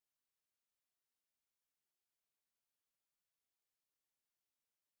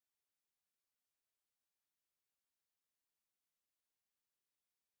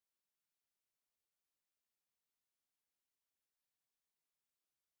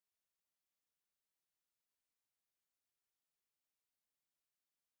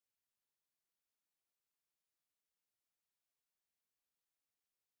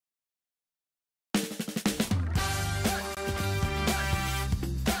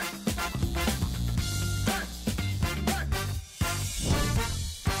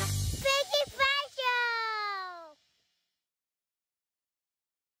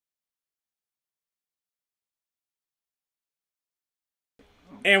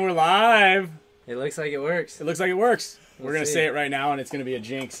And we're live. It looks like it works. It looks like it works. We're going to say it right now, and it's going to be a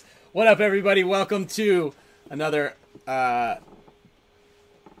jinx. What up, everybody? Welcome to another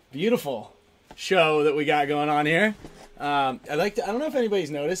beautiful show that we got going on here. I don't know if anybody's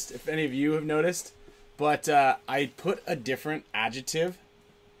noticed, if any of you have noticed, but I put a different adjective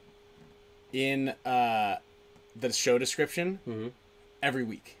in the show description every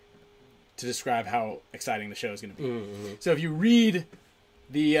week to describe how exciting the show is going to be. So if you read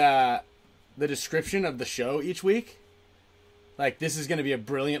the description of the show each week, like, this is going to be a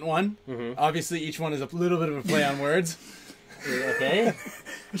brilliant one. Obviously, each one is a little bit of a play on words. Okay.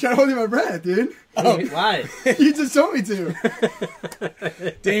 I'm trying to hold my breath, dude. Oh, why? You just told me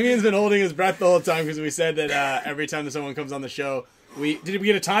to. Damian's been holding his breath the whole time because we said that every time that someone comes on the show, did we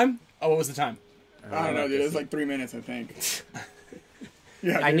get a time? Oh, what was the time? I don't know, dude. It was like 3 minutes, I think.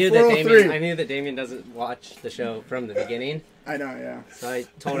 Yeah, I dude, knew 4:03. that Damian doesn't watch the show from the beginning. I know, yeah. So I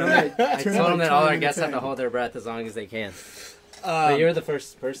told him that all our guests have to hold their breath as long as they can. But you're the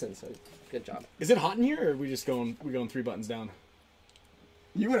first person, so good job. Is it hot in here, or are we just going 3 buttons down?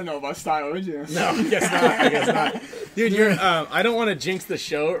 You wouldn't know about style, would you? No, I guess not. Dude, I don't want to jinx the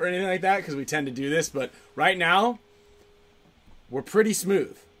show or anything like that because we tend to do this, but right now, we're pretty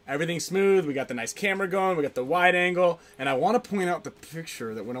smooth. Everything's smooth. We got the nice camera going. We got the wide angle. And I want to point out the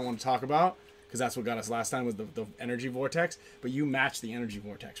picture that we don't want to talk about because that's what got us last time was the energy vortex. But you match the energy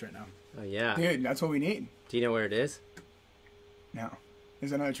vortex right now. Oh, yeah. Dude, that's what we need. Do you know where it is? No.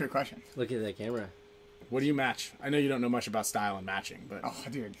 There's another trick question. Look at the camera. What do you match? I know you don't know much about style and matching, but... Oh,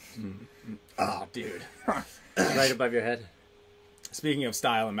 dude. Oh, dude. Right above your head. Speaking of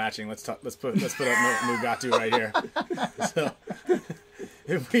style and matching, let's put up Mugatu right here. So,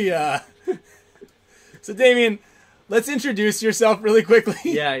 if we so Damian, let's introduce yourself really quickly.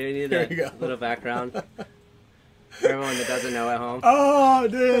 Yeah, you need a little background. For everyone that doesn't know at home. Oh,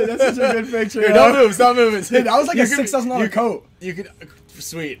 dude, that's such a good picture. Dude, don't move, stop moving. Dude, that was like a $6,000 coat. You could,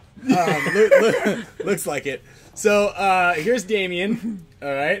 sweet. Looks like it. So here's Damian.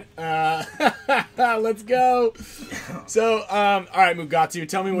 All right, let's go. So all right, Mugatu,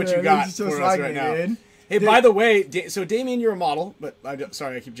 tell me what you got for us right now. Dude. Hey, by the way, so Damian, you're a model, but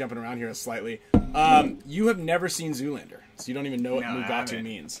sorry, I keep jumping around here slightly. You have never seen Zoolander, so you don't even know what Mugatu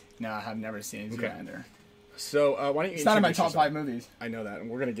means. No, I have never seen Zoolander. So why don't you? It's not in my top 5 movies. I know that, and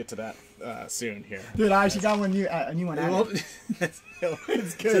we're gonna get to that soon here. Dude, I actually got a new one. It's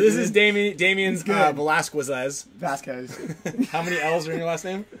good, so this is Damian's Vazquez. Vasquez. How many L's are in your last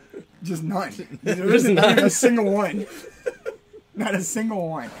name? Just none. There isn't a single one. Not a single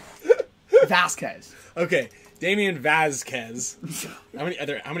one. Vasquez. Okay, Damian Vazquez. How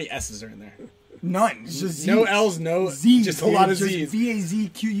many S's are in there? None. It's just Z's. No L's, no Z's. Just a lot of just Z's.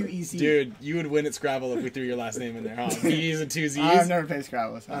 Vazquez. Dude, you would win at Scrabble if we threw your last name in there, huh? V's and 2 Z's. I've never played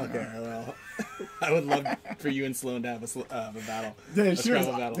Scrabble. So okay, well, I would love for you and Sloan to have a battle. Dude, she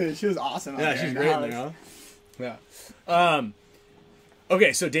was awesome. Yeah, she's great in there, huh? Yeah.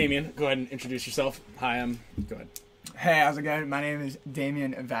 Okay, so Damian, go ahead and introduce yourself. Hi, go ahead. Hey, how's it going? My name is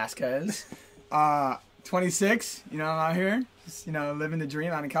Damian Vazquez. 26. I'm out here, just, living the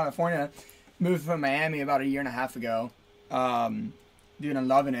dream out in California. Moved from Miami about 1.5 years ago. Dude, I'm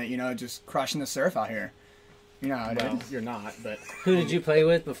loving it. Just crushing the surf out here. Well, you're not, but Who did you play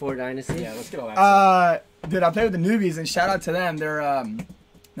with before Dynasty? yeah, let's get all that. Dude, I play with the newbies, and shout out to them. They're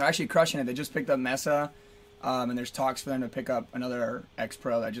actually crushing it. They just picked up Mesa, and there's talks for them to pick up another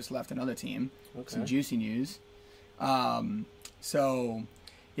ex-pro that just left another team. Okay. Some juicy news. So,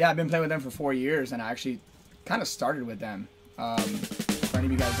 yeah, I've been playing with them for 4 years, and I actually kind of started with them. For any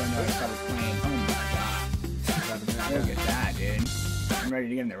of you guys don't know, I started playing. Oh my god! Look at that, dude. I'm ready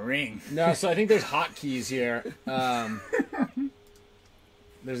to get in the ring. No, so I think there's hotkeys here.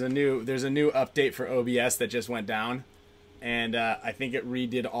 There's a new update for OBS that just went down, and I think it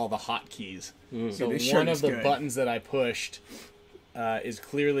redid all the hotkeys. So Dude, one of the buttons that I pushed is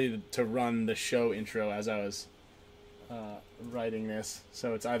clearly to run the show intro as I was writing this.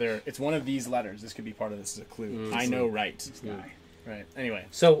 So it's one of these letters. This could be part of this as a clue. I know right. Right. Anyway.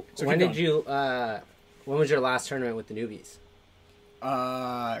 So when did you? When was your last tournament with the newbies?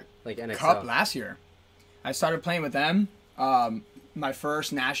 Like NXL? Cup last year. I started playing with them. My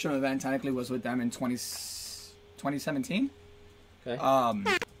first national event technically was with them in 2017. Okay. So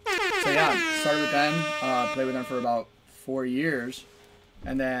yeah, started with them. Played with them for about 4 years,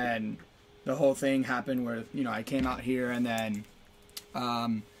 and then the whole thing happened where I came out here and then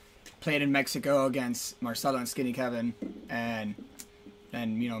played in Mexico against Marcelo and Skinny Kevin, and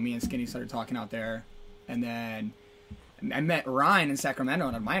me and Skinny started talking out there, and then I met Ryan in Sacramento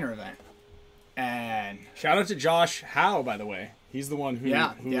at a minor event. And shout out to Josh Howe, by the way. He's the one who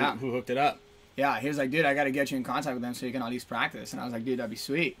Yeah, who hooked it up. Yeah, he was like, dude, I got to get you in contact with them so you can at least practice. And I was like, dude, that'd be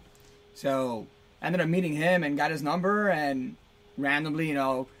sweet. So I ended up meeting him and got his number, and randomly, you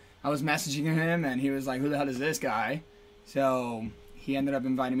know, I was messaging him, and he was like, who the hell is this guy? So he ended up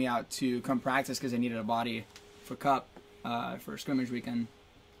inviting me out to come practice because they needed a body for Cup for scrimmage weekend.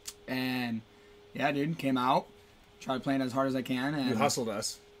 And yeah, dude, came out, tried playing as hard as I can. And You hustled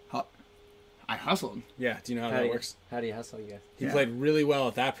us. I hustled. Yeah, do you know how that works? How do you hustle, you guys? He played really well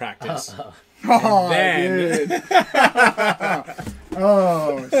at that practice. Oh, then... dude.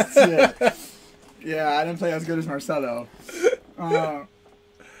 Oh, shit. Yeah, I didn't play as good as Marcelo. But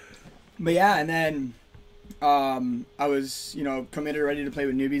yeah, and then I was, you know, committed, ready to play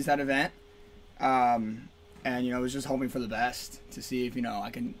with newbies that event. And, you know, was just hoping for the best to see if, you know, I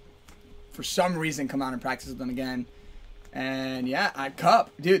can, for some reason, come out and practice with them again. And yeah, at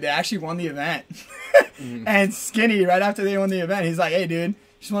Cup, dude, they actually won the event. And Skinny, right after they won the event, he's like, hey, dude,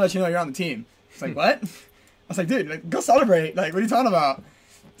 just want to let you know you're on the team. It's like, what? I was like, dude, like, go celebrate. Like, what are you talking about?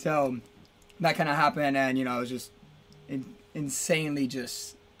 So that kind of happened, and, you know, I was just insanely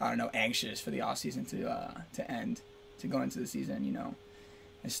just, I don't know, anxious for the offseason to end, to go into the season, you know.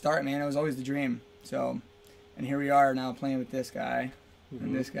 And start, man, it was always the dream. So, and here we are now playing with this guy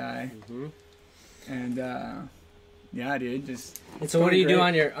and this guy. And, yeah, dude, just. And so, what do you do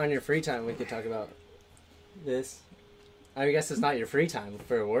on your free time? We could talk about this. I guess it's not your free time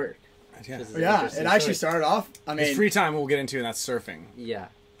for work. Yeah, it actually started off. I mean, his free time we'll get into, and that's surfing. Yeah.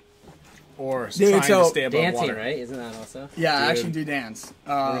 Or trying to stay above dancing, water. right? Isn't that also? Yeah, I actually do dance.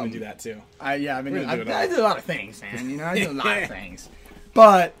 We're gonna do that too. I do a lot of things, man. You know, I do a lot of things.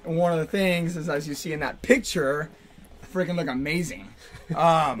 But one of the things is, as you see in that picture, freaking look amazing.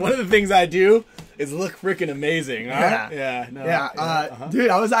 One of the things I do is look freaking amazing. Huh? Yeah. Dude,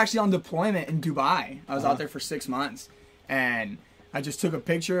 I was actually on deployment in Dubai. I was out there for 6 months, and I just took a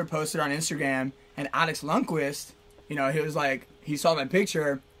picture, posted it on Instagram, and Alex Lundqvist, you know, he was like, he saw my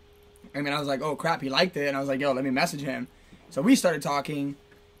picture, and then I was like, oh crap, he liked it, and I was like, yo, let me message him. So we started talking,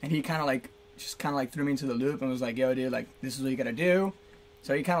 and he kind of like threw me into the loop and was like, yo, dude, like, this is what you gotta do.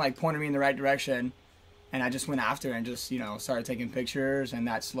 So he kind of like pointed me in the right direction. And I just went after and just, you know, started taking pictures, and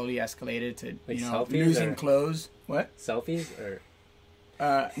that slowly escalated to, like, you know, losing clothes. What? Selfies or?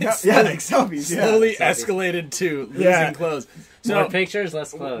 No, yeah, like selfies. Yeah. Slowly escalated to losing clothes. So more pictures,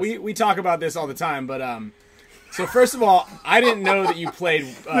 less clothes. We talk about this all the time, but so first of all, I didn't know that you played.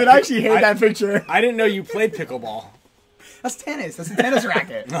 Dude, I actually hate that picture. I didn't know you played pickleball. That's tennis. That's a tennis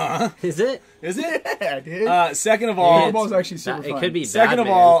racket. Is it? Is it? Yeah, dude. Second of all, pickleball's actually super fun. It could be. Second of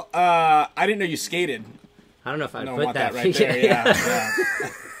all, I didn't know you skated. I don't know if I'd No, put want that right there. Yeah.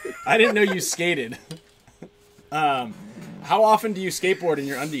 I didn't know you skated. How often do you skateboard in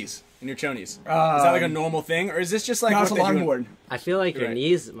your undies, in your chonies? Is that like a normal thing, or is this just like no, it's a longboard? I feel like your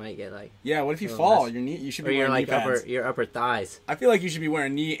knees might get like. Yeah, what if you fall? Your knee, you should be wearing knee pads. your upper thighs. I feel like you should be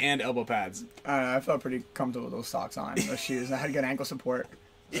wearing knee and elbow pads. I felt pretty comfortable with those socks on, those shoes. I had good ankle support.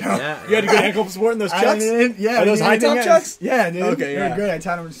 Yeah, you had a good ankle support in those chucks? Yeah. Are those high top chucks? Yeah, dude. Okay, They're good. I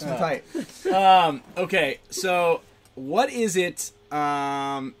tied them super tight. Okay, so what is it?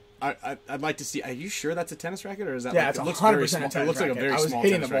 I'd like to see. Are you sure that's a tennis racket, or is that? Yeah, like, it's it looks 100% very a small. tennis It looks like a racket. very I was small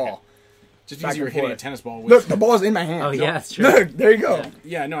hitting tennis the ball. racket. Just because you were hitting a tennis ball. Look, the ball's in my hand. Oh yeah, that's true. Look, there you go.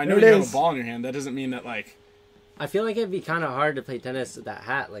 Yeah, no, I know There you it have is. a ball in your hand. That doesn't mean that like. I feel like it'd be kind of hard to play tennis with that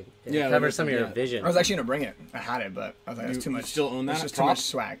hat. Like, it Yeah, covers some of your yeah. vision. I was actually gonna bring it. I had it, but I was like, that's too much. You still own that? It's just prop? too much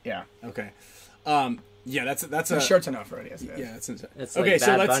swag. Yeah. Okay. Yeah, that's The a shirt's enough already. Yes, Yeah, that's insane. It's okay, like so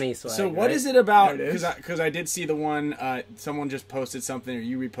Bad let's. Bunny swag, so what right? is it about? There it is. Because I did see the one. Someone just posted something, or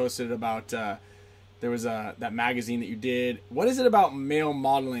you reposted it about. There was that magazine that you did. What is it about male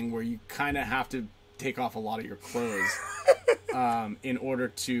modeling where you kind of have to take off a lot of your clothes in order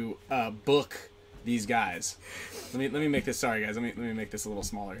to book these guys? Let me make this. Sorry, guys. Let me make this a little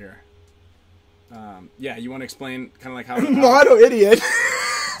smaller here. Yeah, you want to explain kind of like how? Model idiot.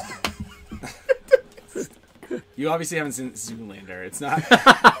 You obviously haven't seen Zoolander. It's not.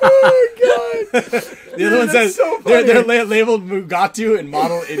 Oh god. The other one says so they're labeled Mugatu and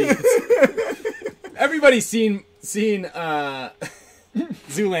model idiots. Everybody's seen Zoolander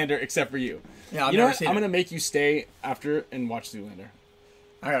except for you. Yeah, I've you know never what? seen I'm it. gonna make you stay after and watch Zoolander.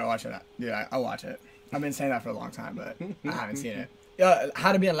 I gotta watch it. Yeah, I'll watch it. I've been saying that for a long time, but I haven't seen it.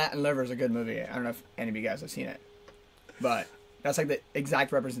 How to Be a Latin Lover is a good movie. I don't know if any of you guys have seen it, but that's like the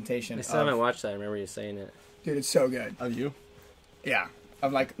exact representation. I still haven't watched that. I remember you saying it. Dude, it's so good. Of you? Yeah,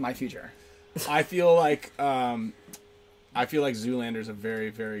 of like my future. I feel like Zoolander is a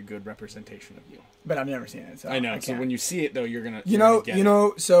very, very good representation of you. But I've never seen it. So I know. can't. So when you see it, though, you're gonna.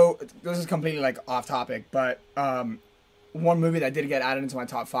 So this is completely like off topic, but one movie that did get added into my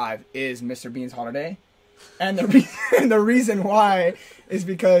top 5 is Mr. Bean's Holiday. And the reason why is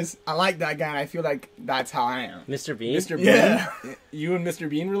because I like that guy and I feel like that's how I am. Mr. Bean? Mr. Bean? Yeah. You and Mr.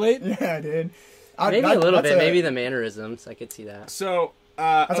 Bean relate? Yeah, dude. Maybe a little bit. Maybe the mannerisms. I could see that. So,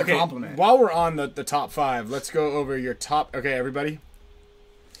 that's okay, a compliment. While we're on the top 5, let's go over your top. Okay, everybody.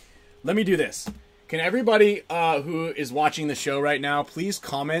 Let me do this. Can everybody who is watching the show right now please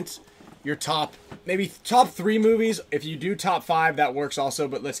comment your top 3 movies? If you do top 5, that works also.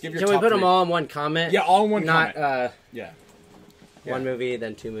 But let's give your. Can top we put 3. them all in one comment? Yeah, all in one Not, comment. Yeah. One movie,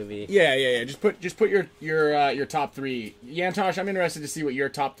 then 2 movie. Yeah. Just put your top 3. Yantosh, I'm interested to see what your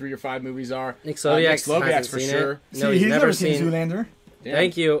top 3 or 5 movies are. Nick Sloviak's for sure. No, he's never seen Zoolander. Yeah.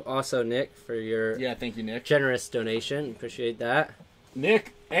 Thank you, also Nick, for your thank you, Nick. generous donation. Appreciate that.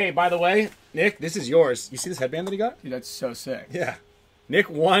 Nick, hey, by the way, Nick, this is yours. You see this headband that he got? Dude, that's so sick. Yeah. Nick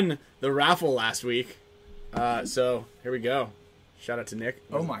won the raffle last week. So here we go. Shout out to Nick.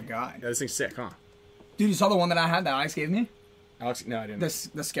 Oh my god. Yeah, this thing's sick, huh? Dude, you saw the one that I had that Alex gave me? Alex, no, I didn't.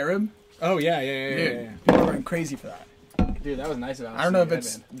 The scarab? Oh yeah. Dude, people are going crazy for that. Dude, that was nice of Alex. I don't know if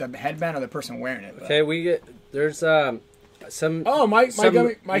it's the headband or the person wearing it. But. Okay, there's some. Oh, my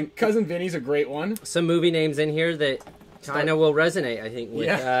cousin Vinny's a great one. Some movie names in here that kind of will resonate, I think,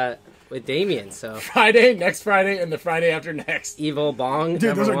 with Damian. So next Friday, and the Friday after next. Evil Bong, Dude,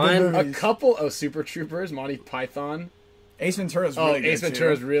 number those are good 1. movies. A couple of Super Troopers, Monty Python. Ace Ventura's really good. Ace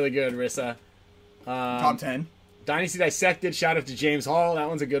Ventura's really good, Rissa. Top 10. Dynasty Dissected, shout out to James Hall. That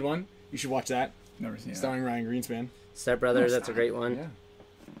one's a good one. You should watch that. Never seen it. Starring Ryan Greenspan. Step Brothers, No, that's a great one. Yeah.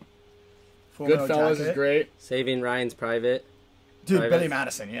 Full Metal Goodfellas Jacket. is great. Saving Ryan's Private. Dude, Private. Billy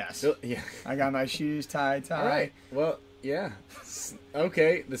Madison, yes. Yeah. I got my shoes tied. All right. Well, yeah.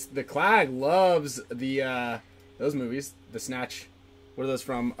 Okay. The Clag loves those movies. The Snatch. What are those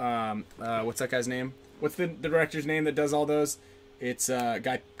from? What's that guy's name? What's the director's name that does all those? It's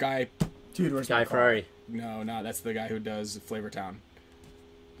Guy. Dude, where's Guy my car? Ferrari. No, that's the guy who does Flavortown.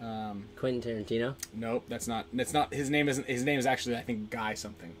 Quentin Tarantino. Nope, that's not. That's not his name. His name is actually, I think, Guy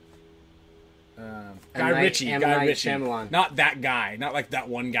something. Guy Ritchie. Guy Ritchie. Shyamalan. Not that guy. Not like that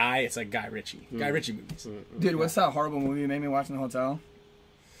one guy. It's like Guy Ritchie. Guy Ritchie movies. Dude, what's that horrible movie you made me watch in the hotel?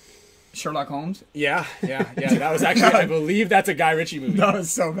 Sherlock Holmes? Yeah. That was actually, I believe that's a Guy Ritchie movie. That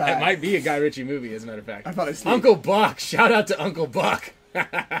was so bad. It might be a Guy Ritchie movie, as a matter of fact. I thought it Uncle Buck. Shout out to Uncle Buck.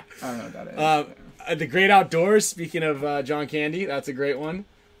 I don't know what that is. The Great Outdoors. Speaking of John Candy, that's a great one.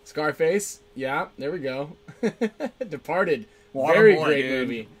 Scarface. Yeah, there we go. Departed. Very Waterboy, great dude.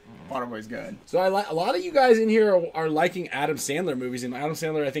 movie. Waterboy's good. So a lot of you guys in here are liking Adam Sandler movies, and Adam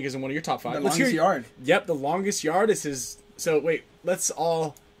Sandler, I think, is in one of your top 5. The Let's hear Longest Yard. Yep, The Longest Yard is his. So wait, let's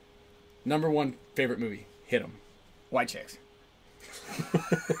all number 1 favorite movie. Hit him. White Chicks.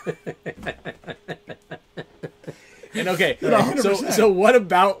 And okay, No, so what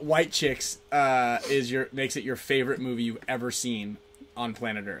about White Chicks makes it your favorite movie you've ever seen on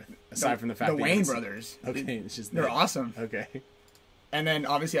planet Earth, aside from the fact the that Wayne brothers. Okay, it's just They're awesome. Okay, And then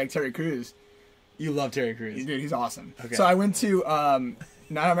obviously like Terry Crews. you love Terry Crews. Dude, he's awesome. Okay. So I went to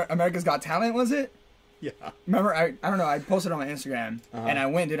America's Got Talent, was it? Yeah. Remember, I don't know, I posted on my Instagram, and I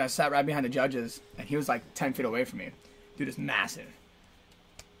went, dude, I sat right behind the judges, and he was like 10 feet away from me. Dude is massive.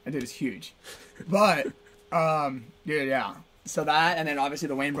 That dude is huge. But, dude, yeah. So that, and then obviously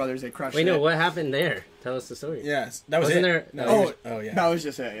the Wayne brothers, they crushed Wait, it. no, what happened there? Tell us the story. Yes, that was Wasn't it. there- No, Oh, yeah, That was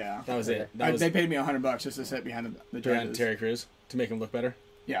just it, yeah. that was it. That They was paid me $100 just to sit behind the judges. Terry Crews to make him look better.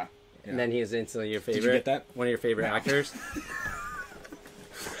 Yeah. And then he is instantly your favorite. Did you get that? One of your favorite actors.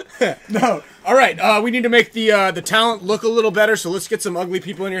 No. All right, we need to make the talent look a little better, so let's get some ugly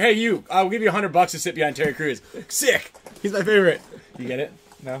people in here. Hey, you! We'll give you $100 to sit behind Terry Crews. Sick. He's my favorite. You get it?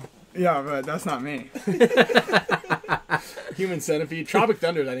 No. Yeah, but that's not me. Human Centipede. Tropic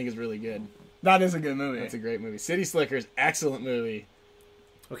Thunder, I think, is really good. That is a good movie. That's a great movie. City Slickers, excellent movie.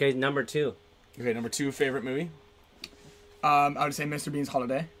 Okay, number 2. Okay, number 2 favorite movie. I would say Mr. Bean's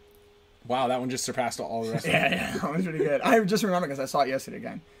Holiday. Wow, that one just surpassed all the rest of them. Yeah, that one's pretty good. I just remember because I saw it yesterday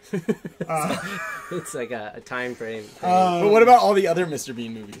again. It's like a time frame. But what about all the other Mr.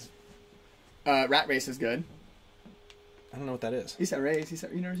 Bean movies? Rat Race is good. I don't know what that is. He said race.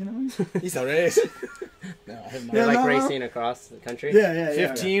 You never seen that one? He's a race. No, I have not. They're Yeah, like no. racing across the country. Yeah.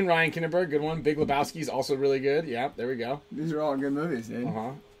 15, Ryan Kinderberg, good one. Big Lebowski's also really good. Yeah, there we go. These are all good movies, dude.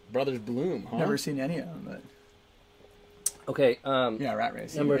 Uh-huh. Brothers Bloom, huh? Never seen any of them, but Okay, yeah, Rat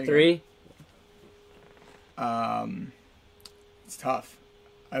Race. number There you 3. go. It's tough.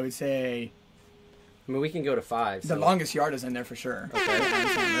 I would say I mean, we can go to 5. The So. Longest Yard is in there for sure. Okay.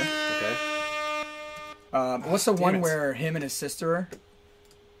 Okay. What's the Damn one it. where him and his sister,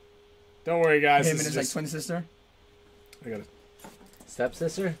 Don't worry, guys. him this and is his just- like twin sister? I got it.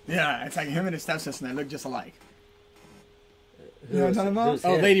 Stepsister? Yeah, it's like him and his stepsister, and they look just alike. You know what I'm talking about? Who's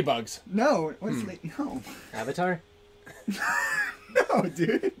Oh, him? Ladybugs. No, what's no, Avatar? no,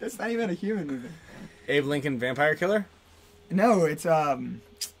 dude, that's not even a human movie. Abe Lincoln Vampire Killer? No, it's Is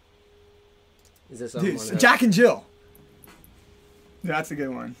this dude, someone? Jack and Jill. That's a good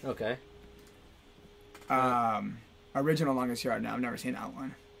one. Okay. Original Longest Yard. Now I've never seen that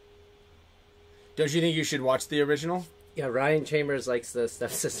one. Don't you think you should watch the original? Yeah, Ryan Chambers likes the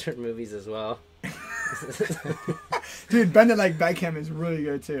stepsister movies as well. Dude, Bend It Like Beckham is really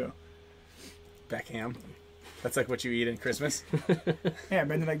good too. Beckham. That's like what you eat in Christmas. Yeah,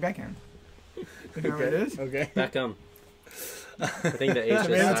 Bend It Like Beckham. You know what it is? Okay. Beckham. I think the H is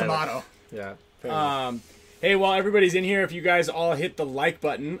Tomato, silent. tomato. Yeah. fair enough. Hey, while everybody's in here, if you guys all hit the like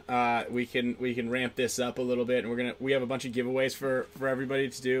button, we can ramp this up a little bit, and we have a bunch of giveaways for everybody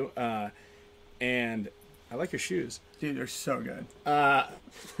to do. And I like your shoes. Dude, they're so good.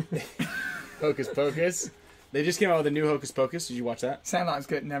 Hocus Pocus. They just came out with a new Hocus Pocus. Did you watch that? Sandlot's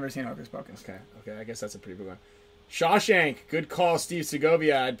good. Never seen Hocus Pocus. Okay. I guess that's a pretty big one. Shawshank. Good call, Steve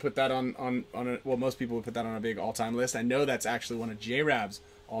Segovia. I'd put that on well, most people would put that on a big all-time list. I know that's actually one of J-Rab's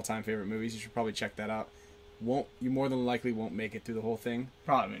all-time favorite movies. You should probably check that out. You more than likely won't make it through the whole thing.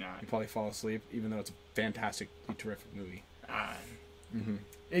 Probably not. You probably fall asleep, even though it's a fantastic, terrific movie.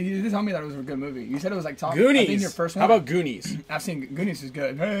 You just told me that it was a good movie. You said it was like top. Goonies. I think your first one. How about Goonies? I've seen Goonies is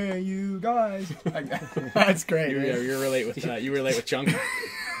good. Hey, you guys. Like, that's great. You relate with Chunk.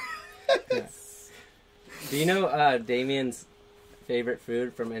 Yeah. Do you know Damian's favorite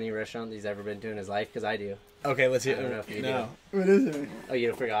food from any restaurant that he's ever been to in his life? Because I do. Okay, let's hear. I don't know if you no, What is it? Oh,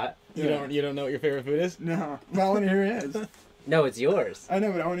 you forgot? you don't know what your favorite food is? No. Well, I want to hear it is. No, it's yours. I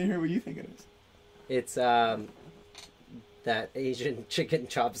know, but I want to hear what you think it is. It's that Asian chicken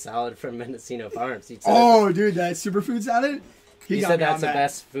chop salad from Mendocino Farms. Oh, dude, that superfood salad? You got said me on that's the that.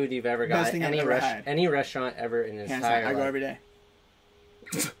 best food you've ever got. Best thing I've ever had. Any restaurant ever in his Hands entire down, I go life. every day.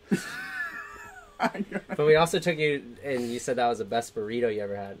 But we also took you, and you said that was the best burrito you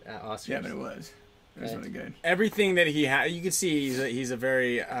ever had at Oscars. Yeah, but it was. It was really good. Everything that he had, you can see he's a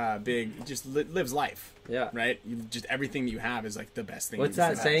very big, just lives life. Yeah. Right? Just everything that you have is like the best thing. What's you've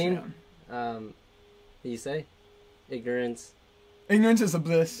that ever had. saying? That you say? Ignorance. Ignorance is a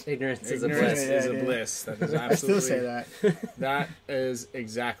bliss. Ignorance is a Ignorance bliss. is a Yeah. bliss. That is I absolutely. still say that. That is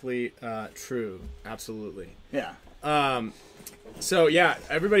exactly true. Absolutely. Yeah. So yeah,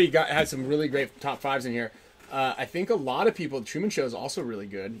 everybody had some really great top fives in here. I think a lot of people. The Truman Show is also really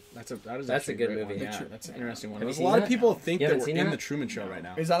good. That's actually a good great movie. one. Yeah, that's an interesting one. Have you There's a seen lot of that? people think You that haven't we're seen in that? the Truman Show right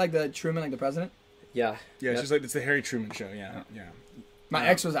now. Is that like the Truman, like the president? Yeah. Yeah, it's just like it's the Harry Truman Show. Yeah, yeah. My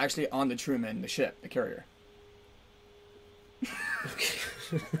ex was actually on the Truman, the ship, the carrier.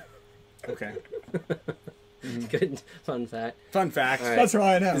 Okay. Good fun fact. Fun fact. All right. That's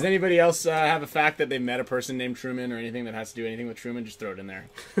why I know. Does anybody else have a fact that they met a person named Truman or anything that has to do anything with Truman? Just throw it in there.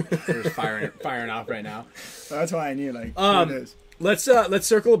 We're just firing off right now. That's why I knew, like, who it is. Let's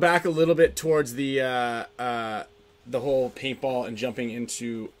circle back a little bit towards the whole paintball and jumping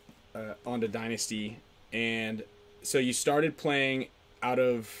into onto Dynasty. And so you started playing out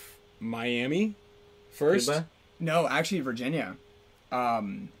of Miami first. Cuba? No, actually, Virginia.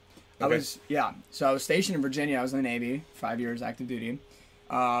 I was so I was stationed in Virginia. I was in the Navy, 5 years active duty.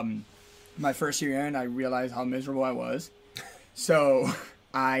 My first year in, I realized how miserable I was. So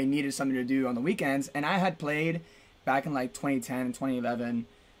I needed something to do on the weekends, and I had played back in like 2010 and 2011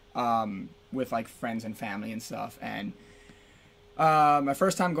 with like friends and family and stuff. And my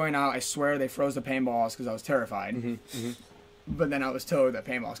first time going out, I swear they froze the paintballs because I was terrified. But then I was told that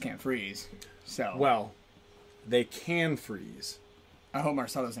paintballs can't freeze. So Well, they can freeze. I hope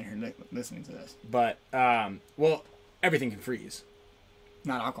Marcelo's in here listening to this. But, everything can freeze.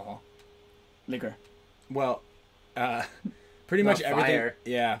 Not alcohol. Liquor. Well, pretty much everything. Fire.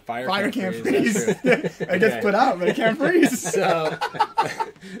 Yeah, fire Can't That's freeze. true. It gets put out, but it can't freeze. So,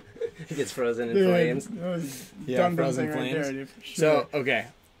 It gets frozen in flames. yeah, frozen flames. Right there, dude, for sure. So, okay.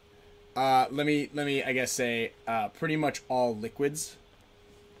 Let me, I guess, say pretty much all liquids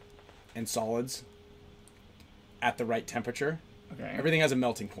and solids at the right temperature. okay. Everything has a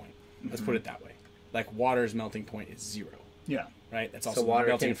melting point. Let's put it that way. Like water's melting point is 0. Yeah. Right? That's also water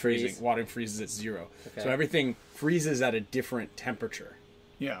melting can and freezing. freeze? Water freezes at 0. Okay. So everything freezes at a different temperature.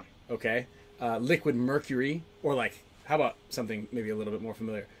 Yeah. Okay? Liquid mercury, or like, how about something maybe a little bit more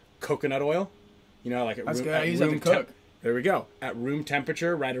familiar? Coconut oil. You know, like at That's room, good. I at use that to room cook. there we go. At room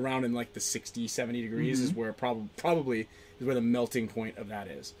temperature, right around in like the 60, 70 degrees is where probably is where the melting point of that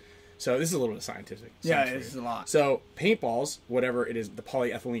is. So this is a little bit scientific. Yeah, science this is for you. a lot. So paintballs, whatever it is, the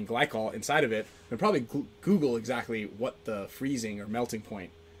polyethylene glycol inside of it, and probably Google exactly what the freezing or melting point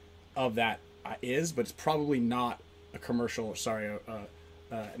of that is, but it's probably not a commercial.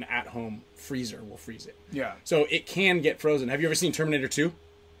 An at-home freezer will freeze it. Yeah. So it can get frozen. Have you ever seen Terminator 2?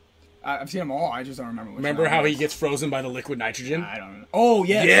 I've seen them all. I just don't remember which Remember one how it he was. gets frozen by the liquid nitrogen? I don't know. Oh,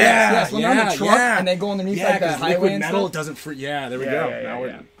 yes. Yeah, yes. When they're on the truck and they go underneath like that because highway liquid and metal stuff. doesn't freeze. Yeah, there we Yeah, go. yeah, Now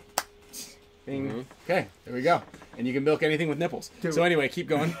yeah, we're... Okay, there we go. And you can milk anything with nipples. Dude. So anyway, keep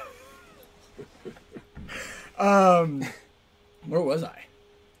going. Where was I?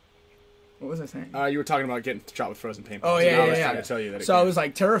 What was I saying? You were talking about getting shot with frozen paintballs. Oh, yeah, I was yeah. trying to tell you that. So I was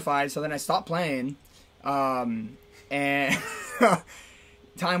like terrified. So then I stopped playing, and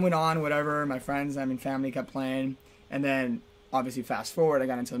time went on. Whatever. My friends, family kept playing, and then obviously fast forward, I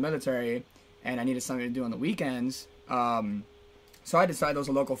got into the military, and I needed something to do on the weekends. So I decided there was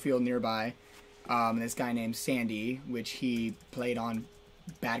a local field nearby. This guy named Sandy, which he played on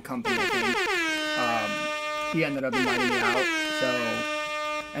Bad Company, I think. He ended up inviting me out.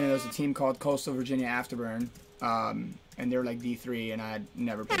 And there was a team called Coastal Virginia Afterburn, and they were like D3, and I had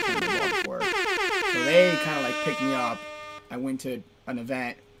never played ball before. So they kind of like picked me up. I went to an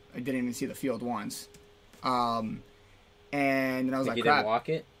event. I didn't even see the field once. And then I was like, you crap. didn't walk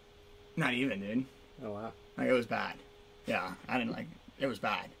it? Not even, dude. Oh, wow. Like, it was bad. Yeah, I didn't like it. It was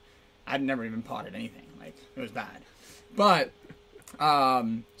bad. I'd never even potted anything. Like, it was bad. But,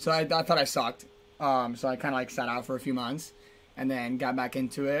 so I thought I sucked. So I kind of like sat out for a few months. And then got back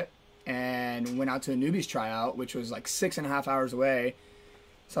into it and went out to a newbies tryout, which was like 6.5 hours away.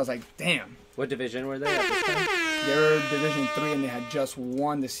 So I was like, damn. What division were they at this time? They were Division 3 and they had just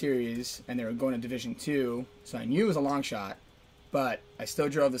won the series and they were going to Division 2. So I knew it was a long shot, but I still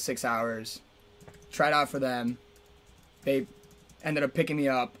drove the 6 hours, tried out for them. They ended up picking me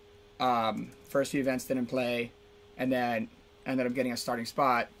up. First few events didn't play, and then ended up getting a starting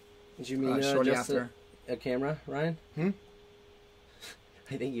spot. Did you mean shortly just after. a camera, Ryan?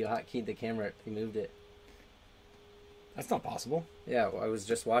 I think you hotkeyed the camera. You moved it. That's not possible. Yeah, well, I was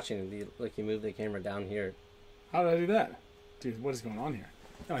just watching. You moved the camera down here. How did I do that? Dude, what is going on here?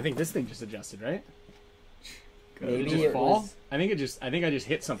 No, I think this thing just adjusted, right? Maybe Did it it just fall? was. I think I just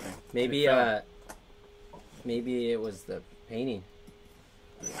hit something. Maybe It maybe it was the painting.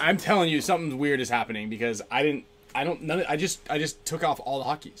 I'm telling you, something weird is happening because I just took off all the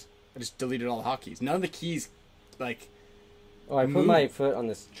hotkeys. I just deleted all the hotkeys. None of the keys, like. Oh, I put my foot on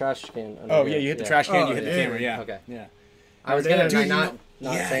this trash can. Oh yeah, you hit the trash can, you hit the yeah. camera, yeah. Okay. Yeah. I was gonna Dude, not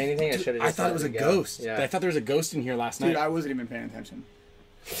say anything. I should have. I thought it was a ghost. Yeah. I thought there was a ghost in here last Dude, night. I wasn't even paying attention.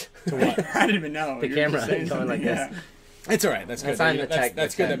 To what? I didn't even know. The You were camera just saying going like something, this. It's all right. That's good. That's not in the tech.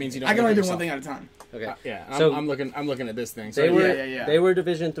 That's good. That means you don't. I can only do look at one thing yourself. at a time. Okay. Yeah. So- I'm looking at this thing. So They were yeah. they were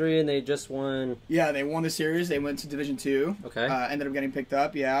Division 3 and they just won. Yeah, they won the series. They went to Division 2. Okay. Ended up getting picked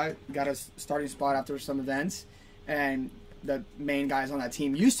up. Yeah, got a starting spot after some events. And the main guys on that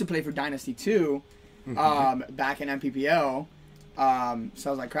team used to play for Dynasty 2 back in MPPL. So I was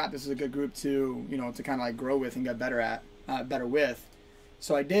like, crap, this is a good group to kind of like grow with and get better with.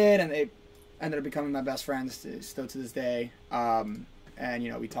 So I did, and they ended up becoming my best friends still to this day. And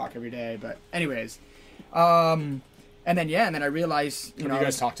we talk every day. But anyways, and then I realized Have you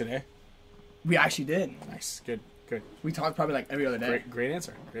guys talk today? we actually did. Nice. Good. We talked probably like every other day. Great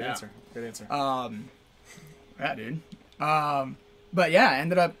answer. Great Yeah. answer. Good answer. Yeah, dude. But yeah, I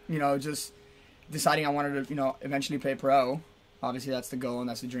ended up, just deciding I wanted to, eventually play pro. Obviously, that's the goal and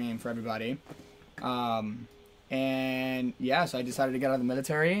that's the dream for everybody. And yeah, so I decided to get out of the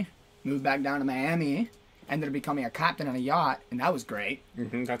military, move back down to Miami, ended up becoming a captain on a yacht, and that was great.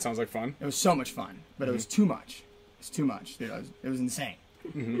 That sounds like fun. It was so much fun, but it was too much. It's too much, dude. It was insane.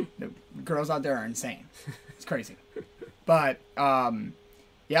 The girls out there are insane. It's crazy. But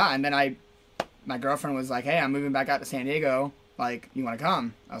yeah, and then my girlfriend was like, "Hey, I'm moving back out to San Diego. Like, you want to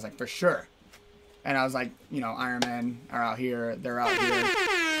come?" I was like, "For sure." And I was like, Ironmen are out here, they're out here,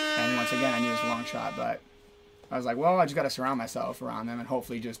 and once again, I knew it was a long shot, but I was like, well, I just got to surround myself around them and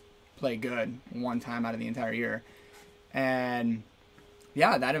hopefully just play good one time out of the entire year. And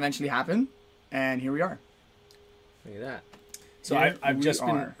yeah, that eventually happened, and here we are. Look at that. So Here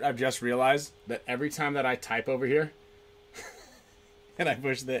I've just realized that every time that I type over here and I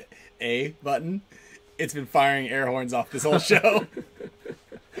push the A button, it's been firing air horns off this whole show.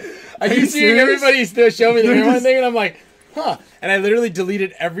 I keep seeing everybody still show me the air horn thing, and I'm like, huh. And I literally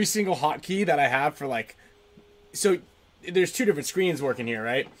deleted every single hotkey that I have for like. So there's two different screens working here,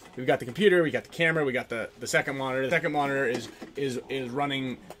 right? We've got the computer, we got the camera, we got the second monitor. The second monitor is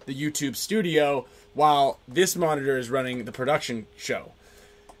running the YouTube studio, while this monitor is running the production show.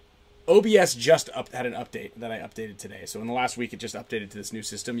 OBS just had an update that I updated today. So in the last week, it just updated to this new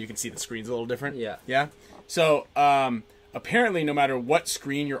system. You can see the screen's a little different. Yeah. Yeah. So apparently, no matter what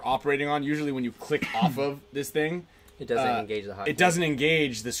screen you're operating on, usually when you click off of this thing, it doesn't engage the hotkey. It doesn't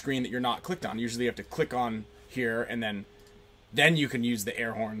engage the screen that you're not clicked on. Usually, you have to click on here, and then you can use the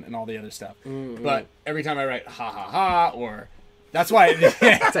air horn and all the other stup. Mm-hmm. But every time I write ha ha ha, or that's why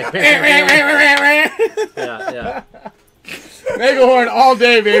it's like yeah. Mega horn all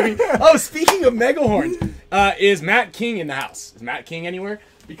day, baby. Oh, speaking of mega horns, is Matt King in the house? Is Matt King anywhere?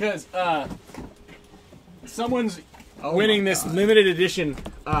 Because someone's winning this limited edition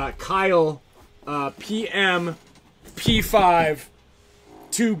Kyle PM P5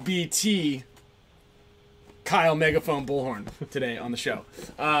 2BT Kyle Megaphone Bullhorn today on the show.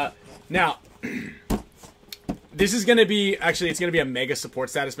 Now, this is going to be, actually, it's going to be a mega support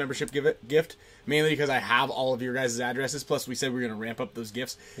status membership gift, mainly because I have all of your guys' addresses, plus we said we are going to ramp up those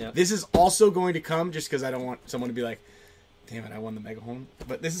gifts. Yep. This is also going to come just because I don't want someone to be like, damn it, I won the mega horn.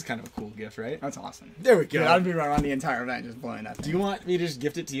 But this is kind of a cool gift, right? That's awesome. There we go. Dude, I'd be right around the entire event just blowing that thing. Do you want me to just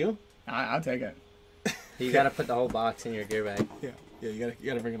gift it to you? I'll take it. You got to put the whole box in your gear bag. Yeah, you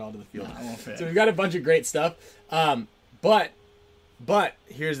gotta bring it all to the field. No, I won't fit. So we've got a bunch of great stuff. But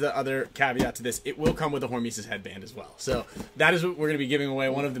here's the other caveat to this. It will come with a Hormesis headband as well. So that is what we're going to be giving away,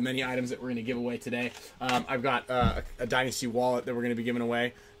 one of the many items that we're going to give away today. I've got a Dynasty wallet that we're going to be giving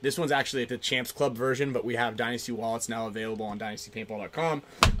away. This one's actually at the Champs Club version, but we have Dynasty wallets now available on dynastypaintball.com.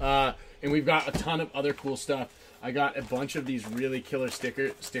 And we've got a ton of other cool stuff. I got a bunch of these really killer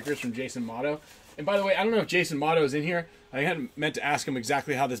stickers from Jason Motto. And by the way, I don't know if Jason Motto is in here. I hadn't meant to ask him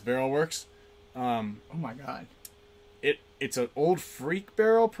exactly how this barrel works. Oh my god. It's an old freak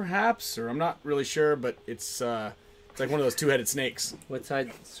barrel, perhaps, or I'm not really sure, but it's like one of those two-headed snakes. What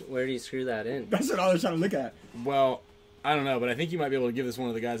side? Where do you screw that in? That's what I was trying to look at. Well, I don't know, but I think you might be able to give this one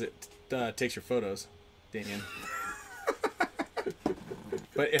of the guys that takes your photos, Damian.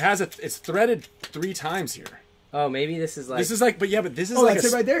 But it's threaded 3 times here. Oh, maybe this is like... This is like, but this is like... like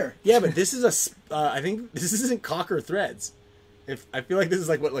that's it right there. Yeah, but this is I think this isn't Cocker threads. I feel like this is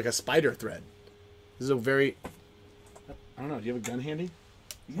like a spider thread. This is a very... I don't know. Do you have a gun handy?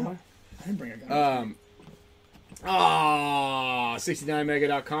 No, I didn't bring a gun.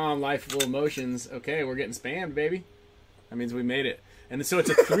 69mega.com, Life Full Emotions. Okay, we're getting spammed, baby. That means we made it. And so it's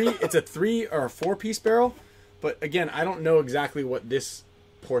a 3 or a 4-piece barrel. But again, I don't know exactly what this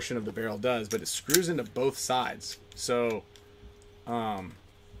portion of the barrel does, but it screws into both sides. So, I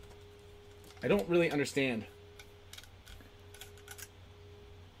don't really understand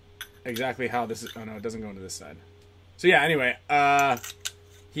exactly how this is. Oh no, it doesn't go into this side. So yeah, anyway,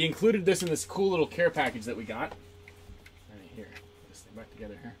 he included this in this cool little care package that we got. Right here, put this thing back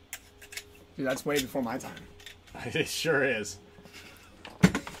together here. Dude, that's way before my time. It sure is.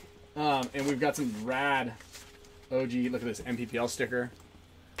 And we've got some rad OG. Look at this MPPL sticker.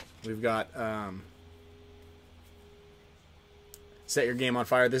 We've got Set Your Game on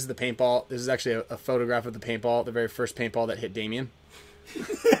Fire. This is the paintball. This is actually a photograph of the paintball, the very first paintball that hit Damian.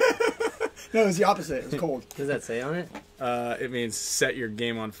 No, it was the opposite. It was cold. What does that say on it? It means set your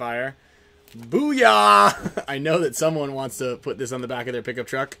game on fire. Booyah! I know that someone wants to put this on the back of their pickup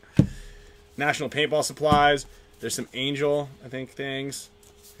truck. National Paintball Supplies. There's some Angel, I think, things.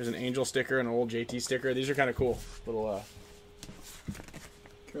 There's an Angel sticker and an old JT sticker. These are kind of cool. Little,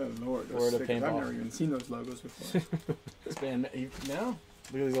 Good lord. Word of I've paintball. never even seen those logos before. No?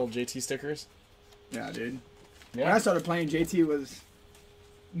 Look at these old JT stickers. Yeah, dude. Yeah. When I started playing, JT was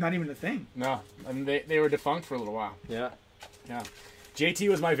not even a thing. No. I mean, they were defunct for a little while. Yeah. Yeah. JT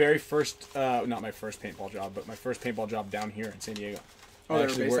was my very first, not my first paintball job, but my first paintball job down here in San Diego. Oh, they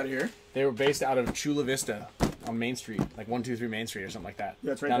were based out of here? They were based out of Chula Vista on Main Street, like 123 Main Street or something like that.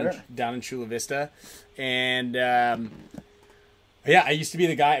 Yeah, it's right there. Down in Chula Vista. And, yeah, I used to be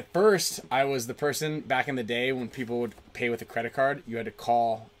the guy. At first, I was the person back in the day when people would pay with a credit card. You had to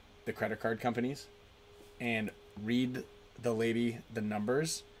call the credit card companies and read the lady the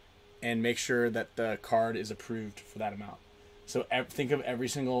numbers and make sure that the card is approved for that amount. So think of every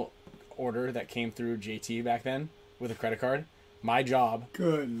single order that came through JT back then with a credit card. My job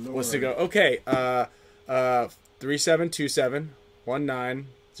was to go, okay,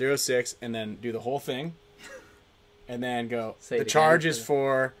 37271906, and then do the whole thing, and then go. The charge is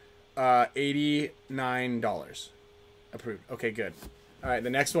for $89. Approved. Okay, good. All right,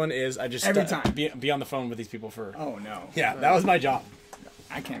 the next one is I just every time be on the phone with these people for. Oh no. Yeah, that was my job.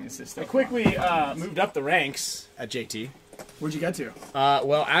 I can't insist. I quickly moved up the ranks at JT. Where'd you get to?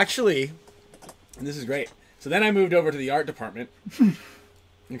 Well, actually, and this is great. So then I moved over to the art department.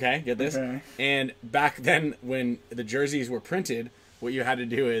 Okay, get this? Okay. And back then, when the jerseys were printed, what you had to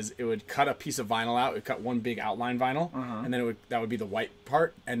do is it would cut a piece of vinyl out. It would cut one big outline vinyl, and then that would be the white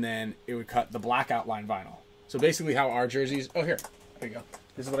part, and then it would cut the black outline vinyl. So basically, how our jerseys. Oh, here you go.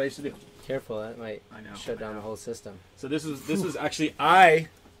 This is what I used to do. Careful, that might shut down the whole system. So this was actually I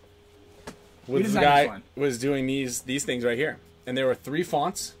was the guy was doing these things right here, and there were 3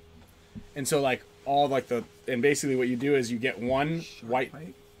 fonts, and so like all like and basically what you do is you get one white.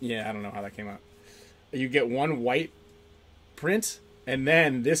 Yeah, I don't know how that came out. You get one white print, and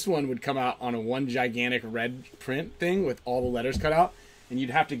then this one would come out on a one gigantic red print thing with all the letters cut out, and you'd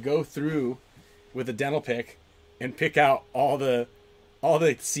have to go through with a dental pick and pick out all the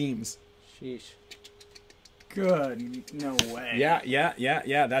seams. Sheesh. Good. No way.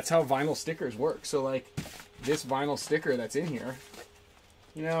 Yeah. That's how vinyl stickers work. So like this vinyl sticker that's in here,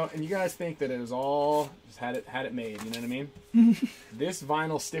 you know, and you guys think that it was all just had it made, you know what I mean? This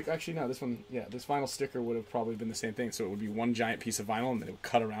vinyl stick, actually no, this vinyl sticker would have probably been the same thing. So it would be one giant piece of vinyl, and then it would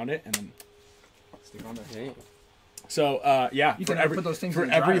cut around it and then stick on there. Dang. So yeah, you can put those things for in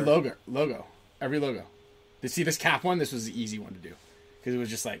the every dryer. every logo. You see this cap one? This was the easy one to do because it was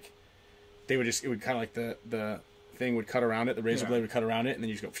just like it would kind of like the thing would cut around it, the razor blade would cut around it, and then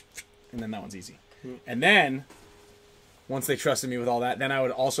you just go, and then that one's easy. And then once they trusted me with all that, then I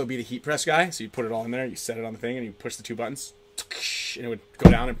would also be the heat press guy. So you put it all in there, you set it on the thing, and you push the 2 buttons, and it would go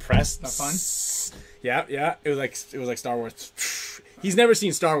down and press. That fun? Yeah. It was like Star Wars. He's never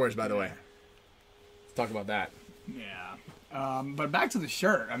seen Star Wars, by the way. Let's talk about that. Yeah. But back to the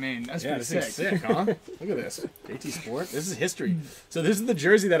shirt. I mean, that's pretty this sick. thing's sick, huh? Look at this. JT Sport. This is history. So this is the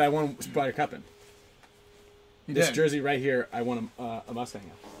jersey that I won Spider Cup in. This jersey right here, I won a Mustang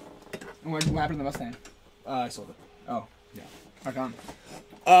in. And what happened to the Mustang? I sold it. Oh. Yeah. How come?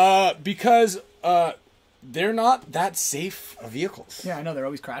 Because they're not that safe of vehicles. Yeah, I know. They're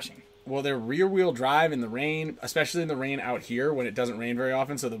always crashing. Well, they're rear-wheel drive in the rain, especially in the rain out here when it doesn't rain very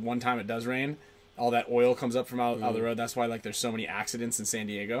often. So the one time it does rain, all that oil comes up from out the road. That's why like there's so many accidents in San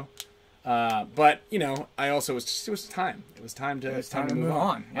Diego. But you know, it was time. It was time to move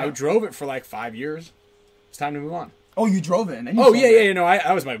on. Yeah. I drove it for like 5 years. It's time to move on. Oh, you drove it. And then You know,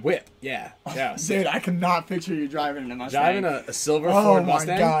 I was my whip. Yeah. Dude, I could not picture you driving in a Mustang. Driving a silver Ford Mustang.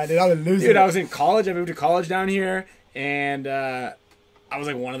 Oh my god, dude, I would lose it. Dude, I was in college. I moved to college down here, and I was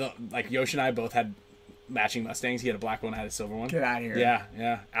like one of the Yosh and I both had matching Mustangs. He had a black one, I had a silver one. Get out of here.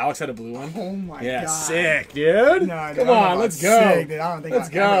 Yeah. Alex had a blue one. Oh my god. god. Sick, dude. No, come on, let's go. Sick, dude. I don't think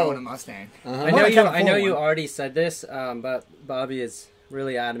I'd ever own a Mustang. I know you already said this, but Bobby is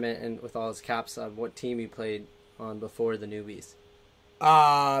really adamant and with all his caps on what team he played on before the newbies.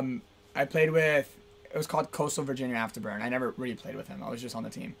 I played with, it was called Coastal Virginia Afterburn. I never really played with him. I was just on the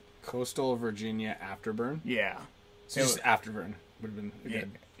team. Coastal Virginia Afterburn? Yeah. So just Afterburn would have been a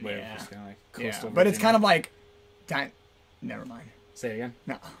good way of just kind of like Coastal But it's kind of like, never mind. Say it again?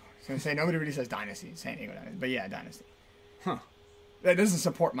 No. I was going to say, nobody really says Dynasty, San Diego Dynasty. But yeah, Dynasty. Huh. That doesn't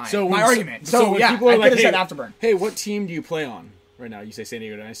support my argument. So yeah, people are I could have hey, said Afterburn. Hey, what team do you play on right now? You say San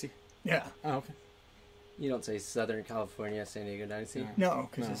Diego Dynasty? Yeah. Oh, okay. You don't say Southern California, San Diego Dynasty? No,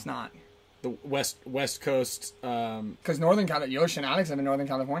 because it's not. The West Coast. Because Northern California, Yosh and Alex live in Northern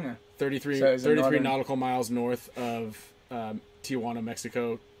California. 33 nautical miles north of Tijuana,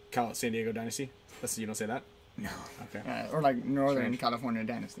 Mexico, San Diego Dynasty. You don't say that? No. Okay. Or like Northern California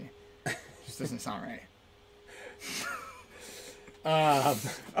Dynasty. Just doesn't sound right.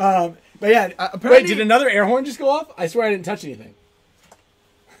 But yeah, apparently... Wait, did another air horn just go off? I swear I didn't touch anything.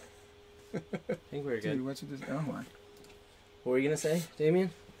 I think we're good. Dude, what's with this air horn? What were you gonna say, Damian?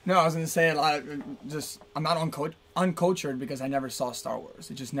 No, I was gonna say I'm not uncultured because I never saw Star Wars.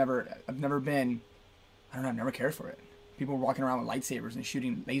 I've never been, I don't know, I've never cared for it. People walking around with lightsabers and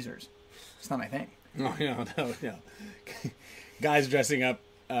shooting lasers. It's not my thing. Oh, no. Guys dressing up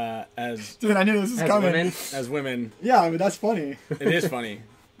as... Dude, I knew this was coming. As women. Yeah, but that's funny. It is funny.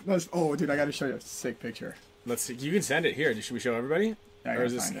 Dude, I gotta show you a sick picture. Let's see. You can send it here. Should we show everybody? Yeah, or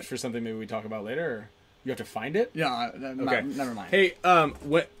is this for something maybe we talk about later? Or you have to find it? Yeah, okay. Never mind. Hey,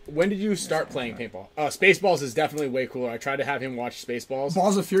 when did you start playing paintball? Spaceballs is definitely way cooler. I tried to have him watch Spaceballs.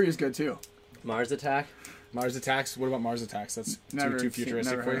 Balls of Fury is good too. Mars Attack? Mars Attacks? What about Mars Attacks? That's too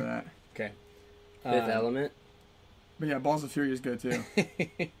futuristic never for heard you? of that. Okay. Fifth Element? But yeah, Balls of Fury is good too.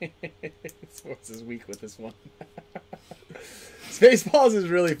 Sports is weak with this one. Spaceballs is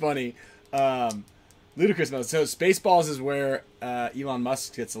really funny. Ludicrous knows. So Spaceballs is where Elon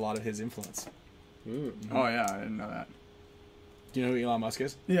Musk gets a lot of his influence. Mm-hmm. Oh yeah, I didn't know that. Do you know who Elon Musk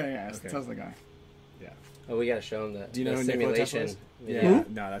is? Yeah, it's Tesla guy. Yeah. Oh, we gotta show him the, Do you know who Nikola Tesla is? Yeah. Who?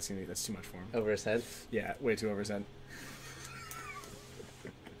 No, that's too much for him. Over his head? Yeah, way too over his head.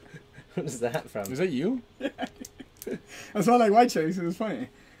 What is that from? Is that you? That's why I like white chicks. It was funny.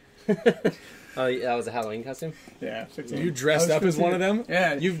 Oh, that was a Halloween costume? Yeah, 15. You dressed up as one of them?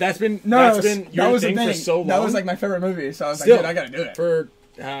 Yeah. That's been that your was thing the thing for so long. That was like my favorite movie, so I was Still, like, dude, I gotta do it. For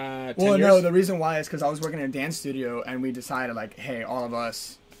 10 well, years? no, the reason why is because I was working in a dance studio, and we decided, like, hey, all of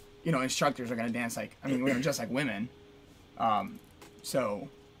us, instructors are gonna dance like, we're gonna just like women. So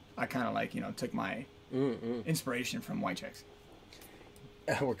I kind of like, took my inspiration from white chicks.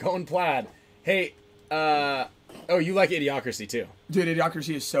 We're going plaid. Hey, oh, you like Idiocracy too? Dude,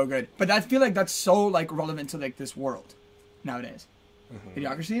 Idiocracy is so good, but I feel like that's so like relevant to like this world nowadays.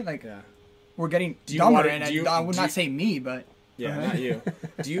 Idiocracy, like, we're getting dumber, and I would not say me, but yeah, not you.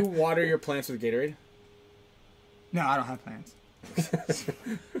 Do you water your plants with Gatorade? No, I don't have plants.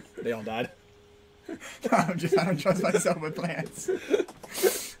 They all died. I don't trust myself with plants.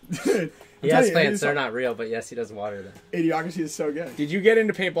 Dude, he has plants. They're not real, but yes, he does water them. Idiocracy is so good. Did you get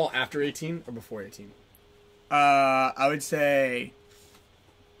into paintball after 18 or before 18? I would say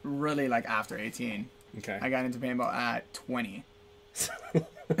really like after 18. Okay. I got into paintball at 20.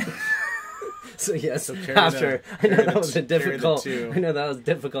 So yes, after I know that was difficult. I know that was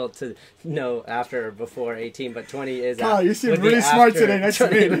difficult to know after or before 18, but 20 is. Oh, you seem really smart today. Next to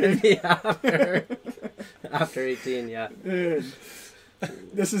me, after 18, yeah. Dude,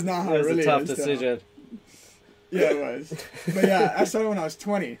 this is not how it was it really a tough is, decision. Yeah, it was. But yeah, I started when I was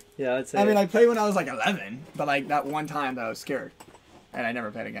 20. Yeah, I'd say. I mean, I played when I was like 11, but like that one time that I was scared, and I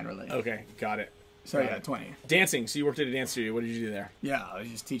never played again really. Okay, got it. So yeah, 20. Dancing. So you worked at a dance studio. What did you do there? Yeah, I was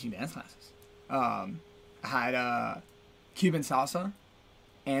just teaching dance classes. I had Cuban salsa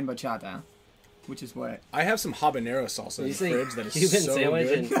and bachata, which is what I have some habanero salsa in the fridge that is Cuban so sandwich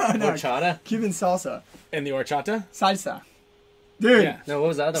good. and horchata. Cuban salsa And the horchata? salsa. Dude. Yeah. No, what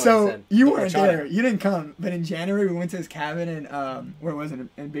was the other one? So you The weren't horchata. there. You didn't come. But in January, we went to his cabin in where was it?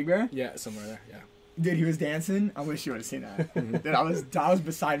 In Big Bear. Yeah, somewhere there. Yeah. Dude, he was dancing. I wish you would have seen that. Dude, I was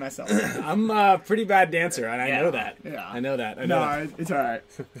beside myself. I'm a pretty bad dancer, and I know that. Yeah. I know that. No, it's all right.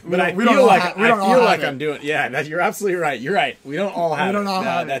 But I we don't feel all like have- we don't all have it. I'm doing. Yeah, you're absolutely right. You're right. We don't all have. We don't all it.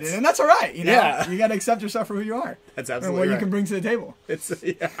 No, have it, that's, dude. And that's all right. You know, Yeah. you got to accept yourself for who you are That's and absolutely what right. you can bring to the table. It's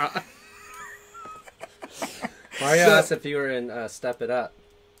yeah. Mario asked if you were in Step It Up.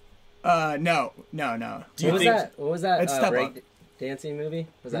 No. Do you What was think? that? What was that It's Step Up. break dancing movie?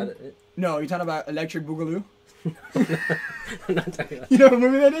 Was that it? No, you're talking about Electric Boogaloo? I'm not talking about. You know what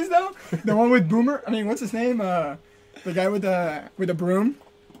movie that is, though? The one with Boomer? I mean, what's his name? The guy with the broom?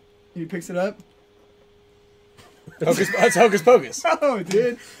 He picks it up. That's Hocus Pocus. Oh,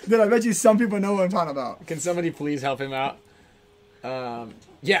 dude. Dude, I bet you some people know what I'm talking about. Can somebody please help him out?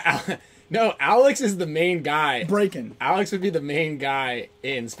 Yeah. No, Alex is the main guy. Breaking. Alex would be the main guy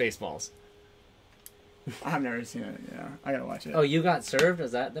in Spaceballs. I've never seen it. Yeah, I gotta watch it. Oh, You Got Served?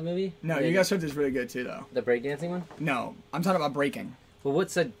 Was that the movie? No, You Got Served is really good, too, though. The breakdancing one? No, I'm talking about Breaking. Well,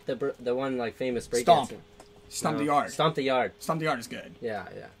 what's the one like famous breakdancing? Stomp. Stomp the Yard. Stomp the Yard. Stomp the Yard is good. Yeah.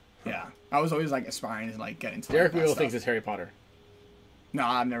 Yeah. I was always, like, aspiring to, like, get into Derek that Wheel stuff. thinks it's Harry Potter. No,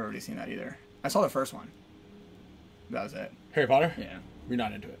 I've never really seen that either. I saw the first one. That was it. Harry Potter? Yeah. You're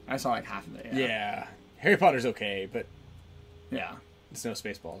not into it. I saw, like, half of it. Yeah. Harry Potter's okay, but Yeah. it's no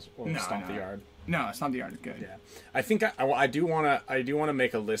Spaceballs or No, Stomp the no. Yard. No, Stomp the Yard is good. Yeah, I think I do want to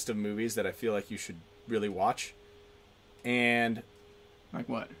make a list of movies that I feel like you should really watch, and Like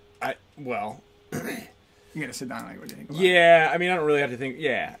what? You gotta sit down. Like, what do you think? About yeah, I mean I don't really have to think.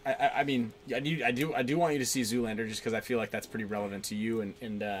 Yeah, I mean I do want you to see Zoolander just because I feel like that's pretty relevant to you and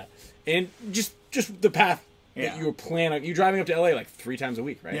just the path that you were planning. You driving up to LA like 3 times a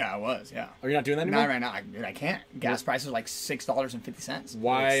week, right? Yeah, I was. Yeah. Are you not doing that anymore? Not right now. I can't. Gas prices are like $6.50.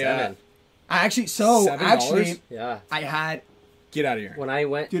 Why? $7. I actually. $7? Yeah. I had. Get out of here. When I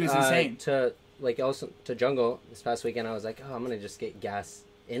went Dude, it's insane. to Jungle this past weekend, I was like, oh, I'm gonna just get gas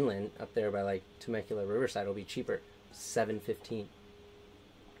inland up there by like Temecula Riverside. It'll be cheaper. $7.15.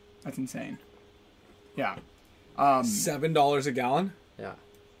 That's insane. Yeah. $7 a gallon. Yeah.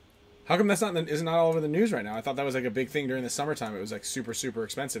 How come that's isn't all over the news right now? I thought that was like a big thing during the summertime. It was like super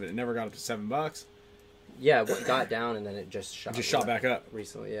expensive. It never got up to $7. Yeah, it got down and then it just shot. Shot back up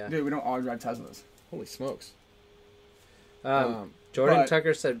recently. Yeah. Dude, we don't all drive Teslas. Holy smokes! Jordan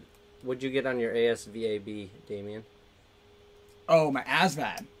Tucker said, "Would you get on your ASVAB, Damian?" Oh, my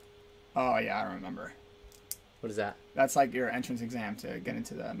ASVAB. Oh yeah, I remember. What is that? That's like your entrance exam to get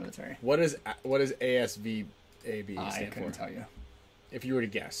into the military. What does ASVAB I stand couldn't for? tell you. If you were to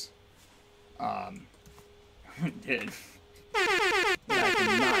guess. Dude. I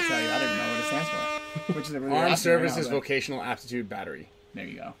could not tell you. I didn't know what it stands for. Which is a really Armed awesome right Services now, but Vocational Aptitude Battery. there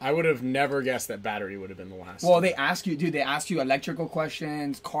you go. I would have never guessed that battery would have been the last. Well, they ask you, dude. They ask you electrical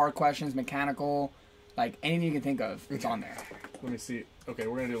questions, car questions, mechanical. like anything you can think of, it's on there. Let me see. Okay,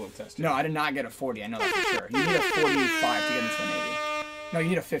 we're gonna do a little test here. No, I did not get a 40. I know that for sure. You need a 45 to get into the Navy. No, you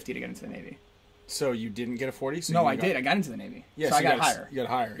need a 50 to get into the Navy. So you didn't get a 40? So no, I did. I got into the Navy. Yeah, so I got higher. You got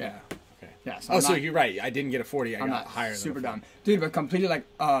higher. Yeah. Okay. Yeah. So So you're right. I didn't get a 40. I got higher. Super than a 40. dumb, dude. But completely like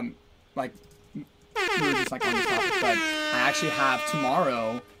we were just like on this topic, but I actually have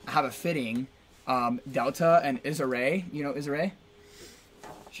tomorrow. I have a fitting. Delta and Issa Rae. You know Issa Rae?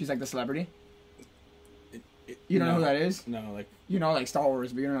 She's like the celebrity. You don't know who that is? No, like you know, like Star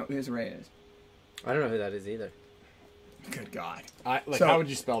Wars, but you don't know who Issa Rae is. I don't know who that is either. Good God. how would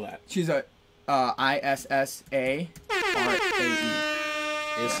you spell that? She's a ISSARAE.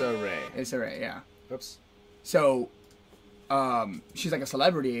 Issa Rae. Issa Rae, yeah. Oops. So, she's like a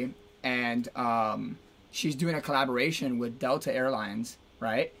celebrity, and she's doing a collaboration with Delta Airlines,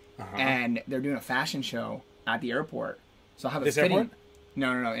 right? Uh-huh. And they're doing a fashion show at the airport. So I have a This fitting. airport?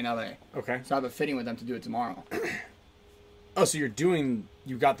 No, in LA. Okay. So I have a fitting with them to do it tomorrow. Oh, so you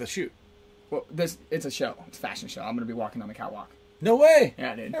got the shoot. Well, it's a show. It's a fashion show. I'm gonna be walking on the catwalk. No way.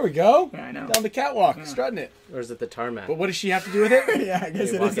 Yeah, dude. There we go. Yeah, I know. Down the catwalk, strutting it. Or is it the tarmac? But what does she have to do with it? Yeah, I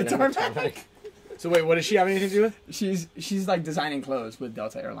guess You're it is the walking down tarmac. So wait, what does she have anything to do with? She's like designing clothes with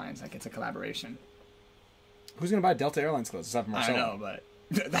Delta Airlines. Like it's a collaboration. Who's gonna buy Delta Airlines clothes aside from I Marcelo? know, but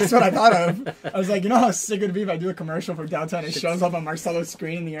that's what I thought of. I was like, you know how sick it would be if I do a commercial for Delta and it shows up on Marcelo's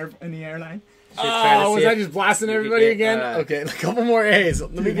screen in the airline. Oh, was I just blasting you could everybody get, again? Okay, a couple more A's.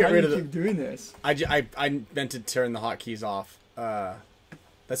 Let me get rid of it. it. Keep doing this. I meant to turn the hotkeys off.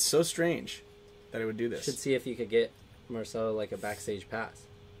 That's so strange that it would do this. Should see if you could get Marcelo like a backstage pass.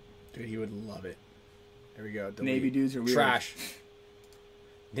 Dude, he would love it. There we go. Delete. Navy dudes are weird. Trash.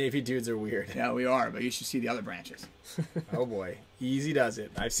 Navy dudes are weird. Yeah, we are, but you should see the other branches. Oh boy, easy does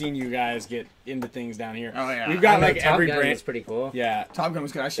it. I've seen you guys get into things down here. Oh yeah, we've got like Top every Gun brand. was pretty cool. Yeah. Top Gun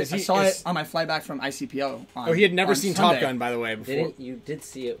was good. I Is he- saw is- it on my flight back from ICPO. Oh, he had never seen Sunday. Top Gun, by the way, before. You did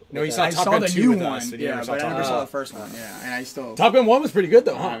see it. No, he with saw I Top saw Gun the 2 new with one. us, but he Yeah, never saw but I Top never Gun. saw the first one. Yeah, and I still. Top Gun 1 was pretty good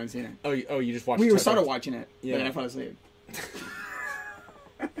though, I huh? haven't seen it. Oh, you just watched. We Top were started Gun. watching it, Yeah. but then I fell asleep.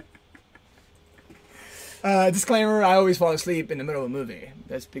 Disclaimer: I always fall asleep in the middle of a movie.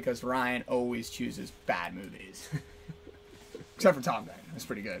 That's because Ryan always chooses bad movies. Except for Top Gun. It was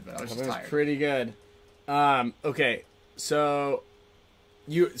pretty good, but I was Top just Gun was tired. pretty good. Okay, so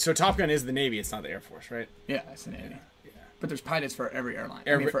Top Gun is the Navy. It's not the Air Force, right? Yeah, it's the Navy. Yeah. But there's pilots for every airline.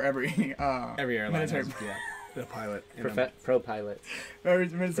 Every every Every airline military, has the pilot. in them. pro pilots, every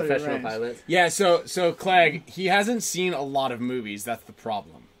military professional branch. pilots. Yeah, so Clegg, he hasn't seen a lot of movies. That's the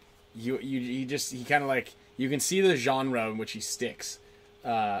problem. He kind of like, you can see the genre in which he sticks.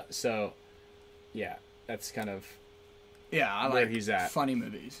 So yeah, that's kind of Yeah, I where like he's at. funny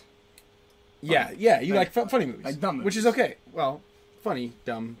movies. Yeah, you like funny movies, like dumb movies. which is okay. Well, funny,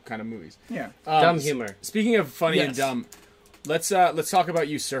 dumb kind of movies. Yeah. Dumb humor. Speaking of funny and Yes. dumb, let's talk about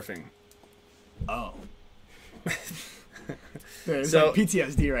you surfing. Oh. There's So- like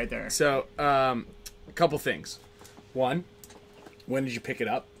PTSD right there. So, a couple things. One, when did you pick it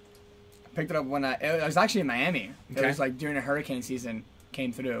up? Picked it up when I was actually in Miami. Okay. It was like during a hurricane season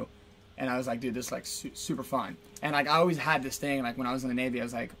came through, and I was like, dude, this is like super fun. And like I always had this thing, like when I was in the Navy, I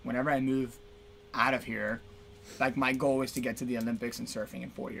was like, whenever I move out of here, like my goal was to get to the Olympics in surfing in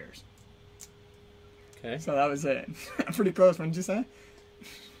 4 years. Okay. So that was it. I'm pretty close. What did you say?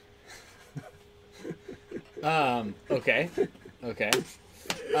 Okay.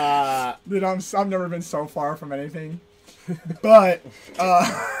 Dude, I've never been so far from anything. But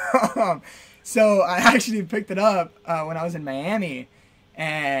so I actually picked it up when I was in Miami,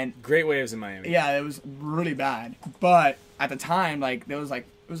 and Great waves in Miami. yeah, it was really bad. But at the time, like it was like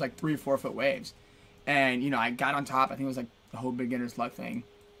 3 or 4 foot waves, and I got on top. I think it was like the whole beginner's luck thing,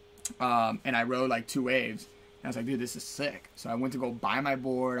 and I rode like 2 waves. And I was like, dude, this is sick. So I went to go buy my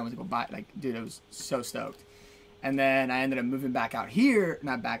board. I went to go buy, like, dude, I was so stoked. And then I ended up moving back out here,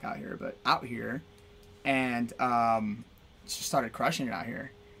 not back out here, but out here, and just started crushing it out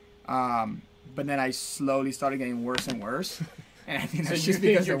here. But then I slowly started getting worse and worse. And I think So that's you just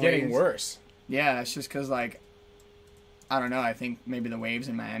think because you're the getting waves. worse? Yeah, it's just because, like, I don't know. I think maybe the waves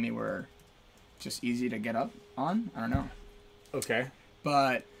in Miami were just easy to get up on. I don't know. Okay.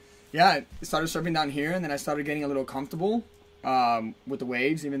 But yeah, I started surfing down here, and then I started getting a little comfortable with the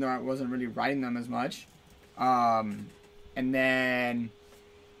waves, even though I wasn't really riding them as much. And then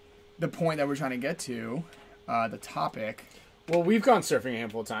the point that we're trying to get to, the topic. Well, we've gone surfing a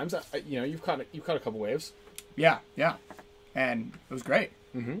handful of times. You've caught a couple waves. Yeah, and it was great.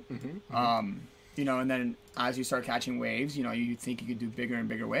 Mm-hmm. And then as you start catching waves, you think you could do bigger and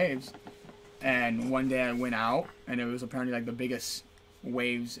bigger waves. And one day I went out, and it was apparently like the biggest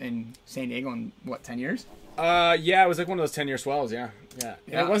waves in San Diego in, what, 10 years? Yeah, it was like one of those 10-year swells, yeah. And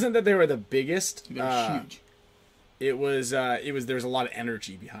it wasn't that they were the biggest. They were huge. There was a lot of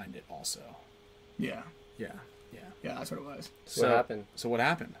energy behind it also. Yeah. Yeah. Yeah, that's what it was. So what happened? So what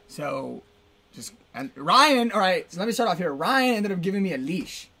happened? So, and Ryan, all right, so let me start off here. Ryan ended up giving me a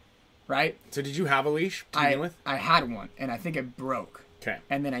leash, right? So did you have a leash to begin with? I had one, and I think it broke. Okay.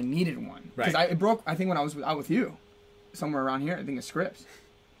 And then I needed one. Right. Because it broke, I think, when I was out with you. Somewhere around here, I think it's Scripps.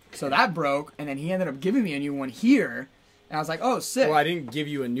 So that broke, and then he ended up giving me a new one here, and I was like, oh, sick. Well, I didn't give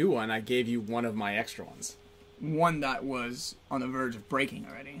you a new one. I gave you one of my extra ones. One that was on the verge of breaking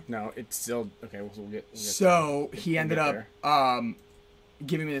already. No, it's still... Okay, we'll get so he ended up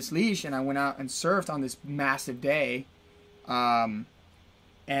giving me this leash, and I went out and surfed on this massive day, and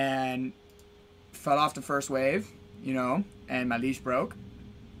fell off the first wave, you know, and my leash broke,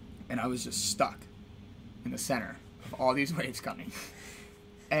 and I was just stuck in the center of all these waves coming.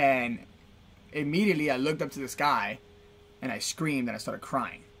 And immediately I looked up to the sky, and I screamed, and I started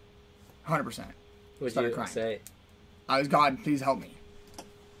crying. 100%. What did you say? I was, God, please help me.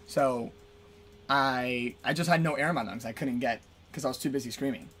 So I just had no air in my lungs. I couldn't get, because I was too busy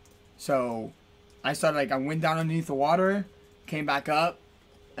screaming. So I started, like, I went down underneath the water, came back up,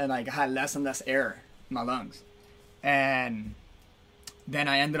 and, like, I had less and less air in my lungs. And then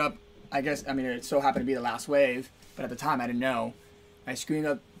I ended up, I guess, I mean, it so happened to be the last wave, but at the time I didn't know. I screamed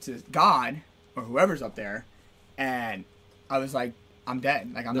up to God, or whoever's up there, and I was like, I'm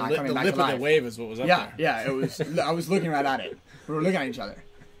dead. Like, I'm not coming back to life. The lip of the wave is what was up there. Yeah, it was. I was looking right at it. We were looking at each other.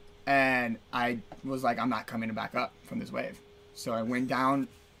 And I was like, I'm not coming back up from this wave. So I went down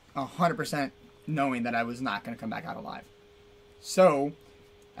 100% knowing that I was not going to come back out alive. So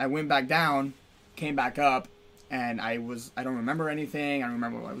I went back down, came back up, and I don't remember anything. I don't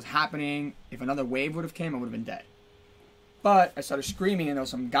remember what was happening. If another wave would have came, I would have been dead. But I started screaming, and there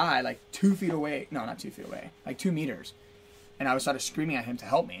was some guy like 2 feet away. No, not 2 feet away. Like 2 meters. And I started screaming at him to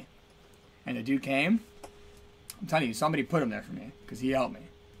help me. And the dude came. I'm telling you, somebody put him there for me because he helped me.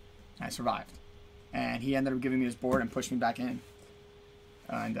 And I survived. And he ended up giving me his board and pushed me back in.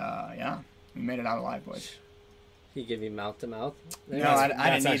 And, yeah, we made it out alive, boys. He gave you mouth to mouth? No, I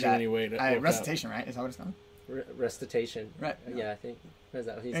didn't need that. Any way to recitation, right? Is that what it's called? Recitation. Right. Yeah, I think. Is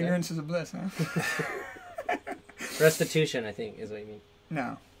that what he said? Ignorance is a bliss, huh? Restitution, I think, is what you mean.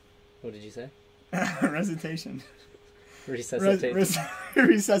 No. What did you say? Recitation. Resuscitate.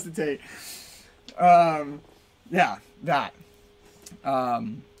 Resuscitate. Yeah, that.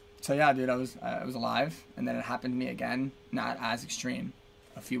 So yeah, dude, I was alive, and then it happened to me again, not as extreme,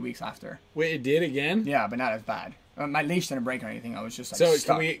 a few weeks after. Wait, it did again? Yeah, but not as bad. My leash didn't break or anything. I was just like so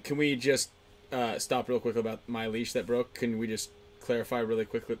stuck. can we just stop real quick about my leash that broke? Can we just clarify really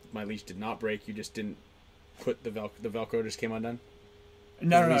quick that my leash did not break? You just didn't put the Velcro just came undone?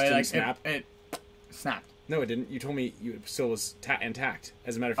 No, it snapped. It snapped. No, it didn't. You told me it still was intact.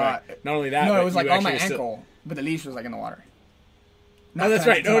 As a matter of fact, not only that, no, but it was like on my still... ankle, but the leash was like in the water. No, that's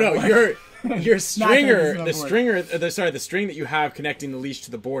right. No, your stringer, the string that you have connecting the leash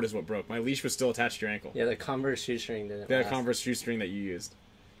to the board is what broke. My leash was still attached to your ankle. Yeah, the Converse shoestring didn't. The Converse shoestring that you used.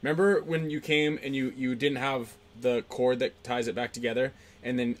 Remember when you came and you didn't have the cord that ties it back together,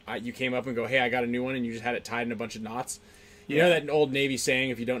 and then you came up and go, "Hey, I got a new one," and you just had it tied in a bunch of knots. You know that old Navy saying,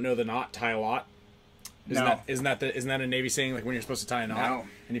 "If you don't know the knot, tie a lot." Isn't that a Navy saying, like when you're supposed to tie a knot? No.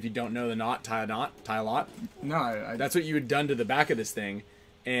 And if you don't know the knot, tie a lot? No. That's what you had done to the back of this thing.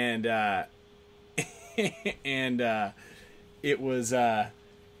 And it was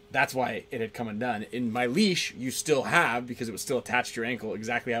that's why it had come undone. In my leash, you still have, because it was still attached to your ankle,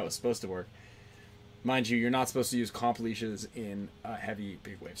 exactly how it was supposed to work. Mind you, you're not supposed to use comp leashes in heavy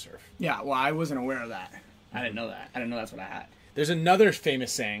big wave surf. Yeah, well, I wasn't aware of that. I didn't know that. I didn't know that's what I had. There's another famous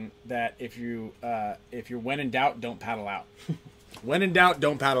saying that if you're when in doubt, don't paddle out. When in doubt,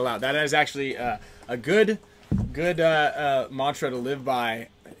 don't paddle out. That is actually a good mantra to live by.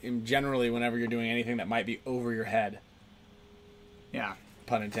 Generally, whenever you're doing anything that might be over your head. Yeah,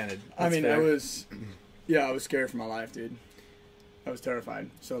 pun intended. I mean, I was scared for my life, dude. I was terrified.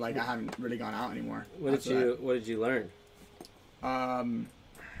 So like, I haven't really gone out anymore. What did you learn?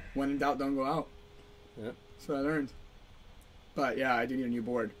 When in doubt, don't go out. Yep. That's what I learned. But yeah, I do need a new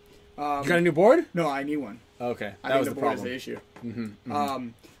board. You got a new board? No, I need one. Okay, I think the board is the issue.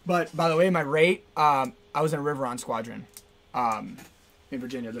 But by the way, my rate, I was in a River on Squadron, in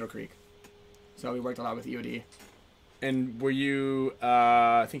Virginia, Little Creek. So we worked a lot with EOD. And were you?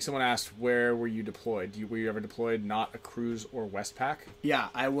 I think someone asked, where were you deployed? Were you ever deployed? Not a cruise or Westpac? Yeah,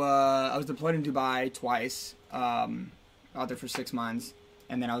 I was deployed in Dubai twice. Out there for 6 months,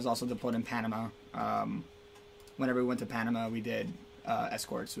 and then I was also deployed in Panama. Whenever we went to Panama, we did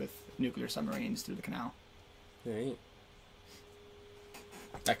escorts with nuclear submarines through the canal. Right.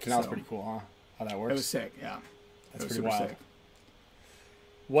 That canal's pretty cool, huh? How that works. It was sick, yeah. That's it was pretty wild. sick.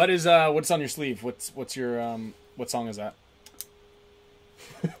 What is what's on your sleeve? What's your what song is that?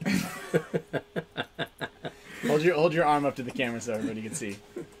 hold your arm up to the camera so everybody can see.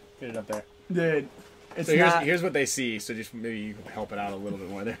 Get it up there. Dude, it's So not... here's what they see. So just maybe you can help it out a little bit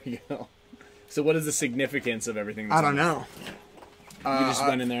more. There you go. So what is the significance of everything? That's I don't know. You just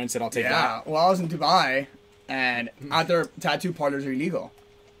went in there and said, "I'll take that." Yeah, well, I was in Dubai, and out there, tattoo parlors are illegal.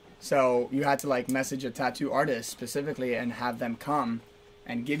 So you had to like message a tattoo artist specifically and have them come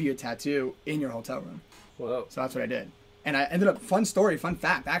and give you a tattoo in your hotel room. Whoa. So that's what I did. And I ended up, fun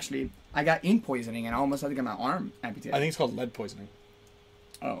fact, actually, I got ink poisoning and I almost had to get my arm amputated. I think it's called lead poisoning.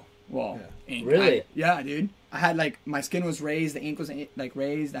 Oh, well, ink. Really? Yeah, dude. I had like, my skin was raised, the ink was like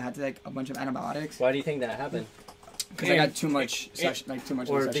raised, I had to take a bunch of antibiotics. Why do you think that happened? Because I got too much session, too much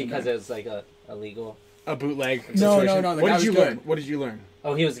Or of the session because done. it was like a illegal... A bootleg No, situation. no, the What guy did you was learn? good. What did you learn?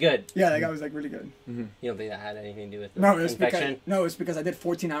 Oh, he was good. Yeah, that guy was like really good. You don't think that had anything to do with the No, it's infection? because I did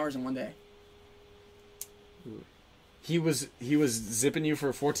 14 hours in one day. He was zipping you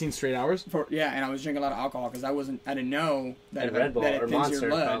for 14 straight hours. And I was drinking a lot of alcohol because I didn't know that And Red Bull that it or thins your Monster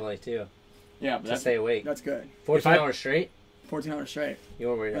blood. probably too. Yeah, but To stay awake. That's good. 14 hours straight? 14 hours straight. You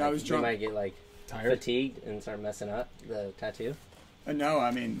weren't worried When I like, was you drunk. might get like Tired. fatigued and start messing up the tattoo? No,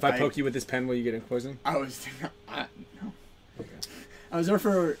 I mean, If I poke you with this pen, will you get ink poisoning? I was no. Okay. I was there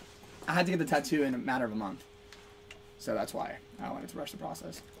for. I had to get the tattoo in a matter of a month, so that's why I wanted to rush the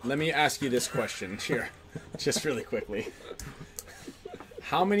process. Let me ask you this question here, just really quickly.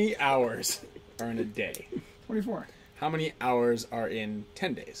 How many hours are in a day? 24. How many hours are in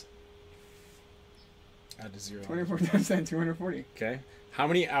 10 days? Add to 0. 24 times 10, 240. Okay. How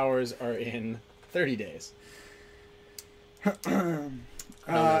many hours are in 30 days? Hold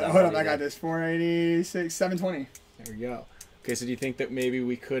up, I got this. 486, 720. There we go. Okay, so do you think that maybe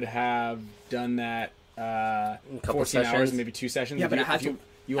we could have done that 14 sessions. hours and maybe 2 sessions? Yeah, If but you- I had if you- to.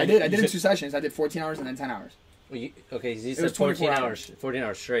 you I only- did. I you did in said- 2 sessions. I did 14 hours and then 10 hours. Well, okay, so you was said 24 14 hours. 14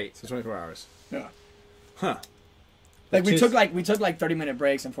 hours straight. So 24 hours. Yeah. Huh. Like we Two- took like 30-minute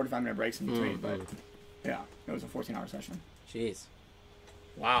breaks and 45-minute breaks in between, Mm, but yeah, it was a 14-hour session. Jeez.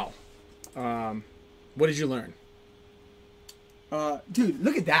 Wow. What did you learn? Dude,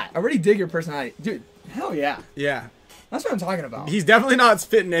 look at that! I already dig your personality, dude. Hell yeah, Yeah. that's what I'm talking about. He's definitely not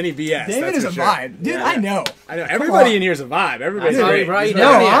spitting any BS. David that's is for a sure. vibe, dude. Yeah. I know. I know. Everybody on. in here is a vibe. Everybody's That's why we great. brought you No,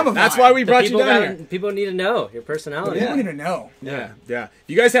 down here. I'm a That's vibe. why we The brought you people down here. people need to know your personality. People need to know. Yeah, yeah. If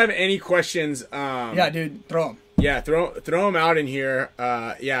you guys have any questions, Yeah, dude, throw them. yeah, throw them out in here.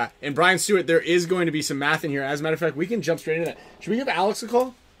 Yeah, and Brian Stewart, there is going to be some math in here. As a matter of fact, we can jump straight into that. Should we give Alex a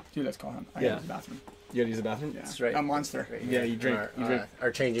call? Dude, let's call him. I Yeah. gotta use the bathroom. You gotta use the bathroom. Yeah, That's right. A monster. Right Yeah, here you drink. in You drink.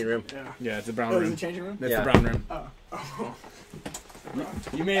 our changing room. Yeah. Yeah, it's a brown Oh, room. is it changing room? That's Yeah. the brown room. Oh.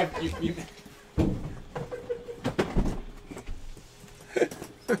 You may have. You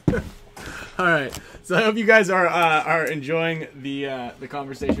All right. So I hope you guys are enjoying the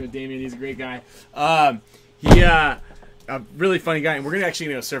conversation with Damian. He's a great guy. He a really funny guy, and we're actually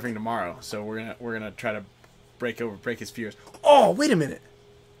gonna go surfing tomorrow. So we're gonna try to break his fears. Oh, wait a minute.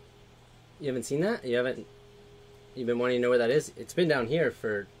 You haven't seen that? You've been wanting to know where that is? It's been down here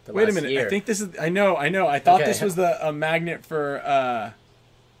for the Wait a last minute. year. I think this is. I know. I thought Okay. this was a magnet for.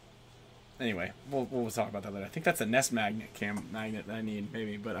 Anyway, we'll talk about that later. I think that's a Nest magnet that I need,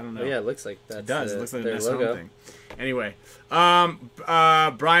 maybe, but I don't know. Oh, yeah, it looks like that's It does. It looks like a their Nest home logo. thing. Anyway,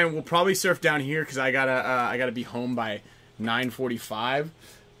 Brian, we'll probably surf down here because I gotta be home by 9:45.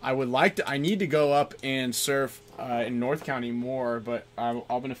 I need to go up and surf in North County more, but I'm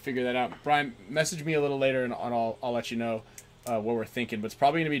gonna figure that out. Brian, message me a little later and I'll let you know what we're thinking. But it's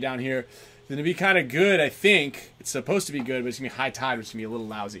probably gonna be down here. It's gonna be kind of good, I think. It's supposed to be good, but it's gonna be high tide, which is gonna be a little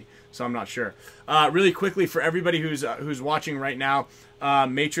lousy. So I'm not sure. Really quickly, for everybody who's watching right now,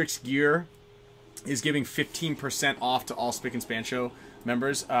 Matrix Gear is giving 15% off to all Spick and Span Show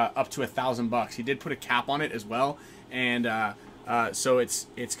members, up to $1,000. He did put a cap on it as well, and so it's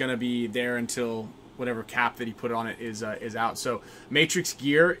gonna be there until whatever cap that he put on it is out. So Matrix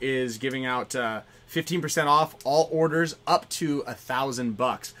Gear is giving out 15% off all orders up to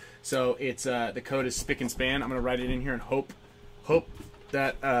 $1,000. So it's the code is Spick and Span. I'm gonna write it in here and hope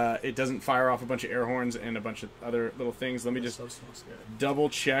that it doesn't fire off a bunch of air horns and a bunch of other little things. Let me just double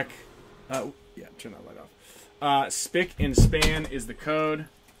check. Yeah, turn that light off. Spick and Span is the code,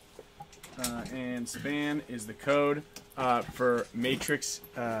 and Span is the code for Matrix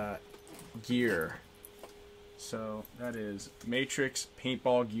Gear. So that is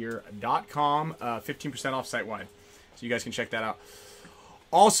matrixpaintballgear.com, 15% off site-wide. So you guys can check that out.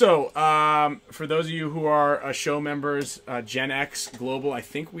 Also, for those of you who are show members, Gen X Global, I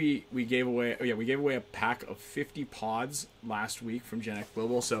think we gave away. Oh yeah, we gave away a pack of 50 pods last week from Gen X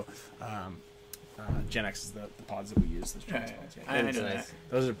Global. So, Gen X is the pods that we use. I know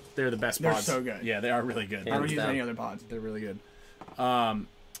that. They're the best They're pods. so good. Yeah, they are really good. I don't use any other pods. They're really good. And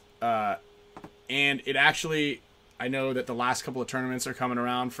it actually, I know that the last couple of tournaments are coming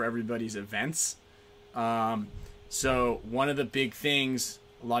around for everybody's events. So one of the big things,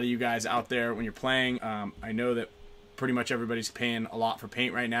 a lot of you guys out there when you're playing, I know that pretty much everybody's paying a lot for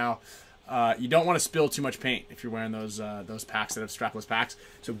paint right now. You don't want to spill too much paint if you're wearing those packs that have strapless packs.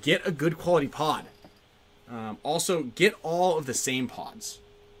 So get a good quality pod. Also, get all of the same pods,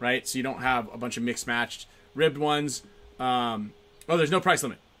 right? So you don't have a bunch of mixed matched ribbed ones. Oh, there's no price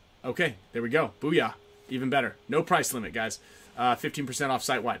limit. Okay, there we go. Booyah. Even better. No price limit, guys. 15% off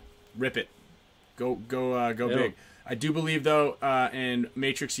site-wide. Rip it. Go big. I do believe, though, and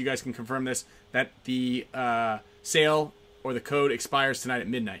Matrix, you guys can confirm this, that the sale or the code expires tonight at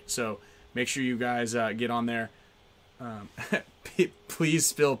midnight. So make sure you guys get on there. Please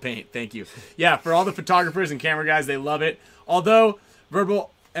spill paint. Thank you. Yeah, for all the photographers and camera guys, they love it. Although,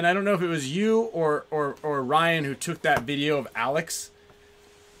 Verbal, and I don't know if it was you or Ryan who took that video of Alex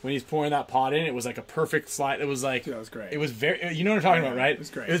when he's pouring that pot in. It was like a perfect slide. It was like, Dude, that was great. It was very, you know what I'm talking about, right? It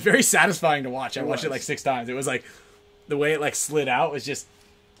was great. It was very satisfying to watch. I watched it like 6 times. It was like, the way it like slid out was just,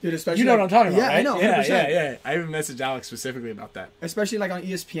 Dude, especially you know what I'm talking about, yeah, right? I know, 100%. Yeah. I even messaged Alex specifically about that. Especially like on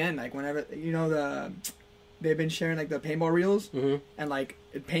ESPN, like whenever they've been sharing like the paintball reels and like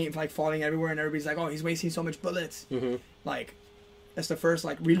paint like falling everywhere, and everybody's like, "Oh, he's wasting so much bullets." Like, that's the first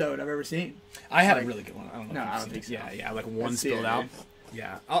like reload I've ever seen. I had a really good one. I don't know. No, I don't think so. Yeah, like one Let's see spilled it, out. man.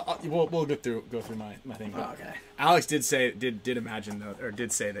 Yeah, we'll go through my thing. Oh, okay. Alex did say imagine though, or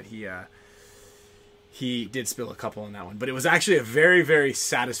did say that he did spill a couple in that one, but it was actually a very, very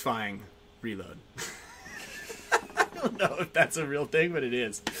satisfying reload. I don't know if that's a real thing, but it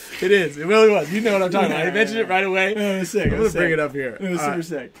is. It is. It really was. You know what I'm talking about. I mentioned it right away. It was sick. I'm gonna bring it up here. It was super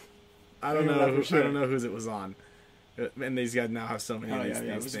sick. I don't know. I don't know whose it was on. And these guys now have so many. Oh of these, yeah, these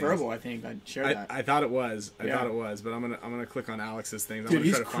it was things. Verbal. I think I shared that. I thought it was. Yeah. Thought it was. But I'm gonna click on Alex's things. I'm Dude, gonna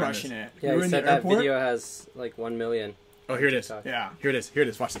he's try to find crushing this. it. Yeah, We were he in said the that airport? video has like 1 million. Oh, here it is. Yeah. Here it is. Here it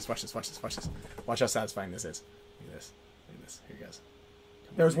is. Watch this. Watch this. Watch this. Watch this. Watch how satisfying this is. Look at this. Look at this. Here it goes.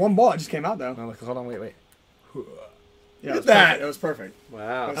 There was one ball. It just came out though. No, look, hold on. Wait. Yeah, Look at that. It was perfect.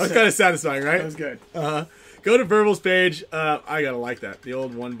 Wow. That That was kind of satisfying, right? That was good. Go to Verbal's page. I gotta like that. The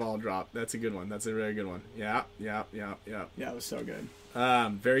old 1 ball drop. That's a good one. That's a really good one. Yeah. Yeah, it was so good.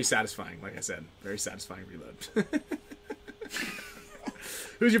 Very satisfying. Like I said, very satisfying reload.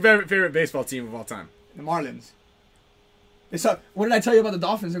 Who's your favorite baseball team of all time? The Marlins. What did I tell you about the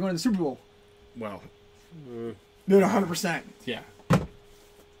Dolphins? They're going to the Super Bowl. Well, Dude, 100%. yeah.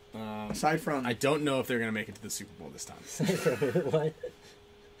 Aside from I don't know if they're gonna make it to the Super Bowl this time. What?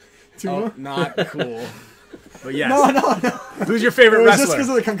 Oh, not cool. But yes. No. Who's your It favorite was wrestler? just because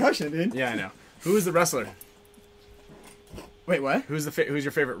of the concussion, dude. Yeah, I know. Who is the wrestler? Wait, what? Who's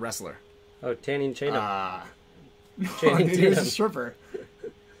your favorite wrestler? Oh, Channing Tatum. Dude, Channing he was a Tatum. stripper.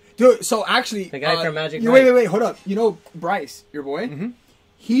 Dude, so actually... The guy from Magic Wait, hold up. You know Bryce, your boy? Mm-hmm.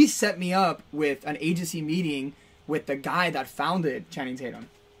 He set me up with an agency meeting with the guy that founded Channing Tatum.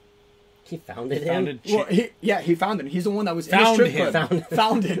 He founded him? Well, he founded him. He's the one that was Found in the strip him. club.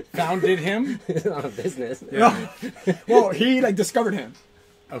 Founded. Founded him? It's not a business. No. Well, he discovered him.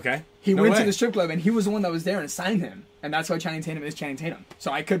 Okay. He No went way. to the strip club and he was the one that was there and signed him. And that's why Channing Tatum is Channing Tatum.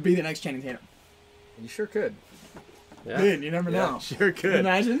 So I could be the next Channing Tatum. You sure could. Yeah. Dude, you never know. Sure Can you could.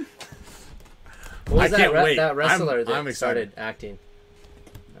 imagine? What was I can't wait. that wrestler I'm that excited. started acting?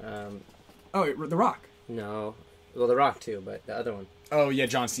 Oh, The Rock. No. Well, The Rock too, but the other one. Oh yeah,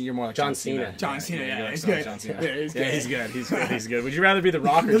 John Cena. You're more like John Cena. John Cena, yeah, you're he's like good. John Cena. Yeah, he's good. He's good. He's good. He's good. Would you rather be The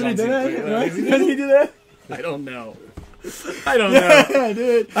Rock or Doesn't John he do Cena? that? Doesn't he do that? I don't know. I don't know. Yeah,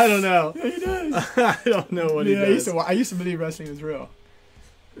 dude. I don't know. He does. I don't know what he Yeah, does. I used to believe wrestling was real.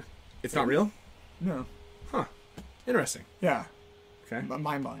 It's not real? No. Huh. Interesting. Yeah. Okay. But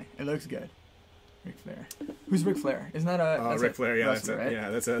mind-blowing. It looks good. Ric Flair. Who's Ric Flair? Isn't that a... that's Ric a Flair, yeah, wrestler,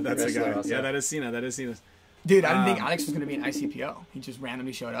 that's right? a that's a Wrestler guy. also. Yeah, that is Cena. That is Cena. Dude, I didn't think Alex was going to be an ICPO. He just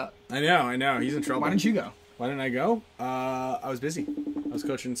randomly showed up. I know. He's in trouble. Why didn't you go? Why didn't I go? I was busy. I was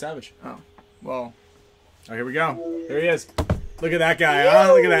coaching Savage. Oh. Well... Oh, here we go. There he is. Look at that guy.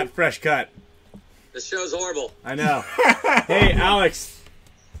 Huh? Look at that fresh cut. This show's horrible. I know. Hey, Alex.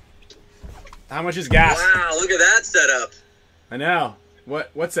 How much is gas? Wow, look at that setup. I know.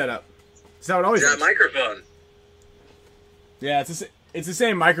 What setup? Is that what it always That is? microphone. Yeah, it's the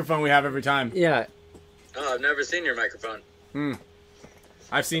same microphone we have every time. Yeah. Oh, I've never seen your microphone.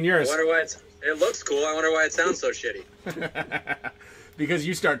 I've seen I yours. wonder why it looks cool. I wonder why it sounds so shitty. Because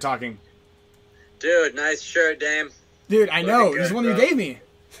you start talking. Dude, nice shirt, Dame. Dude, I know. Looking This is good, one you bro. gave me.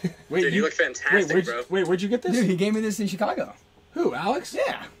 Wait, Dude, you look fantastic, bro. where'd you get this? Dude, he gave me this in Chicago. Who, Alex?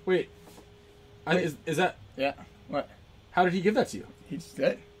 Yeah. Wait. Is that... Yeah. What? How did he give that to you? He just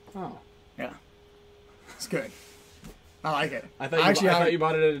did. Oh. Yeah. It's good. I like it. I thought you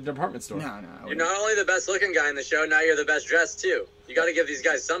bought it at a department store. No, I You're wouldn't. not only the best looking guy in the show, now you're the best dressed too. You got to give these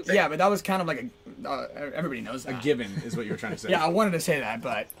guys something. Yeah, but that was kind of like everybody knows A that. given is what you were trying to say. Yeah, I wanted to say that,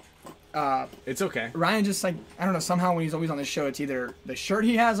 but It's okay. Ryan just like, I don't know, somehow when he's always on the show, it's either the shirt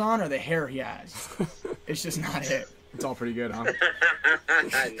he has on or the hair he has. It's just not it. It's all pretty good, huh? Not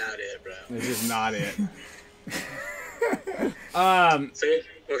it, bro. It's just not it. So,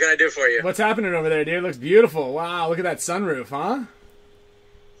 what can I do for you? What's happening over there, dude? It looks beautiful. Wow, look at that sunroof, huh?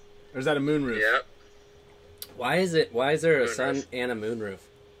 Or is that a moonroof? Yep. Why is there a Moonroof. sun and a moonroof?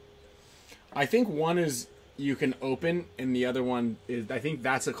 I think one is you can open, and the other one is, I think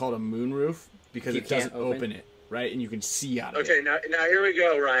that's called a moonroof because You it doesn't can't open open it, right? And you can see out of it. Okay, now here we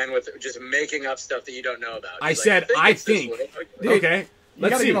go, Ryan, with just making up stuff that you don't know about. I He's said, like, I it's this think. way. Dude, Okay, You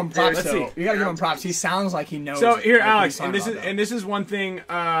let's gotta see. give him props, Let's though. see. You gotta give him props. He sounds like he knows. So here, like, what Alex, he's talking about, though. this is one thing.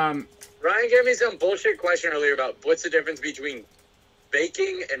 Ryan gave me some bullshit question earlier about what's the difference between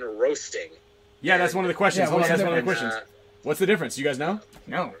baking and roasting. Yeah, that's one of the questions. Yeah, Hold on, what's that's the one of the difference? questions. What's the difference? You guys know?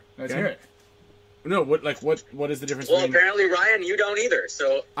 No, let's Okay. hear it. No. What is the difference? Well, between... apparently, Ryan, you don't either.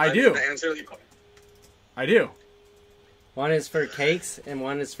 So I I'm do. gonna answer the I do. One is for cakes and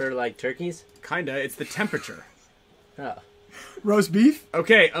one is for like turkeys. Kinda. It's the temperature. Oh. Roast beef?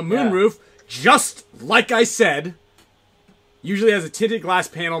 Okay, a moonroof, just like I said, usually has a tinted glass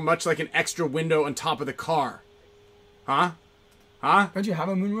panel, much like an extra window on top of the car. Huh? Don't you have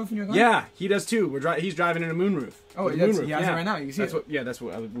a moonroof in your car? Yeah, he does too. He's driving in a moonroof. Oh, With a he has moonroof, it right now. You can see that's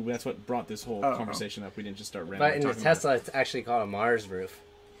it. that's what brought this whole Oh, conversation up. We didn't just start But randomly in the talking about Tesla, it's actually called a Mars roof.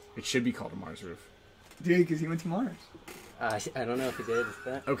 it. It should be called a Mars roof. Dude, because he went to Mars. I don't know if he did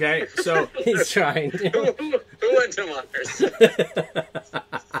that. Okay, so He's trying to. Who went to Mars?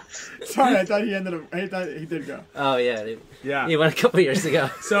 Sorry, I thought he did go. Oh yeah, dude. yeah. He went a couple years ago.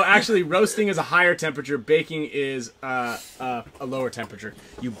 So actually, roasting is a higher temperature. Baking is a lower temperature.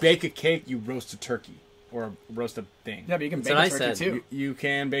 You bake a cake, you roast a turkey, or roast a thing. Yeah, but you can That's bake what a I turkey said. too. You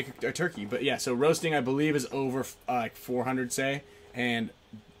can bake a turkey, but yeah. So roasting, I believe, is over like 400, say, and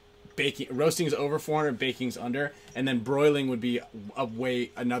roasting is over 400, baking's under, and then broiling would be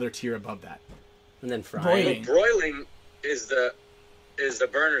another tier above that. And then frying. Broiling. Broiling is the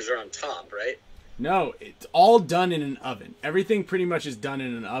burners are on top, right? No, it's all done in an oven. Everything pretty much is done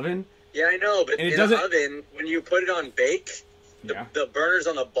in an oven. Yeah, I know, but And it in doesn't- an oven, when you put it on bake, Yeah. the burners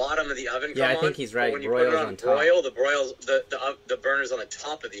on the bottom of the oven come Yeah, I on. think he's but right. When you Broil's put it on on top. broil, the burners on the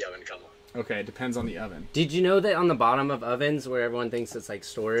top of the oven come on. Okay, it depends on the oven. Did you know that on the bottom of ovens, where everyone thinks it's like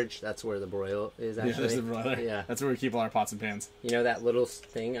storage, that's where the broil is Yeah, actually? there's the broiler. Yeah. That's where we keep all our pots and pans. You know that little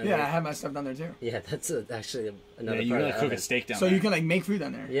thing? Under Yeah, I have my stuff down there too. Yeah, that's actually another Yeah, you part gotta of the cook oven. a steak down So there. you can like make food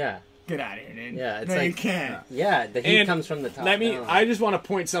down there. Yeah, Get out of here, dude. Yeah, it's no, you like- can't. yeah. The heat And comes from the top. down. I just want to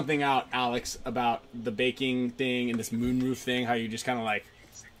point something out, Alex, about the baking thing and this moonroof thing. How you just kind of like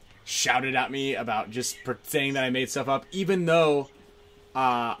shouted at me about just saying that I made stuff up, even though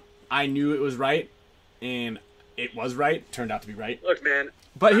I knew it was right, and it was right. Turned out to be right. Look, man.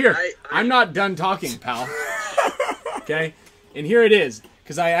 But here, I- I'm not done talking, pal. Okay? And here it is.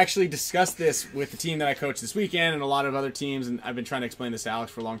 Because I actually discussed this with the team that I coached this weekend and a lot of other teams, and I've been trying to explain this to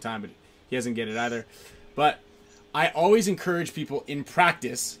Alex for a long time, but he hasn't get it either. But I always encourage people in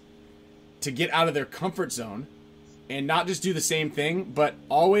practice to get out of their comfort zone and not just do the same thing, but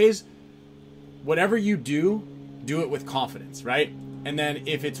always, whatever you do, do it with confidence, right? And then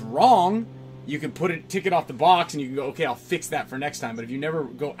if it's wrong, you can tick it off the box and you can go, okay, I'll fix that for next time. But if you never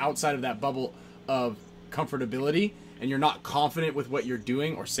go outside of that bubble of comfortability and you're not confident with what you're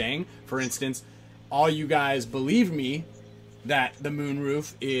doing or saying, for instance, all you guys believe me that the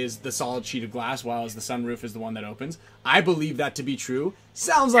moonroof is the solid sheet of glass, while the sunroof is the one that opens. I believe that to be true.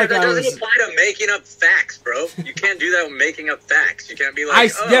 Sounds like that I doesn't was... apply to making up facts, bro. You can't do that with making up facts. You can't be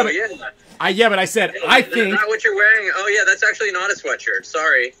like, yeah, but I said, I That's think... not what you're wearing. Oh, yeah, that's actually not a sweatshirt.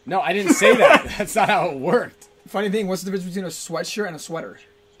 Sorry. No, I didn't say that. That's not how it worked. Funny thing, what's the difference between a sweatshirt and a sweater?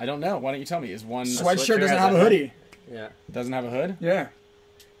 I don't know. Why don't you tell me? Is one... Sweatshirt doesn't has have a a hoodie. Yeah. Doesn't have a hood? Yeah.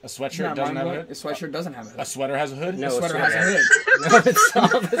 A sweatshirt Not doesn't have a mind-blowing. hood? A sweatshirt doesn't have a A hood. sweater has a hood? No, A sweater sweater has a has- hood. No, it's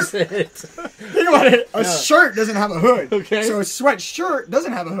opposite. Think about it. A shirt doesn't have a hood. Okay. So a sweatshirt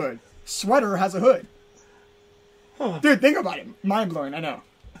doesn't have a hood. Sweater has a hood. Dude, think about it. Mind blowing, I know.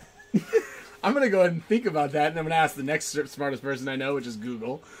 I'm gonna go ahead and think about that, and I'm gonna ask the next smartest person I know, which is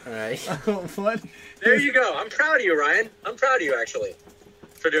Google. All right. What? There you go. I'm proud of you, Ryan. I'm proud of you, actually,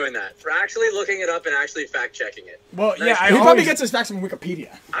 for doing that. For actually looking it up and actually fact-checking it. Well, Nice. yeah, I He probably always, gets his facts from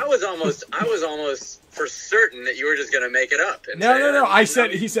Wikipedia. I was almost for certain that you were just going to make it up. And No, say, no, no.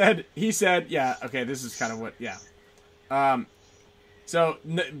 "Oh, He said, yeah, okay, this is kind of what, yeah. So,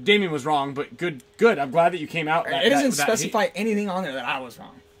 Damian was wrong, but good. I'm glad that you came out. It doesn't specify anything on there that I was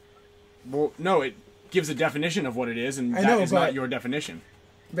wrong. Well, no, it gives a definition of what it is, and I that know, is but- not your definition.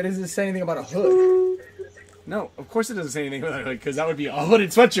 But it doesn't say anything about a hood. No, of course it doesn't say anything about a hood, because that would be a hooded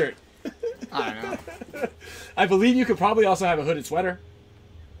sweatshirt. I don't know. I believe you could probably also have a hooded sweater.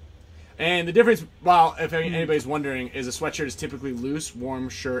 And the difference, well, if anybody's wondering, is a sweatshirt is typically loose, warm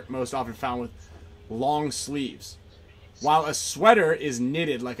shirt, most often found with long sleeves. While a sweater is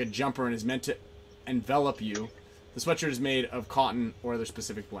knitted like a jumper and is meant to envelop you, the sweatshirt is made of cotton or other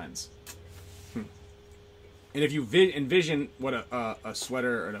specific blends. And if you envision what a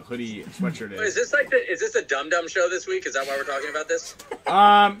sweater or a hoodie sweatshirt Is is, this a Dum Dum show this week? Is that why we're talking about this?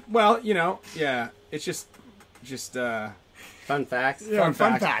 well, you know, yeah, it's just Fun facts. Yeah,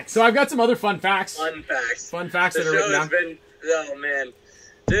 fun facts. So I've got some other fun facts. Fun facts. Fun facts The that are show written has down. been, oh man,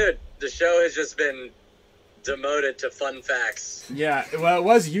 dude, the show has just been demoted to fun facts. Yeah, well, it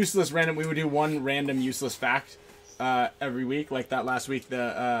was useless random. We would do one random useless fact every week. Like that last week,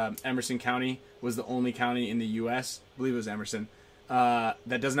 the Emerson County was the only county in the U.S., I believe it was Emerson, that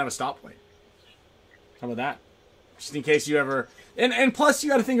doesn't have a stoplight. How about that? Just in case you ever... And plus, you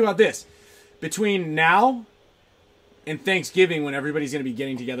got to think about this. Between now and Thanksgiving, when everybody's going to be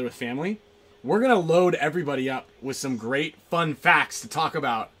getting together with family, we're going to load everybody up with some great fun facts to talk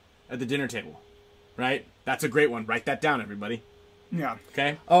about at the dinner table. Right? That's a great one. Write that down, everybody. Yeah.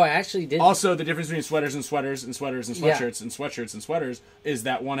 Okay? Oh, I actually did. Also, the difference between sweaters and sweaters and sweaters and Yeah. sweatshirts and sweatshirts and sweaters is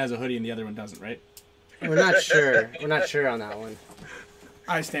that one has a hoodie and the other one doesn't, right? We're not sure. We're not sure on that one.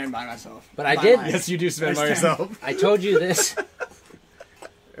 I stand by myself. But I By did- my- Yes, you do spend by I stand- yourself. I told you this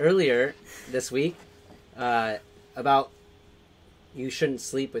earlier this week about you shouldn't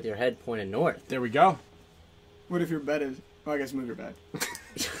sleep with your head pointed north. There we go. What if your bed is... Oh, I guess move your bed.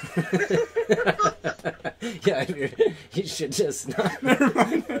 Yeah, you should just not.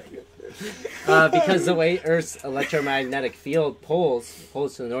 Because the way Earth's electromagnetic field pulls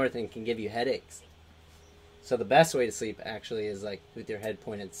to the north and can give you headaches. So the best way to sleep actually is like with your head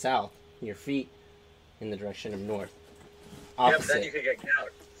pointed south and your feet in the direction of north. Yeah, but Opposite. then you could get gout.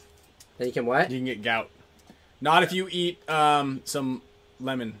 Then you can what? You can get gout. Not if you eat some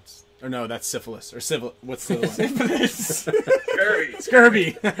lemons. Or no, that's syphilis. Or what's the other one? Scurvy.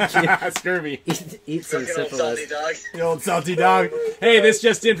 Scurvy. Scurvy. Eat some Fucking old salty syphilis. dog. The old salty dog. Hey, this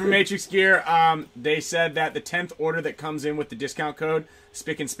just in from Matrix Gear. They said that the 10th order that comes in with the discount code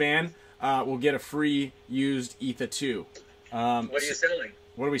Spick and Span will get a free used Etha 2. What are you selling?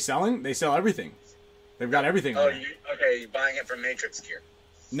 What are we selling? They sell everything. They've got everything. Oh, on there. you're buying it from Matrix Gear.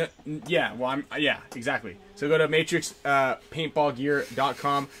 No, yeah, well, yeah, exactly. So go to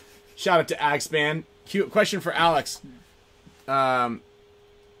matrixpaintballgear.com. Shout out to Agspan. Question for Alex. Was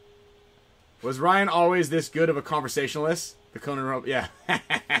Ryan always this good of a conversationalist? The Conan Rope, yeah.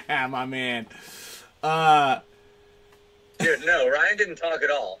 My man. Dude, no, Ryan didn't talk at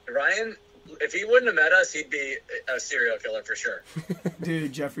all. Ryan, if he wouldn't have met us, he'd be a serial killer for sure.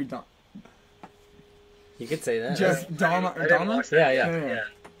 Dude, Jeffrey Dahmer. You could say that. Jeff right? Dahmer. I didn't watch that. Yeah. Yeah.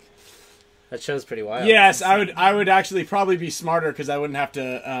 That show's pretty wild. Yes, I would actually probably be smarter because I wouldn't have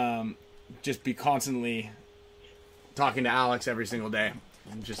to just be constantly talking to Alex every single day.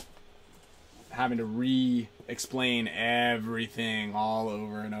 I'm just having to re-explain everything all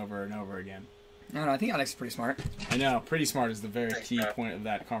over and over and over again. I don't know, I think Alex is pretty smart. I know, pretty smart is the very Thanks, key bro. point of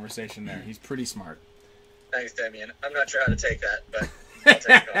that conversation there. He's pretty smart. Thanks, Damian. I'm not sure how to take that, but I'll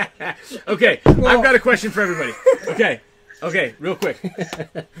take it all. Okay, I've got a question for everybody. Okay, real quick.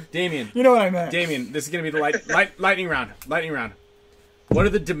 Damien, You know what I meant. this is going to be the lightning round. Lightning round. What are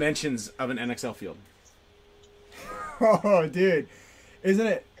the dimensions of an NXL field? Oh, dude. Isn't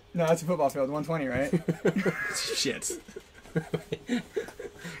it? No, that's a football field. 120, right? Shit. Dude,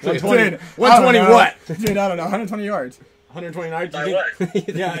 120 I don't know. what? Dude, I don't know. 120 yards. 120 yards? By You what? think-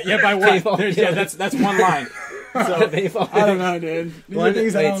 Yeah, by what? Paintball Yeah, field. that's one line. So, I don't know, dude. These are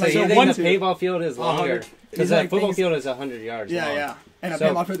things I don't so like. you So think one the to- paintball field is longer? 100. Because These the are like football things- field is 100 yards Yeah, long. yeah. And a So-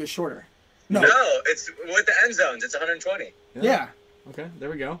 paintball field is shorter. No. No, it's with the end zones. It's 120. Yeah. okay, there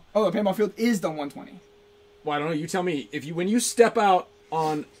we go. Oh, the paintball field is the 120. Well, I don't know. You tell me. When you step out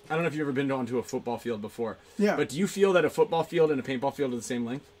on, I don't know if you've ever been onto a football field before. Yeah. But do you feel that a football field and a paintball field are the same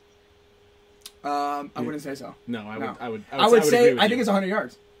length? I wouldn't say so. No, I would. No. I would I would agree say with I you. think it's 100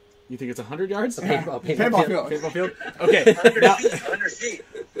 yards. You think it's 100 yards? Paintball Paintball field. field. Paintball field. Okay. 100 feet. 100 feet.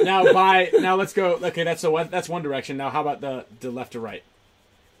 Now let's go. Okay, that's one direction. Now how about the left to right?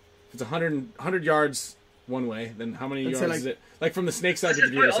 If it's 100 yards one way, then how many Let's yards say, is it? Like from the snake side to the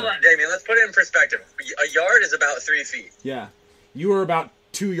Hold deer side. on, Damian. Let's put it in perspective. A yard is about 3 feet. Yeah. You are about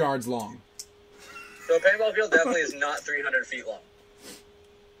 2 yards long. So a paintball field definitely is not 300 feet long.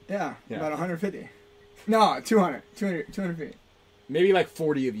 Yeah, Yeah. about 150. No, 200 feet. Maybe like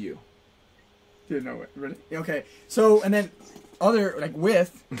 40 of you. Dude, no way. Really? Okay. So, and then other, like,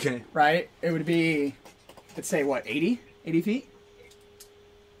 width, Okay. right? It would be, let's say, what, 80? 80 feet?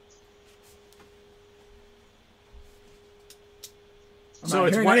 So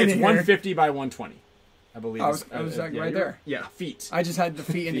it's 150 by 120, I believe. I was like right there. Yeah, feet. I just had the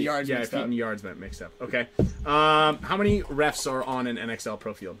feet and the yards Yeah, mixed feet up. and yards mixed up. Okay. How many refs are on an NXL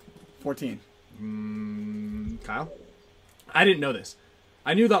Pro Field? 14. Kyle? I didn't know this.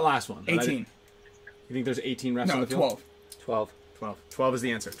 I knew that last one. but I 18. didn't- You think there's 18 refs on No, the field? 12. 12. 12. 12 is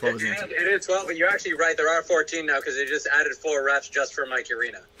the answer. 12 is the answer. It is 12, but you're actually right. There are 14 now because they just added 4 refs just for Mike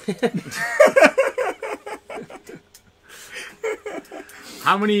Arena.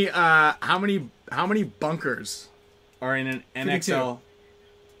 How many bunkers are in an NXL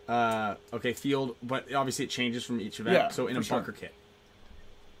field, but obviously it changes from each event. Yeah, so in a for sure. bunker kit.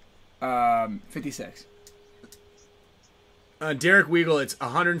 56. Derek Weagle, it's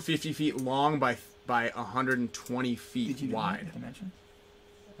 150 feet long by 120 feet Did you know wide. the dimension?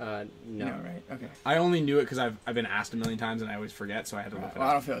 No. No, right? Okay. I only knew it because I've been asked a million times and I always forget, so I had to look it Well,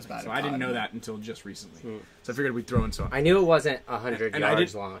 I up. don't feel as bad. So I didn't know that until just recently. So I figured we'd throw in some. I knew it wasn't 100 And I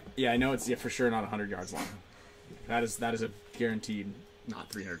yards did- long. Yeah, I know it's for sure not 100 yards long. That is a guaranteed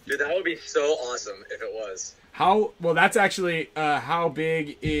not 300 feet. Dude, that would be so awesome if it was. Well, that's actually how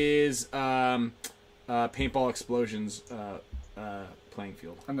big is Paintball Explosion's playing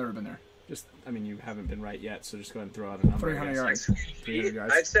field? I've never been there. Just, I mean, you haven't been right yet, so just go ahead and throw out a number. 300 I guess. yards. 300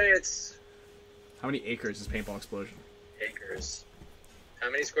 yards. I'd say it's How many acres is Paintball Explosion? acres. How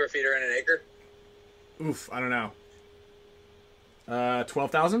many square feet are in an acre? Oof, I don't know.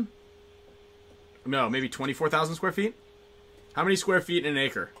 12,000? No, maybe 24,000 square feet? How many square feet in an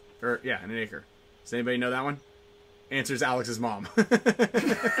acre? In an acre. Does anybody know that one? Answers Alex's mom.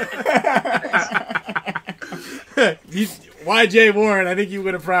 YJ Warren, I think you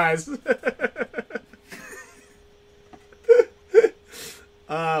win a prize.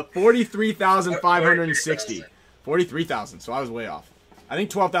 43,560. 43,000, so I was way off. I think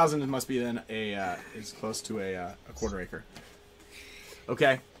 12,000 must be then is close to a quarter acre.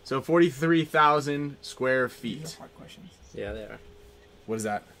 Okay, so 43,000 square These feet. are hard questions. Yeah, they are. What is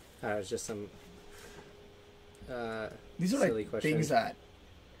that? It was just some These are silly like question. things that.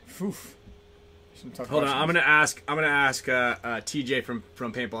 Oof. Some tough Hold on, questions. I'm gonna ask TJ from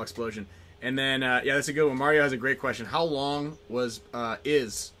Paintball Explosion, and then that's a good one. Mario has a great question. How long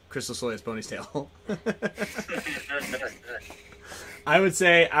is Crystal Soya's ponytail? I would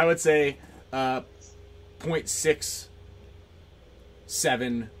say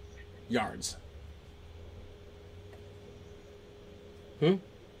 0.67 yards.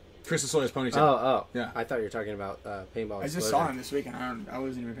 Crystal Soya's ponytail. Oh. Yeah. I thought you were talking about paintball. I just explosion. saw him this week and I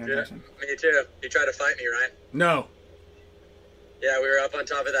wasn't even paying Yeah, attention. me too. You tried to fight me, Ryan. No. Yeah, we were up on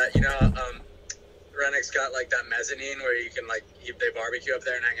top of that. You know, Rennick's got like that mezzanine where you can they barbecue up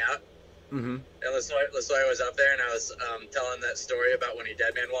there and hang out. Mm-hmm. And Lasoya was up there, and I was telling that story about when he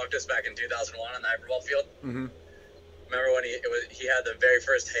deadman walked us back in 2001 on the hyperball field. Mm-hmm. Remember when he had the very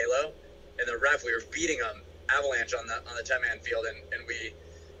first halo, and the ref, we were beating him avalanche on the 10-man field, and we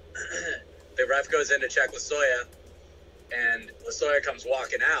the ref goes in to check Lasoya, and Lasoya comes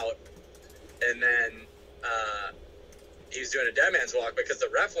walking out, and then he was doing a deadman's walk because the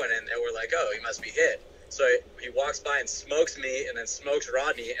ref went in, and we're like, oh, he must be hit. So he walks by and smokes me, and then smokes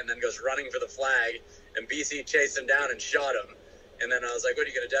Rodney, and then goes running for the flag, and BC chased him down and shot him. And then I was like, what, are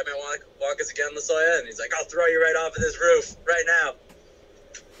you going to deadman walk us again, Lasoya? And he's like, I'll throw you right off of this roof right now.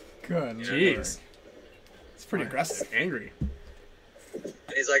 Good. Jeez. It's pretty aggressive. Angry. And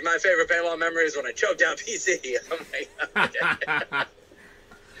he's like, my favorite paintball memory is when I choked down PC. I'm like,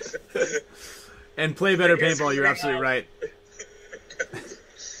 And play better paintball. You're absolutely right.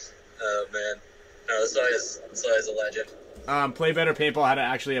 oh, man. No, Lasoya's a legend. Play Better Paintball had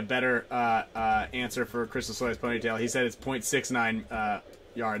actually a better answer for Crystal Soya's ponytail. He said it's 0.69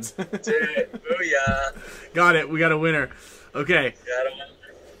 yards. Dude, booyah. Got it. We got a winner. Okay. Got him.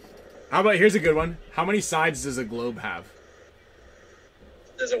 How about, here's a good one. How many sides does a globe have?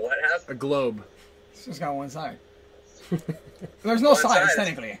 Does a what have? A globe. It's just got one side. There's no One sides, side.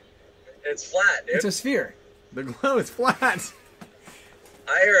 technically. It's flat, dude. It's a sphere. The globe is flat.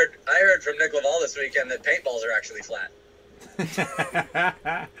 I heard from Nick Laval this weekend that paintballs are actually flat.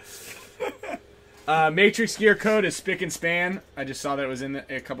 Matrix gear code is Spick and Span. I just saw that it was in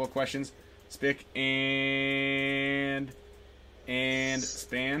a couple of questions. Spick and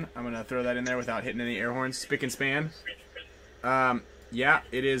Span. I'm gonna throw that in there without hitting any air horns. Spick and Span. Yeah,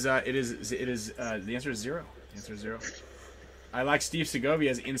 it is. The answer is 0. The answer is 0. I like Steve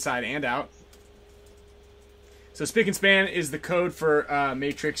Segovia's inside and out. So Spick and Span is the code for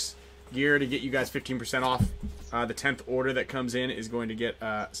Matrix gear to get you guys 15% off. The 10th order that comes in is going to get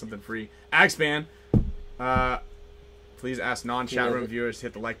something free. Agspan, please ask non-chat room viewers to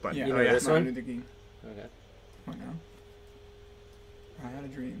hit the like button. Yeah, You know this one? Okay. Okay. What now? I had a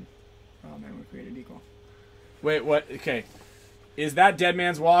dream. Oh man, we created equal. Wait, what? Okay. Is that Dead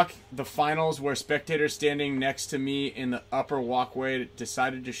Man's Walk the finals where spectators standing next to me in the upper walkway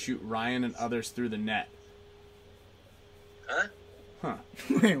decided to shoot Ryan and others through the net? Huh? Huh.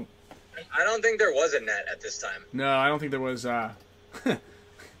 Wait, I don't think there was a net at this time. No, I don't think there was. You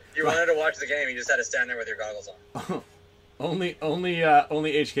wanted to watch the game, you just had to stand there with your goggles on. only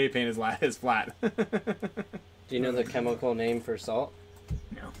HK paint is flat. Do you know the chemical name for salt?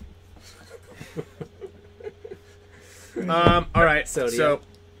 no. All right. Sodium. So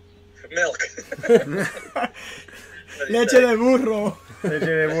Milk. Leche de burro.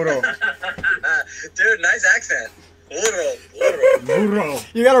 Dude, nice accent. Literal. burro,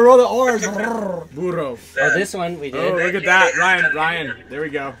 You gotta roll the R's. burro. Oh, this one we did. Oh, look at that, Ryan. There we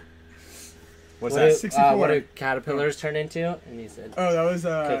go. What's What that? do, 64. what do caterpillars turn into? And he said, Oh, that was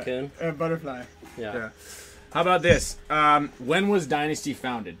Cocoon. a butterfly. yeah. Yeah. How about this? When was Dynasty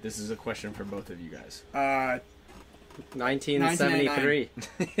founded? This is a question for both of you guys. 1973.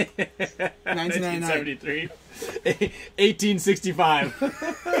 1973.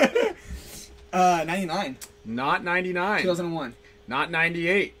 1865. 99. Not 99. 2001. Not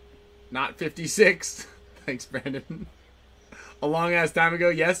 98. Not 56. Thanks, Brandon. A long ass time ago,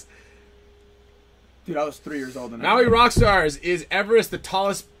 yes. Dude, I was 3 years old. Then Maui Rockstars, is Everest the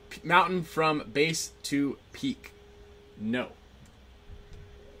tallest mountain from base to peak? No.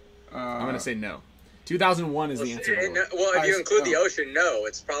 I'm going to say no. 2001 is the answer. Well, if you include the ocean, no.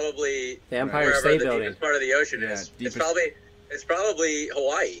 It's probably The Empire wherever State the Building. deepest part of the ocean Yeah, is. deepest- It's probably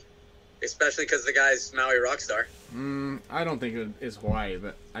Hawaii, especially because the guy's Maui Rockstar. I don't think it is Hawaii,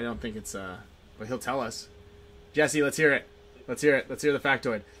 but I don't think it's but he'll tell us. Jesse, let's hear it. Let's hear the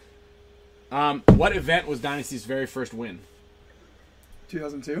factoid. What event was Dynasty's very first win?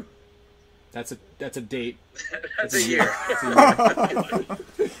 2002. That's a date. That's a year. I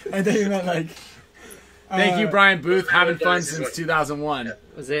thought you meant like. Thank you, Brian Booth. Having fun Dynasty's since win. 2001.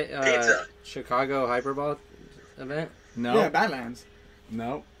 Was it Pizza. Chicago Hyperball event? No. Yeah, Badlands.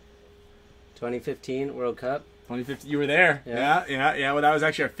 No. 2015 World Cup? 2015. You were there. Yeah. Yeah. Well, that was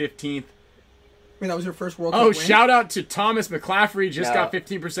actually our 15th. Wait, that was your first World Cup Oh, win? shout out to Thomas McClaffrey. Just No, got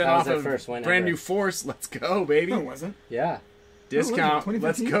 15% that was off their of first win brand ever. new Force. Let's go, baby. No, it wasn't. Yeah. Discount. When was it,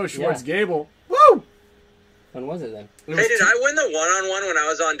 Let's 2015? go, Schwartz Yeah. Gable. Woo! When was it then? It Hey, was did I win the one-on-one when I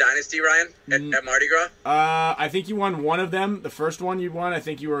was on Dynasty, Ryan, at Mardi Gras? I think you won one of them. The first one you won, I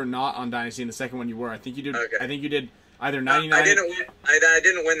think you were not on Dynasty, and the second one you were. I think you did. Okay. I think you did either 99. I didn't win. I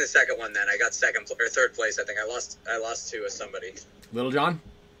didn't win the second one. Then I got third place. I think I lost to somebody. Little John.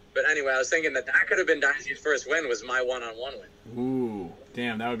 But anyway, I was thinking that could have been Dynasty's first win. Was my one-on-one win. Ooh,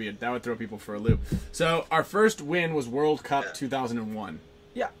 damn, that would throw people for a loop. So our first win was World Cup Yeah. 2001.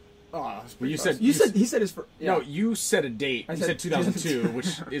 Yeah. Oh, that's Well, you pretty said- close. he said his first. Yeah. No, you said a date. I You said said 2002, which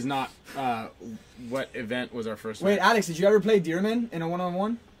is not what event was our first Wait, one. Alex, did you ever play Deerman in a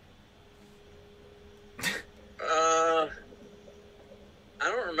one-on-one? I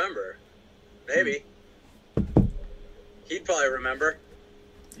don't remember. Maybe. He'd probably remember.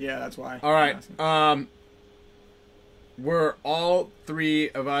 Yeah, that's why. All right. We're all three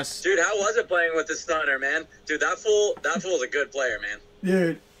of us. Dude, how was it playing with the stunner, man? Dude, that fool's a good player, man.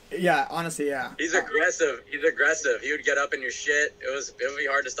 Dude, yeah, honestly, yeah. He's aggressive. He would get up in your shit. It would be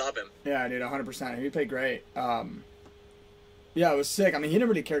hard to stop him. Yeah, dude, 100%. He played great. Yeah, it was sick. I mean, he didn't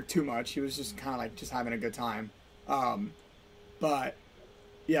really care too much. He was just kind of like just having a good time. But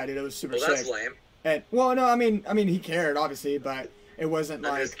yeah, dude, it was super Well, that's sick. lame. And well, no, I mean, he cared obviously, but it wasn't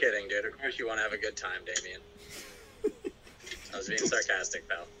I'm like. just kidding, dude. Of course you want to have a good time, Damian. I was being sarcastic,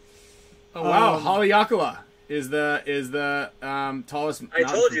 pal. Oh wow, Haleakala is the tallest. I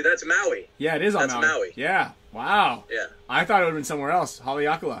told you, that's Maui. Yeah, it is on That's Maui. Maui. Yeah. Wow. Yeah, I thought it would have been somewhere else.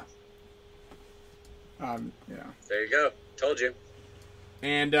 Haleakala. Yeah. there you go. Told you.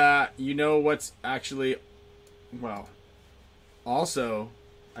 And you know what's actually, well, also,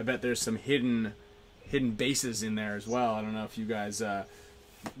 I bet there's some hidden bases in there as well. I don't know if you guys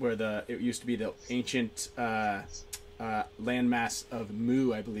it used to be the ancient landmass of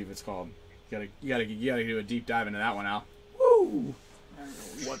Mu, I believe it's called. You gotta do a deep dive into that one, Al. Woo! I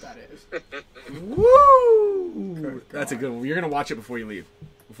don't know what that is. Woo! Good That's a God. good one. You're gonna watch it before you leave.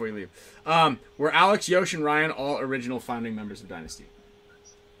 Were Alex, Yosh, and Ryan all original founding members of Dynasty?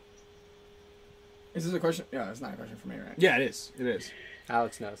 Is this a question? Yeah, it's not a question for me, right? Yeah, it is. It is.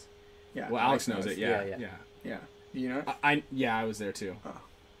 Alex knows. Yeah. Well, Alex knows it. Yeah, Yeah. Yeah. Do you know? I was there too. Oh.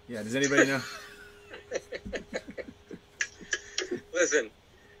 Yeah. Does anybody know? Listen,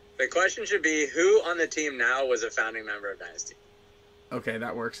 the question should be who on the team now was a founding member of Dynasty? Okay,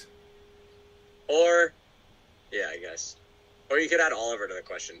 that works. Or, yeah, I guess. Or you could add Oliver to the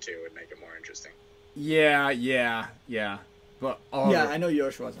question too, would make it more interesting. Yeah. But all Yeah, I know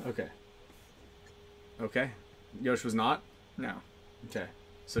Yosh wasn't. Okay. Yosh was not. No. Okay.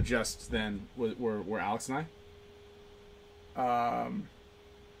 So just then were Alex and I?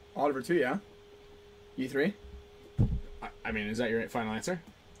 Oliver too, yeah. You three? I mean, is that your final answer?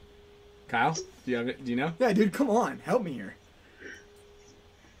 Kyle, do you have it? Do you know? Yeah, dude, come on, help me here.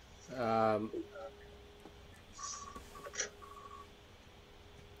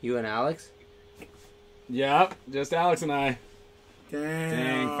 You and Alex? Yep, just Alex and I.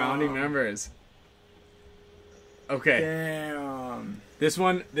 Damn. Founding members. Okay. Damn. This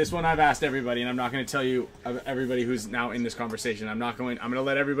one I've asked everybody, and I'm not going to tell you everybody who's now in this conversation. I'm going to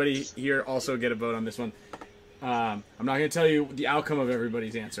let everybody here also get a vote on this one. I'm not going to tell you the outcome of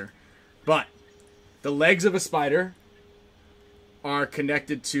everybody's answer. But the legs of a spider are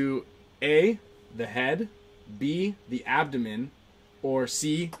connected to A, the head, B, the abdomen, or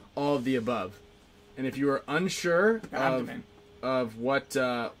C, all of the above. And if you are unsure of what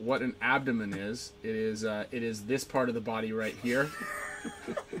an abdomen is, it is this part of the body right here.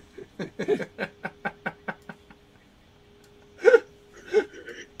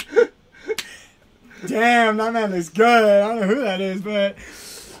 Damn, that man is good. I don't know who that is, but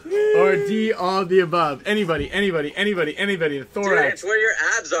Or D, all of the above. Anybody. The thorax. Dude, it's where your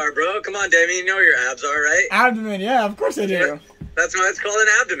abs are, bro. Come on, Damian, you know where your abs are, right? abdomen. Yeah, of course I do. Yeah. That's why it's called an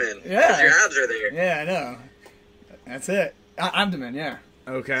abdomen. Yeah. 'Cause your abs are there. Yeah, I know. That's it. Abdomen. Yeah.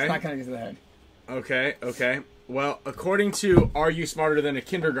 Okay. It's not connected to the head. Okay. Well, according to Are You Smarter Than a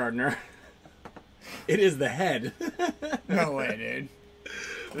Kindergartner, it is the head. No way, dude.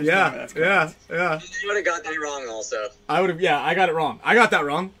 There's no way Yeah. that's correct. You would have got that wrong, also. I got it wrong. I got that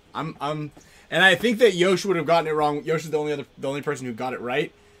wrong. And I think that Yosh would have gotten it wrong. Yosh is the only person who got it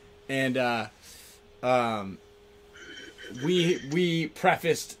right. And we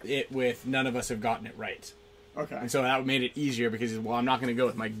prefaced it with none of us have gotten it right. Okay. And so that made it easier because, well, I'm not going to go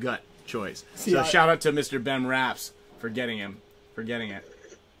with my gut choice. See, So shout out to Mr. Ben Raps for getting it.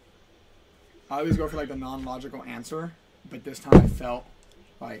 I always go for like the non-logical answer, but this time I felt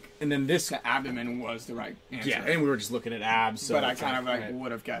like And then this, the abdomen was the right answer. yeah, and we were just looking at abs. So but I it's kind of like right.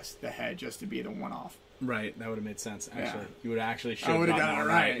 would have guessed the head just to be the one off. Right, that would have made sense. Actually, Yeah. you would have actually should I have would have gotten gotten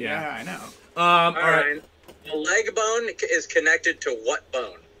it that right. Yeah, I know. All All right. right. The leg bone is connected to what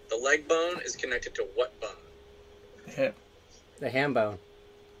bone? The leg bone is connected to what bone? The hip. The ham bone.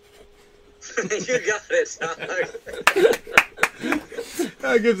 You got it, dog.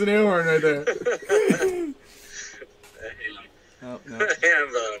 That gives an air horn right there. Oh, no. Ham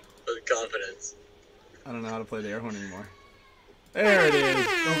bone with confidence. I don't know how to play the air horn anymore. There it is.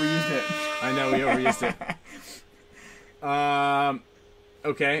 Overused it. I know we overused it.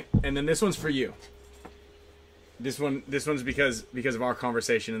 Okay, and then this one's for you. This one's because of our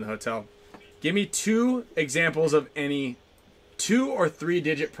conversation in the hotel. Give me 2 examples of any 2 or 3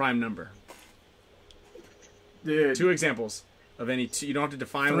 digit prime number. Dude. 2 examples of any. You don't have to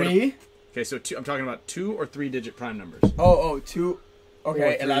define. 3? Okay, so 2, I'm talking about 2 or 3 digit prime numbers. Oh, 2. Or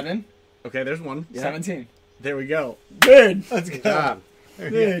Okay, 3. 11. Okay, there's one. Yeah. 17. There we go. Good. Let's go. Good job.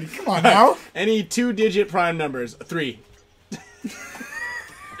 Dude, come on now. Any 2 digit prime numbers. 3.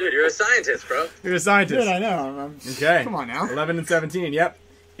 Dude, you're a scientist, bro. You're a scientist. Dude, I know. Okay. Come on now. 11 and 17. Yep.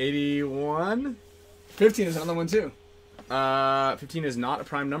 81. 15 is another one too. 15 is not a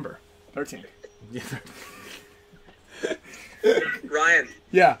prime number. 13. Yeah. Ryan,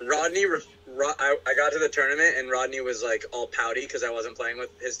 Yeah. Rodney, I got to the tournament and Rodney was like all pouty because I wasn't playing with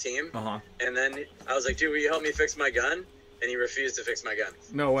his team. Uh-huh. And then I was like, dude, will you help me fix my gun? And he refused to fix my gun.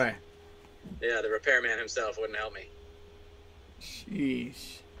 No way. Yeah, the repairman himself wouldn't help me.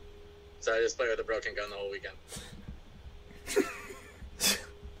 Sheesh. So I just played with a broken gun the whole weekend.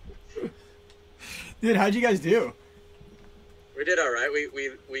 Dude, how'd you guys do? We did all right.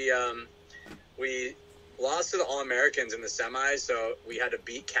 We lost to the All-Americans in the semis, so we had to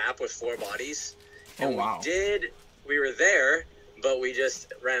beat Cap with 4 bodies. And Oh, wow. we were there, but we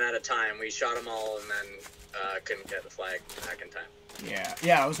just ran out of time. We shot them all and then couldn't get the flag back in time.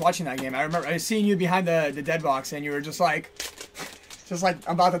 Yeah, I was watching that game. I remember I was seeing you behind the dead box, and you were just like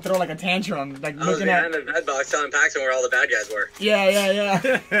about to throw like a tantrum, like I was looking at. behind the dead box telling Paxton where all the bad guys were. Yeah.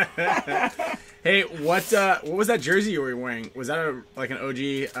 Hey, what was that jersey you were wearing? Was that an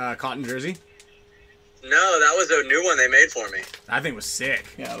OG cotton jersey? No, that was a new one they made for me. That thing was sick.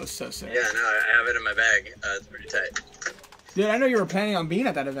 Yeah, it was so sick. Yeah, no, I have it in my bag. It's pretty tight. Dude, I know you were planning on being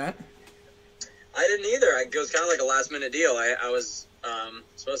at that event. I didn't either. It was kind of like a last minute deal. I was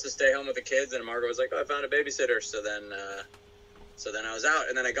supposed to stay home with the kids, and Margo was like, "Oh, I found a babysitter." So then I was out,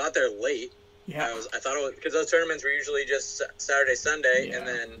 and then I got there late. Yeah. I thought it was because those tournaments were usually just Saturday, Sunday, Yeah. and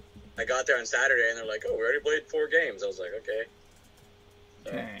then I got there on Saturday, and they're like, "Oh, we already played 4 games." I was like, "Okay."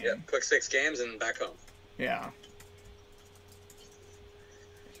 So, Dang. yeah, quick 6 games and back home. Yeah.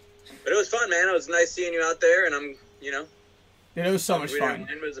 But it was fun, man. It was nice seeing you out there, and I'm. Dude, it was so much we fun. didn't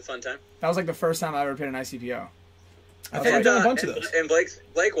win, but it was a fun time. That was like the first time I ever played an ICPO. I think we've done a bunch of and, those. And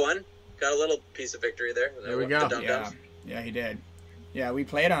Blake won. Got a little piece of victory there. There we go. The dum-dums. Yeah, he did. Yeah, we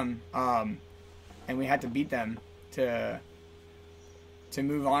played them, and we had to beat them to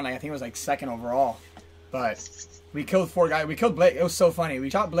move on. Like, I think it was like second overall, but we killed 4 guys. We killed Blake. It was so funny. We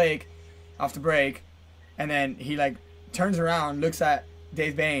shot Blake off the break, and then he like turns around, looks at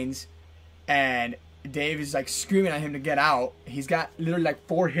Dave Baines, and Dave is like screaming at him to get out. He's got literally like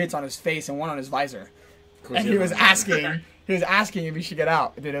 4 hits on his face and 1 on his visor, and he was asking if he should get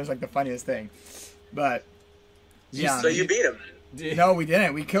out. Dude, it was like the funniest thing. But yeah, So you beat him. no, we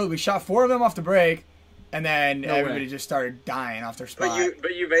didn't. We shot 4 of them off the break, and then No everybody way. just started dying off their spot.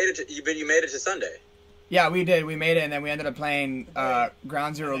 But you made it to Sunday. Yeah, we did. We made it, and then we ended up playing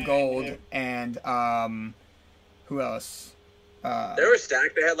Ground Zero Gold and who else? They were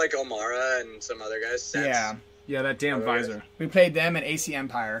stacked. They had like Omara and some other guys. Sets. Yeah, Yeah, that damn visor. we played them and AC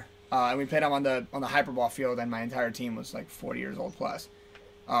Empire, and we played them on the hyperball field, and my entire team was like 40 years old plus.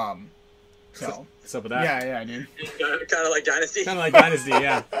 So What's up with that? yeah, dude. Kind of like Dynasty. Kind of like Dynasty,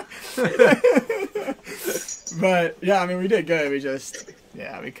 yeah. But yeah, I mean, we did good. We just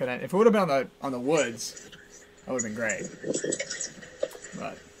we couldn't. If it would have been on the woods, that would have been great.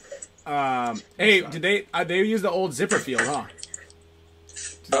 But Hey, did they use the old zipper field, huh?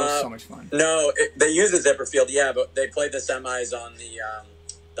 that was so much fun. No, they used the zipper field, yeah, but they played the semis on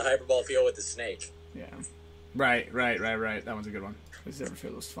the hyperball field with the snake. Yeah, Right. That one's a good one. the zipper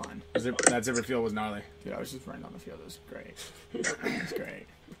field was fun. That zipper field was gnarly. Dude, I was just running on the field. It was great. It was great.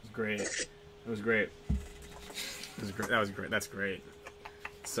 It was great. That was great. That's great.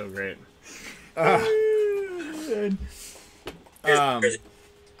 So great.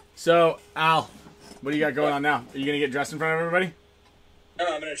 So, Al, what do you got going on now? Are you gonna get dressed in front of everybody?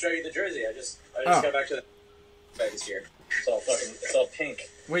 No, I'm gonna show you the jersey. I just Oh. got back to the bags here. It's all pink.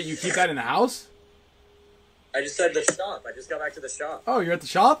 Wait, you keep that in the house? I just said the shop. I just got back to the shop. Oh, you're at the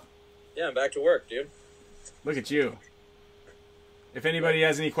shop? Yeah, I'm back to work, dude. Look at you. If anybody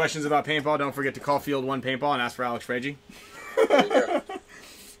has any questions about paintball, don't forget to call Field 1 Paintball and ask for Alex Fragi. There you go.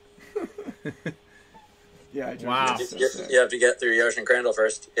 Yeah. Wow. You have to get through Yosh and Crandall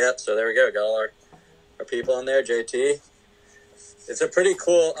first. Yep, so there we go. Got all our people on there, JT. It's a pretty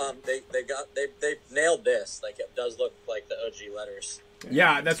cool they nailed this. Like, it does look like the OG letters.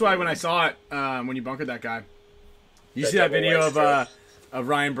 Yeah, that's why when I saw it, when you bunkered that guy. You That see that double video white of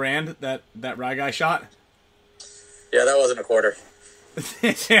Ryan Brand that Rye guy shot? Yeah, that wasn't a quarter.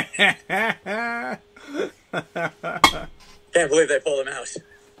 Can't believe they pulled him out.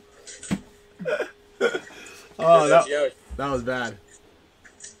 Oh, That's Yosh. that was bad.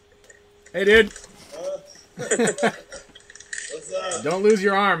 Hey, dude. What's up? Don't lose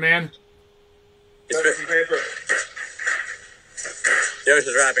your arm, man. Got some paper. Yosh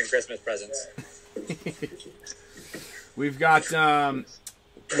is wrapping Christmas presents. We've got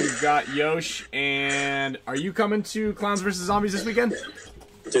Yosh, and are you coming to Clowns vs. Zombies this weekend?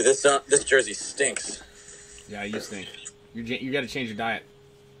 Dude, this jersey stinks. Yeah, you stink. You got to change your diet.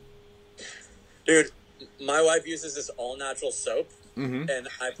 Dude, my wife uses this all-natural soap, Mm-hmm. and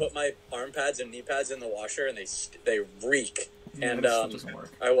I put my arm pads and knee pads in the washer, and they reek. Yeah, And that stuff doesn't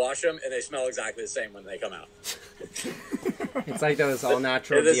work. I wash them, and they smell exactly the same when they come out. It's like those all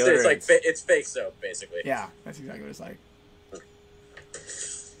natural It's deodorants. like it's fake soap, basically. Yeah, that's exactly what it's like.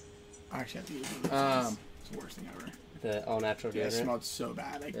 I actually have to use it. It's the worst thing ever. the all natural Yeah, it deodorant. smelled so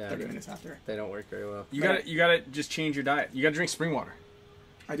bad. Like Yeah. 30 minutes after. They don't work very well. You gotta just change your diet. You gotta drink spring water.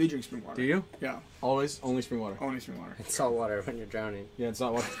 I do drink spring water. Do you? Yeah, Always only spring water. only spring water. It's salt water when you're drowning. Yeah, it's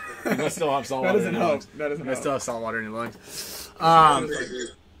not water. You must still have salt That water doesn't in your help. lungs. That doesn't You still help. have salt water in your lungs.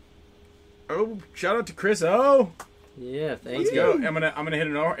 Oh, shout out to Chris O. Yeah, thank Let's you. go. I'm gonna hit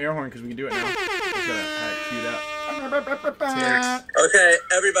an air horn because we can do it now. Just gotta have it queued up. Okay,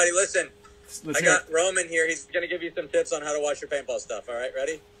 everybody, listen. Let's I hear got Roman here. He's going to give you some tips on how to wash your paintball stuff. All right,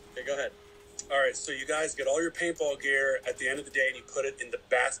 ready? Okay, go ahead. All right, so you guys get all your paintball gear at the end of the day and you put it in the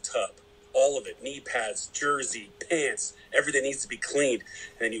bathtub. All of it, knee pads, jersey, pants, everything needs to be cleaned.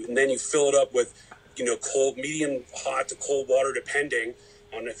 And then you fill it up with, cold, medium hot to cold water, depending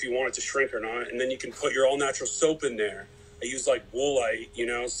on if you want it to shrink or not. And then you can put your all-natural soap in there. I use like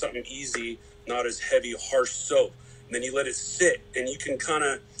Woolite, something easy, not as heavy, harsh soap. And then you let it sit, and you can kind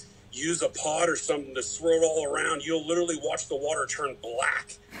of use a pot or something to swirl it all around. You'll literally watch the water turn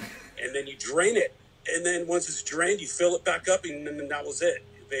black. And then you drain it. And then once it's drained, you fill it back up, and then that was it.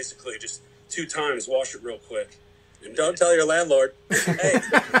 Basically, just 2 times, wash it real quick. And don't tell your landlord. Hey,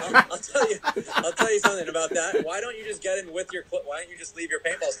 I'll tell you something about that. Why don't you just get in with your? Why don't you just leave your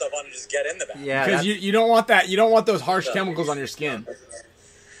paintball stuff on and just get in the bath? Yeah, because you don't want that. You don't want those harsh chemicals on your skin.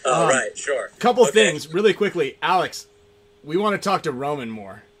 Oh, right, sure. Couple things really quickly, Alex. We want to talk to Roman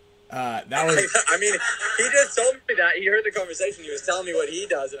more. That was. I mean, he just told me that. He heard the conversation. He was telling me what he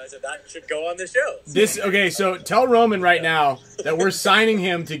does, and I said that should go on the show. Okay, so tell Roman right now that we're signing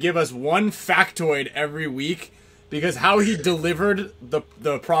him to give us one factoid every week, because how he delivered the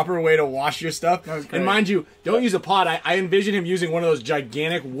proper way to wash your stuff. And mind you, don't use a pot. I envision him using one of those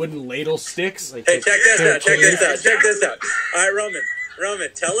gigantic wooden ladle sticks. Hey, check this out. All right, Roman,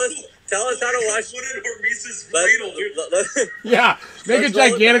 tell us how to wash. Wooden Hormesis ladle, dude. Yeah, make a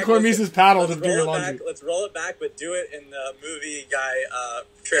gigantic Hormesis paddle to do your laundry. Let's roll it back, but do it in the movie guy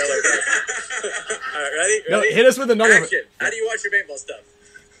trailer. All right, ready? No, hit us with another. Action. How do you wash your paintball stuff?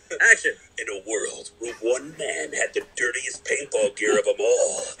 Action. In a world where one man had the dirtiest paintball gear of them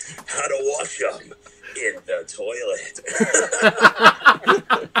all, how to wash them in the toilet.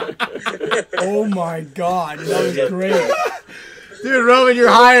 Oh my god, that was great. Dude, Roman, you're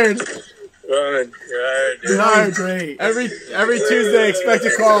hired. Roman, you're hired, dude. You're hired. Great. Every Tuesday, expect a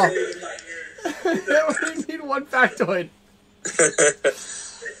call. We need one factoid.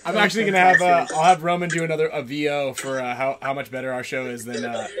 I'm actually gonna have I'll have Roman do a VO for how much better our show is than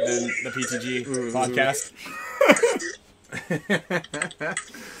the PTG podcast.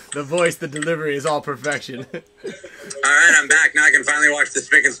 The voice, the delivery is all perfection. All right, I'm back. Now I can finally watch the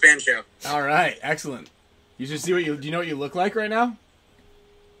Spick and Span show. All right, excellent. You should see do you know what you look like right now?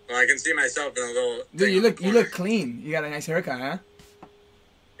 Well, I can see myself in a little. Dude, you look clean. You got a nice haircut, huh?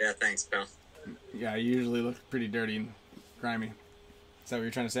 Yeah, thanks, pal. Yeah, you usually look pretty dirty and grimy. Is that what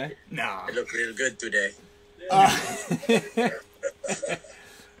you're trying to say? Nah. I look real good today.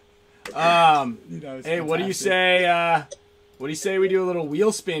 Hey, what do you say? What do you say we do a little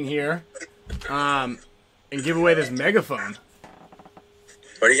wheel spin here, and give away this megaphone?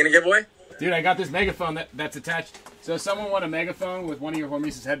 What are you gonna give away? Dude, I got this megaphone that's attached. So someone won a megaphone with one of your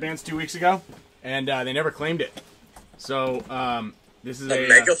Hormesis headbands 2 weeks ago, and they never claimed it. So this is a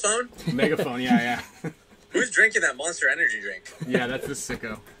megaphone. Megaphone, yeah. Who's drinking that Monster Energy drink? Yeah, that's the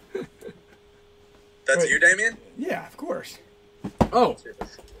sicko. That's you, Damian? Yeah, of course. Oh,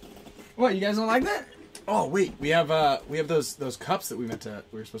 What, you guys don't like that? oh, wait, we have those cups that we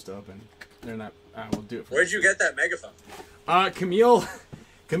were supposed to open. They're not. We'll do it. Where'd you get that megaphone?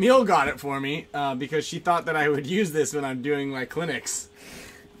 Camille got it for me because she thought that I would use this when I'm doing my clinics.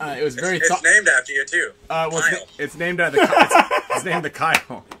 It was very. It's named after you too. Well, it's named after it's named the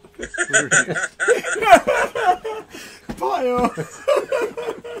Kyle. Bio.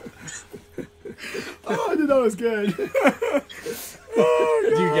 Oh, dude, that was good.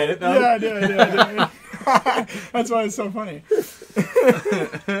 Oh, do you get it though? Yeah, I did. That's why it's so funny.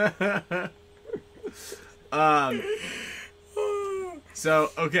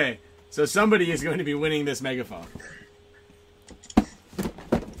 So okay, so somebody is going to be winning this megaphone. Does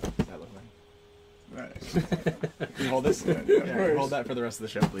that look like? Can you hold this? Yeah, hold that for the rest of the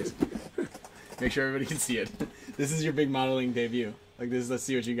show, please. Make sure everybody can see it. This is your big modeling debut. Let's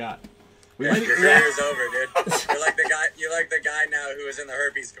see what you got. Your career's over, dude. You're like the guy now who was in the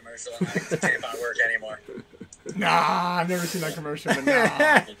herpes commercial and it can't work anymore. Nah, I've never seen that commercial, but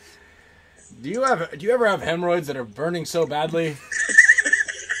nah. Do you ever have hemorrhoids that are burning so badly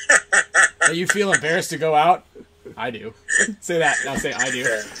that you feel embarrassed to go out? I do. Say that. Now say I do.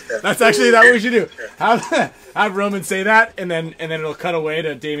 That's actually what we should do. Have Roman say that, and then it'll cut away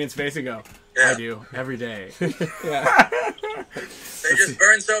to Damian's face and go, I do every day. Yeah. They just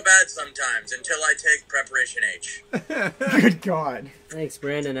burn so bad sometimes until I take Preparation H. Good God. Thanks,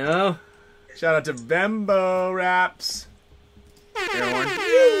 Brandon O. Shout out to Bembo Raps. Air horn.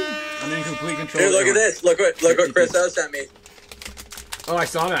 I'm in complete control. Dude, look at this. Look what Chris O sent me. Oh, I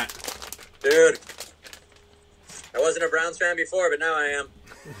saw that. Dude. I wasn't a Browns fan before, but now I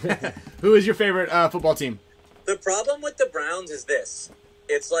am. Who is your favorite football team? The problem with the Browns is this.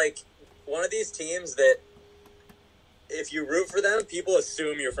 It's like one of these teams that if you root for them, people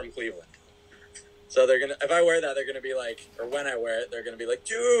assume you're from Cleveland. So they're going to, if I wear that, they're going to be like, or when I wear it, they're going to be like,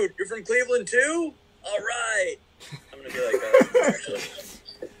 dude, you're from Cleveland too? All right. I'm going to be like that, actually.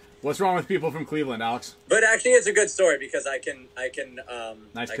 What's wrong with people from Cleveland, Alex? But actually, it's a good story because I can Nice I can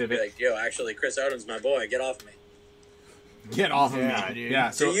be pivot. like, yo, actually, Chris Odom's my boy. Get off me. Get off of Yeah, me. dude. Yeah,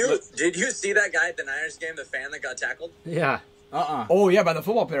 so Did you see that guy at the Niners game, the fan that got tackled? Yeah. Oh yeah, by the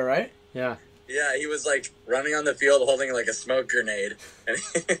football player, right? Yeah. Yeah, he was like running on the field holding like a smoke grenade, and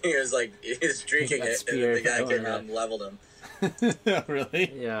he was streaking Got it, and speared. the guy Oh, came yeah. out and leveled him.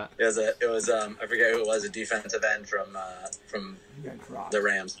 Really? Yeah. It was I forget who it was, a defensive end from He got dropped. the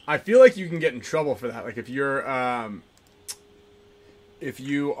Rams. I feel like you can get in trouble for that. Like if you're if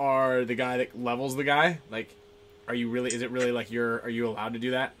you are the guy that levels the guy, like are you really is it really like are you allowed to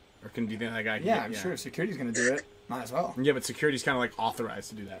do that? Or can do you think that guy can Yeah, get- I'm sure if security's gonna do it. Might as well. Yeah, but security's kinda like authorized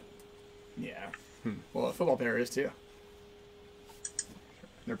to do that. Yeah. Well, a football player is too.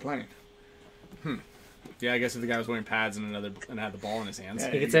 They're playing. Yeah, I guess if the guy was wearing pads and had the ball in his hands.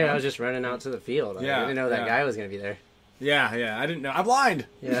 Yeah. You could say I was just running out to the field. I Yeah, didn't know that yeah. guy was going to be there. Yeah, I didn't know. I'm blind.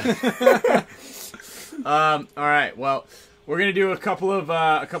 Yeah. All right. Well, we're gonna do a couple of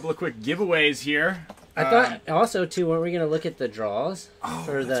quick giveaways here. I thought also, too, weren't we going to look at the draws?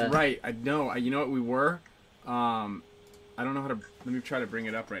 for the... That's right. I know. You know what we were. I don't know how to. Let me try to bring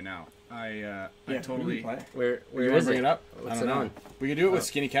it up right now. I totally. we can play. Where You want is to bring it up? What's I don't it know. on? We can do it with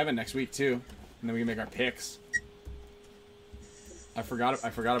Skinny Kevin next week too, and then we can make our picks. I forgot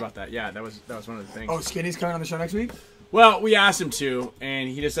about that. Yeah, that was one of the things. Oh, Skinny's coming on the show next week. Well, we asked him to, and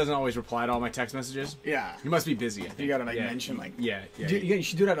he just doesn't always reply to all my text messages. Yeah. He must be busy. I think. You gotta like Yeah. mention like. Yeah. You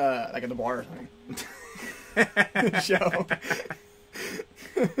should do that like at the bar or something. Show.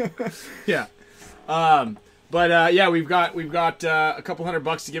 Yeah. We've got a couple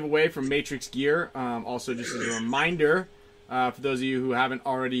 $100 to give away from Matrix Gear. Also, just as a reminder, for those of you who haven't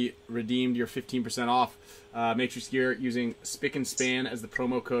already redeemed your 15% off Matrix Gear using Spick and Span as the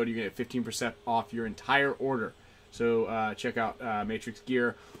promo code, you get 15% off your entire order. So check out Matrix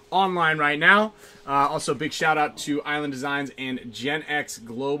Gear online right now. Also, big shout out to Island Designs and Gen X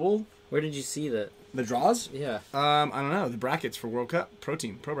Global. Where did you see the draws? Yeah. I don't know. The brackets for World Cup pro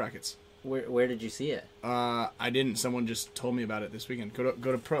brackets. Where did you see it? I didn't. Someone just told me about it this weekend. Go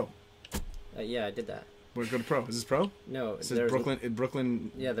to pro. Yeah, I did that. Go to pro. Is this pro? No, It says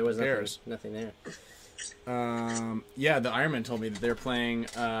Brooklyn. Yeah, there was Bears. nothing there. Yeah, the Ironman told me that they're playing.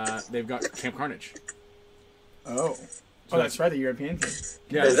 They've got Camp Carnage. Oh. Oh, that's right. The European team.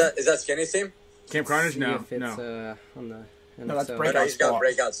 Yeah, Is that Skinny's team? Camp Carnage? See No, if it's, no. on the. No, that's NFL. Oh, Breakout no, he's got Spa.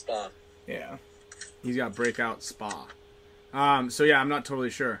 Breakout Spa. Yeah. He's got Breakout Spa. So yeah, I'm not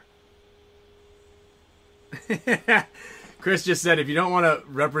totally sure. Chris just said, if you don't want to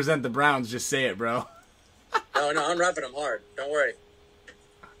represent the Browns, just say it, bro. No, I'm repping him hard. Don't worry.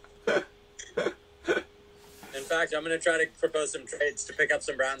 In fact, I'm going to try to propose some trades to pick up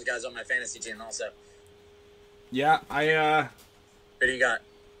some Browns guys on my fantasy team also. Yeah, Who do you got?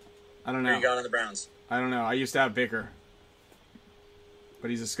 I don't Who do you know. got on the Browns? I don't know. I used to have Baker, but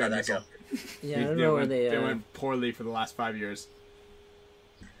he's a scud How'd that missile. Yeah, I don't know where they. They went poorly for the last 5 years.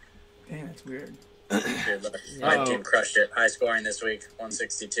 Damn, that's weird. Dude, look, my team crushed it. High scoring this week,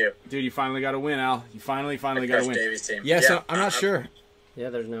 162. Dude, you finally got a win, Al. You finally I got a crushed win. Davies' team. Yeah, so I'm not sure. Yeah,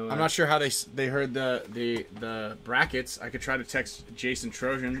 there's no. I'm not sure how they heard the brackets. I could try to text Jason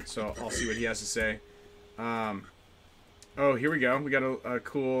Trojan, so I'll see what he has to say. Oh, here we go. We got a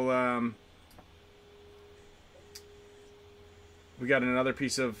cool. We got another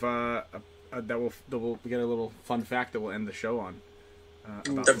piece of we get a little fun fact that we'll end the show on.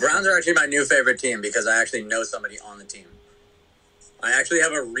 About The Browns are actually my new favorite team because I actually know somebody on the team. I actually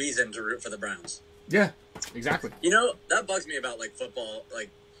have a reason to root for the Browns. Yeah, exactly. You know, that bugs me about, like, football. Like,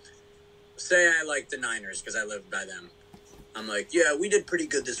 say I like the Niners because I live by them. I'm like, yeah, we did pretty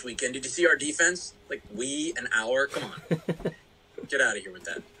good this weekend. Did you see our defense? Like, we, an hour? Come on. Get out of here with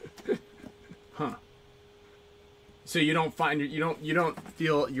that. Huh. So you don't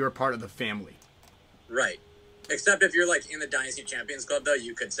feel you're part of the family. Right. Except if you're, like, in the Dynasty Champions Club, though,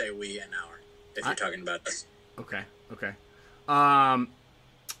 you could say we, an hour, if you're talking about us. Okay.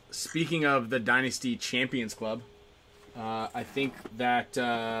 Speaking of the Dynasty Champions Club, I think that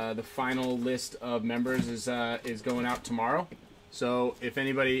the final list of members is going out tomorrow. So if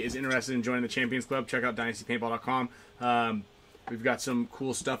anybody is interested in joining the Champions Club, check out dynastypaintball.com. We've got some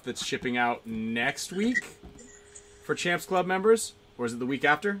cool stuff that's shipping out next week for Champs Club members, or is it the week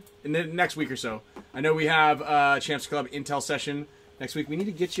after? In the next week or so. I know we have Champs Club Intel session next week. We need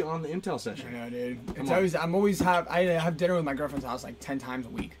to get you on the Intel I session. know, dude. Come It's on. always, I have dinner with my girlfriend's house like 10 times a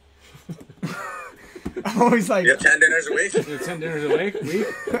week. I'm always like, You have 10 dinners a week? 10 dinners a week?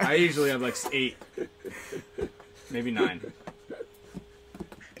 I usually have like 8. Maybe 9.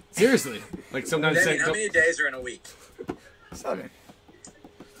 Seriously. Like sometimes Damian, how many days are in a week? 7.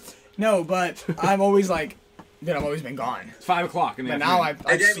 No, but I'm always like, dude, I've always been gone. it's 5 o'clock in the But now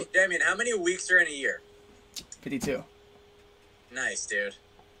afternoon. Hey, Damian, how many weeks are in a year? 52. Nice, dude.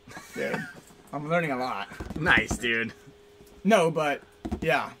 Dude, I'm learning a lot. Nice, dude. No, but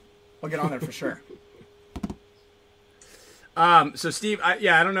yeah, I'll get on there for sure. So Steve, I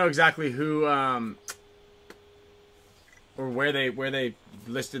don't know exactly who or where they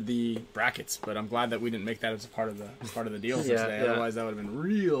listed the brackets, but I'm glad that we didn't make that as part of the deal for Yeah, today. yeah. Otherwise, that would have been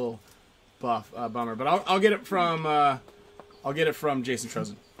real bummer. But I'll get it from Jason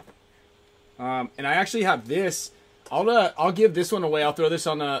Trozen. And I actually have this. I'll give this one away. I'll throw this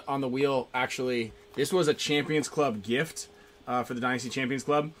on the wheel. Actually, this was a Champions Club gift for the Dynasty Champions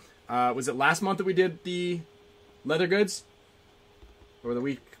Club. Was it last month that we did the leather goods, or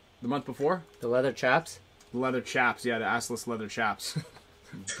the month before? The leather chaps. The leather chaps, yeah, the assless leather chaps,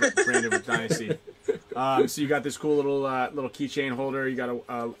 branded with Dynasty. So you got this cool little keychain holder. You got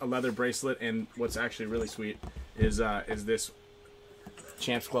a leather bracelet, and what's actually really sweet is this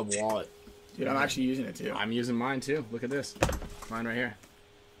Champs Club wallet. Dude, I'm actually using it too. I'm using mine too. Look at this, mine right here.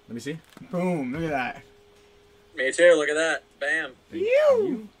 Let me see. Boom, look at that. Me too, look at that. Bam. Thank you.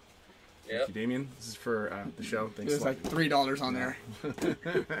 Thank Yep. you, Damien. This is for the show. Thanks. There's a lot. like $3 on there.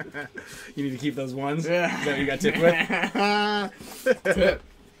 You need to keep those ones. Yeah. Is that what you got tipped with?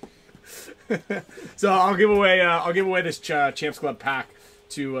 So I'll give away this Champs Club pack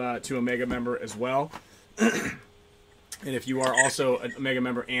to a Mega member as well. And if you are also a Mega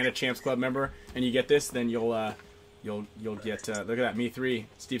member and a Champs Club member, and you get this, then you'll get look at that, me 3.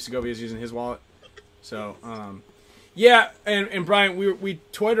 Steve Segovia is using his wallet. So yeah, and Brian, we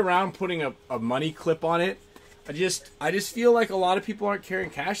toyed around putting a money clip on it. I just feel like a lot of people aren't carrying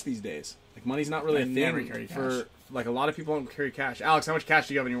cash these days. Like money's not really I a never thing carry for cash. like a lot of people don't carry cash. Alex, how much cash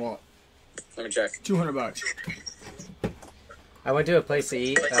do you have in your wallet? Let me check. $200. I went to a place to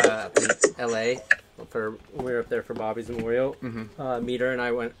eat up in L.A. We were up there for Bobby's Memorial. Meter and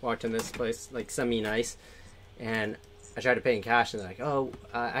I walked in this place, like semi-nice, and I tried to pay in cash, and they're like, "Oh,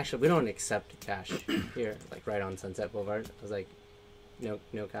 actually, we don't accept cash here." Like right on Sunset Boulevard. I was like, "No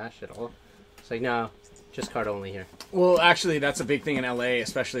cash at all." It's like, "No, just card only here." Well, actually, that's a big thing in LA,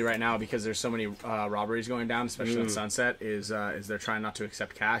 especially right now because there's so many robberies going down, especially on Sunset. Is they're trying not to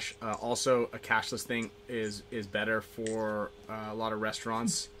accept cash. Also, a cashless thing is better for a lot of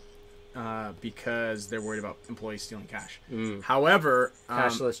restaurants because they're worried about employees stealing cash. However,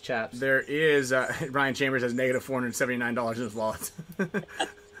 Cashless chaps. there is Ryan Chambers has negative $479 in his wallet,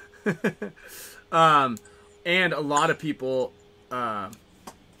 and a lot of people.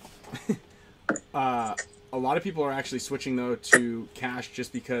 A lot of people are actually switching though to cash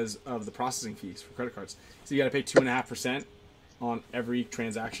just because of the processing fees for credit cards. So you got to pay 2.5% on every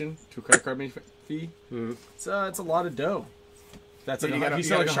transaction to a credit card fee. It's a lot of dough. That's Wait, like you got a- if you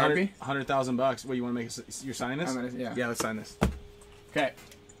got a like Sharpie? $100,000. What you want to make? You're signing this? Yeah. Let's sign this. Okay.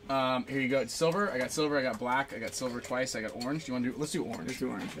 Here you go. It's silver. I got silver. I got black. I got silver twice. I got orange. Do you want to do? Let's do orange. Let's do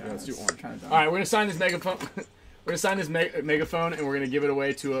orange. Yeah, let's do orange. Kind of All right, we're gonna sign this megaphone. We're gonna sign this megaphone, and we're gonna give it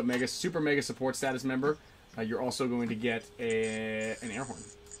away to a super mega support status member. You're also going to get an air horn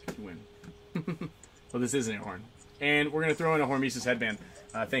if you win. Well, this is an air horn, and we're gonna throw in a Hormesis headband.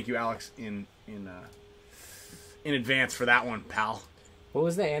 Thank you, Alex, in advance for that one, pal. What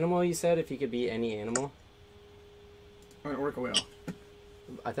was the animal you said? If you could be any animal, I'm gonna work a wheel.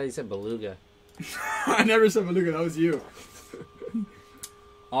 I thought you said beluga. I never said beluga. That was you.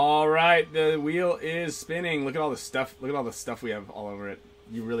 All right, the wheel is spinning. Look at all the stuff. Look at all the stuff we have all over it.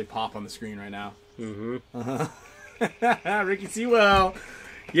 You really pop on the screen right now. Ricky Sewell.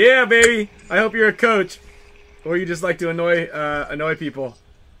 Yeah, baby. I hope you're a coach, or you just like to annoy people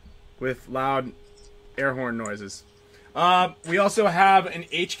with loud air horn noises. We also have an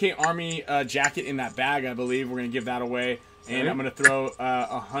HK Army jacket in that bag. I believe we're gonna give that away, and I'm gonna throw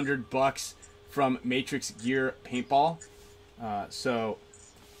 $100 from Matrix Gear Paintball. So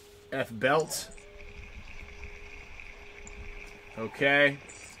F belt. Okay.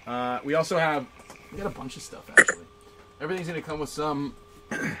 We also have. We got a bunch of stuff actually. Everything's gonna come with some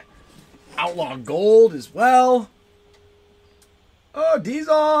Outlaw Gold as well. Oh, D's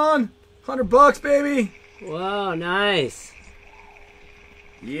on $100, baby. Whoa, nice.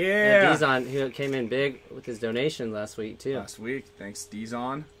 Yeah. Dizon, who came in big with his donation last week too. Last week, thanks D's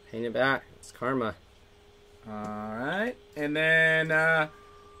on. Paying it back. It's karma. All right. And then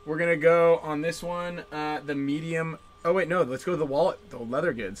we're going to go on this one, the medium. Oh, wait, no. Let's go to the wallet, the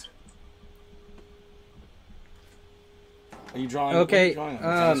leather goods. Are you drawing? Okay, what are you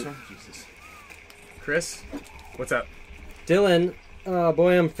drawing on? Jesus. Chris, what's up? Dylan,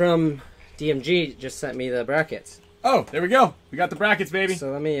 Boyum from DMG just sent me the brackets. Oh, there we go. We got the brackets, baby.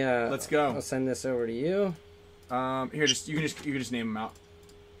 So let me. Let's go. I'll send this over to you. Here, you can just name them out,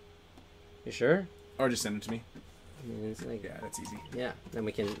 You sure? or just send them to me. I mean, it's like, Yeah, that's easy. yeah. Then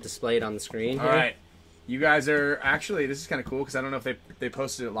we can display it on the screen. All right. You guys are actually. This is kind of cool because I don't know if they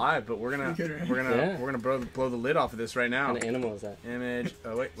posted it live, but we're gonna Yeah. blow the lid off of this right now. What kind of animal is that? Image.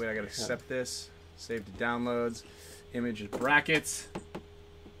 Oh wait, I gotta accept this. Save to downloads. Image is brackets.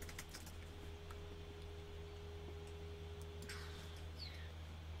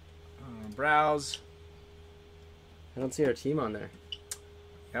 Browse. I don't see our team on there.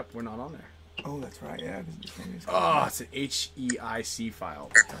 Yep, we're not on there. Oh, that's right. Yeah. Oh, it's an HEIC file.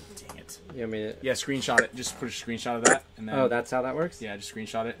 God dang it. You want me to? Yeah, screenshot it. Just put a screenshot of that, and then. Oh, that's how that works. Yeah, just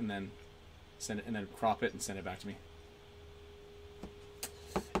screenshot it and then send it, and then crop it and send it back to me.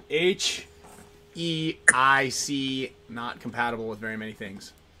 HEIC, not compatible with very many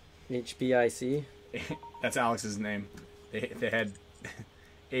things. HBIC. That's Alex's name. They had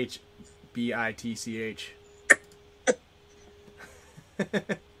HBITCH.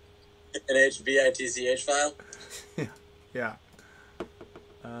 An HBITCH file? Yeah.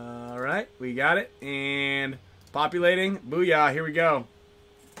 All right, we got it. And populating. Booyah, here we go.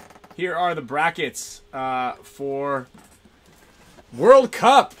 Here are the brackets for World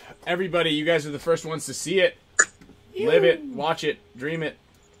Cup. Everybody, you guys are the first ones to see it. Live it, watch it, dream it.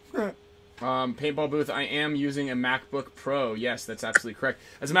 Paintball booth, I am using a MacBook Pro. Yes, that's absolutely correct.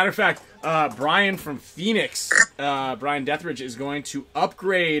 As a matter of fact, Brian from Phoenix, Brian Deathridge, is going to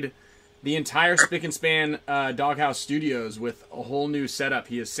upgrade the entire Spick and Span Doghouse Studios with a whole new setup.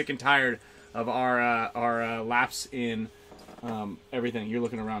 He is sick and tired of our lapse in everything. You're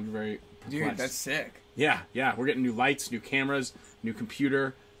looking around very perplexed. Dude, that's sick. Yeah. We're getting new lights, new cameras, new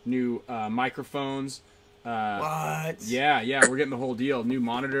computer, new microphones. What? Yeah, we're getting the whole deal. New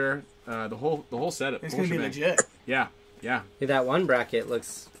monitor, the whole setup. It's whole gonna be shebang. legit. Yeah. Hey, that one bracket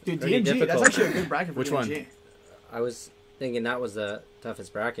looks Dude, pretty DMG, difficult. that's actually a good bracket for Which DMG. one? I was thinking that was the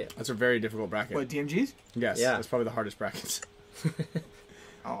toughest bracket. That's a very difficult bracket. What, DMGs? Yes, Yeah. that's probably the hardest brackets. Oh,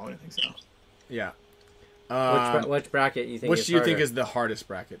 I don't think so. Yeah. Which bracket you think? Which is do you think harder? is the hardest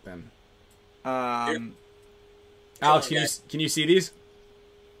bracket then? Um, Alex, on, guys. can you see these?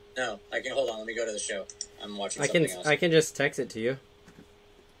 No, I can hold on. Let me go to the show. I'm watching I something can else. I can just text it to you.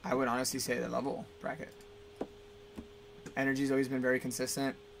 I would honestly say the level bracket. Energy's always been very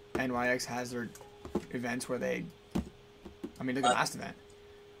consistent. NYX has their events where they... I mean, look at the last event.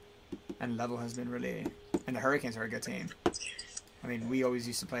 And level has been really... And the Hurricanes are a good team. I mean, we always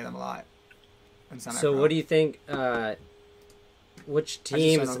used to play them a lot. So what do you think? Which I just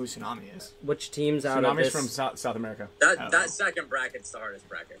teams? don't know who Tsunami is. Which teams out of Tsunami's this? from South America. That second bracket's the hardest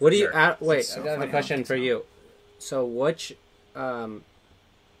bracket. What for do you? sure. Wait, so I have a funny, I question don't for think so. you. So which, out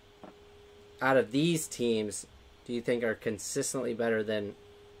of these teams, do you think are consistently better than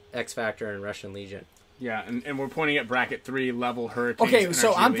X Factor and Russian Legion? Yeah, and we're pointing at bracket 3 level Hurricanes. Okay,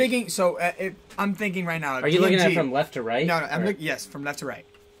 so NRG I'm Elite. thinking... So I'm thinking right now... Are you looking at it DMG from left to right? No, I'm Or- looking... Yes, from left to right.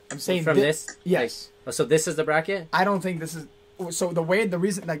 I'm saying... from this. Yes. Like, oh, so this is the bracket. I don't think this is... So the way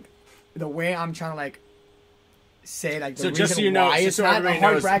I'm trying to, like, say, like, the So just so reason you know, why just it's so not a everybody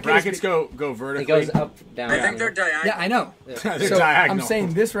hard knows, bracket is brackets go vertically. It goes up, down. I think they're diagonal. Yeah, I know. They're So diagonal. I'm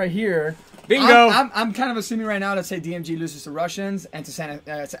saying this right here. Bingo. I'm kind of assuming right now, let's say DMG loses to Russians and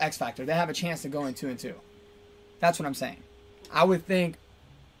to X Factor. They have a chance to go in 2-2. That's what I'm saying. I would think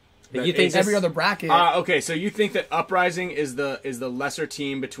But you think every this- other bracket. Okay, so you think that Uprising is the lesser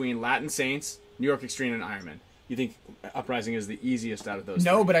team between Latin Saints, New York Extreme, and Ironman? You think Uprising is the easiest out of those?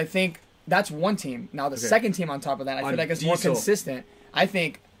 No, three? but I think that's one team. Now the Okay. second team on top of that, I On feel like it's more Diesel. consistent. I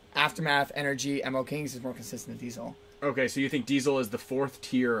think Aftermath, Energy, MO Kings is more consistent than Diesel. Okay, so you think Diesel is the 4th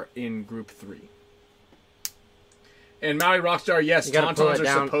tier in Group 3. And Maui Rockstar, yes, You gotta pull Tauntauns it are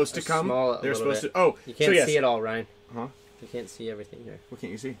down supposed to come. small a They're little supposed bit. to. Oh, You can't so yes. see it all, Ryan. Huh? You can't see everything here. What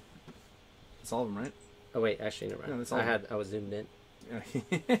can't you see? It's all of them, right? Oh wait, actually, never No, mind. that's all. I was zoomed in.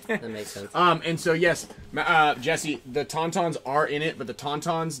 That makes sense. And so yes, Jesse, the Tauntauns are in it, but the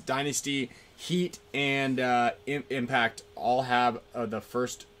Tauntauns, Dynasty, Heat, and Impact all have the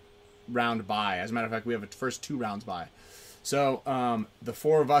first round bye. As a matter of fact, we have a first 2 rounds bye. So the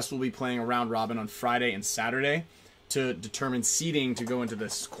 4 of us will be playing a round robin on Friday and Saturday to determine seeding to go into the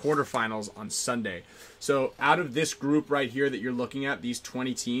quarterfinals on Sunday. So out of this group right here that you're looking at, these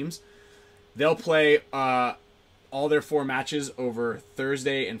 20 teams, they'll play all their 4 matches over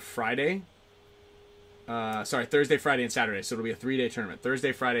Thursday and Friday. Thursday, Friday, and Saturday. So it'll be a 3-day tournament.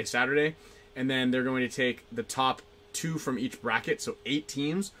 Thursday, Friday, Saturday. And then they're going to take the top 2 from each bracket. So 8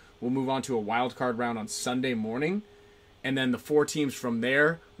 teams will move on to a wild card round on Sunday morning. And then the 4 teams from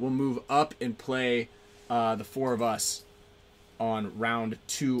there will move up and play the 4 of us on round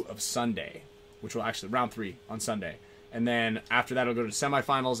 2 of Sunday, which will actually round 3 on Sunday. And then after that, it'll go to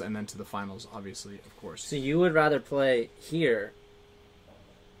semifinals and then to the finals, obviously, of course. So you would rather play here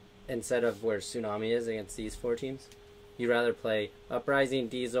instead of where Tsunami is against these 4 teams? You'd rather play Uprising,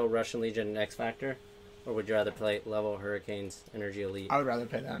 Diesel, Russian Legion, and X Factor? Or would you rather play Level, Hurricanes, Energy Elite? I would rather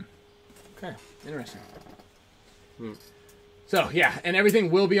play them. Okay, interesting. So yeah, and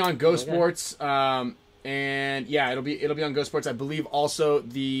everything will be on Go Sports, and yeah, it'll be on Go Sports. I believe also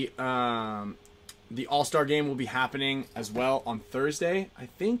the All-Star game will be happening as well on Thursday. I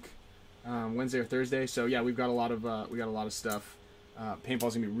think Wednesday or Thursday. So yeah, we've got a lot of stuff.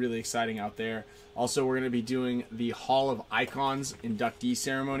 Paintball's gonna be really exciting out there. Also, we're gonna be doing the Hall of Icons inductee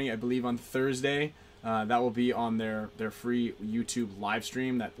ceremony, I believe, on Thursday. That will be on their free YouTube live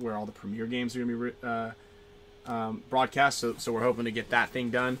stream where all the premier games are gonna be broadcast. So we're hoping to get that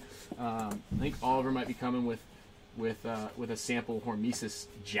thing done. I think Oliver might be coming with a sample Hormesis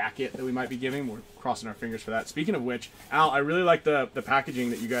jacket that we might be giving. We're crossing our fingers for that. Speaking of which, Al, I really like the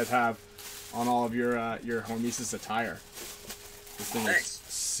packaging that you guys have on all of your Hormesis attire. This thing is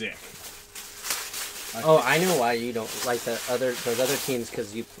sick. I know why you don't like those other teams,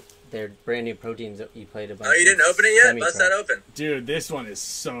 because they're brand new pro teams that you played a bunch. Oh, you didn't open it yet? Bust that open. Dude, this one is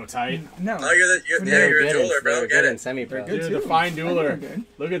so tight. No. Oh, you're a jeweler, bro. Get it. Semi-pro. Dude, the fine jeweler.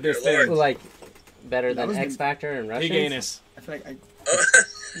 Look at this thing. Like better than X Factor and Russians. Big anus. I feel like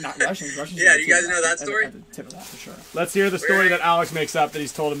not Russians. Yeah, you guys know that story? At the tip of that for sure. Let's hear the story that Alex makes up that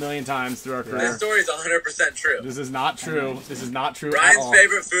he's told a million times through our career. This story's 100% true. This is not true. This is not true Ryan's at all.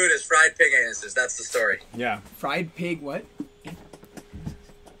 favorite food is fried pig anuses. That's the story. Yeah. Fried pig, what?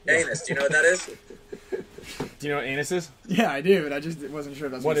 Anus, do you know what that is? Do you know what anus is? Yeah, I do, but I just wasn't sure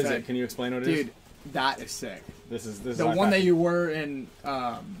if that's What what is said. it? Can you explain what it is? Dude, that is sick. This is The one that you were in.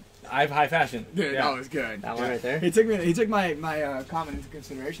 I have high fashion. Dude, Yeah. that was good. That one right there. He took my comment into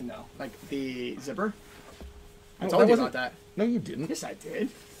consideration though, like the zipper. I Oh, told that you wasn't- about that. No, you didn't. Yes, I did.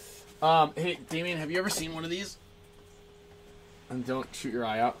 Hey, Damian, have you ever seen one of these? And don't shoot your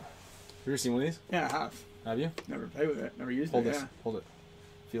eye out. Have you ever seen one of these? Yeah, I have. Have you? Never played with it. Never used Hold it. this. Yeah, Hold it.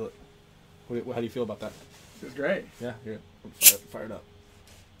 Feel it. How do you feel about that? it was great. Yeah, here. Fire it up.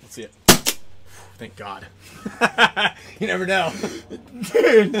 Let's see it. Thank God. You never know.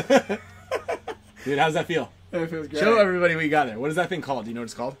 Dude, Dude, how's that feel? it feels great. Show everybody what you got there. What is that thing called? Do you know what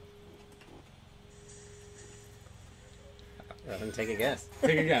it's called? Take a guess.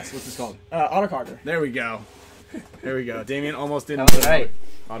 Take a guess. What's this called? Autococker. There we go. There we go. Damien almost didn't That know was right.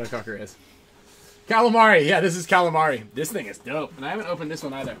 what autococker is. Calamari. Yeah, this is calamari. This thing is dope. And I haven't opened this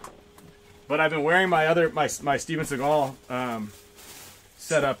one either. But I've been wearing my Steven Seagal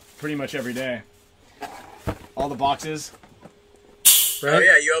setup pretty much every day. All the boxes. Oh,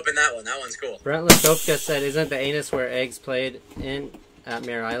 yeah, you opened that one. That one's cool. Brent Lasovka said, "Isn't the anus where eggs played in at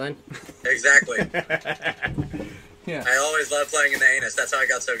Mare Island?" Exactly. Yeah. I always loved playing in the anus. That's how I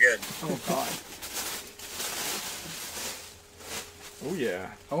got so good. Oh god. Oh, yeah.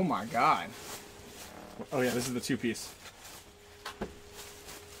 Oh my god. Oh, yeah, this is the 2-piece.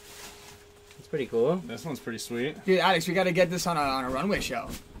 It's pretty cool. This one's pretty sweet. Dude, Alex, we got to get this on a runway show.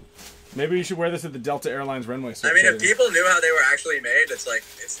 Maybe you should wear this at the Delta Airlines runway. I mean, if people knew how they were actually made, it's like,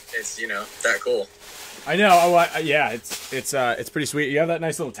 it's that cool. I know. Oh, yeah, it's pretty sweet. You have that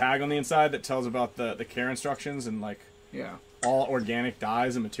nice little tag on the inside that tells about the care instructions and like Yeah. all organic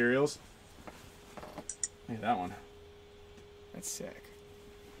dyes and materials. Look at that one. That's sick.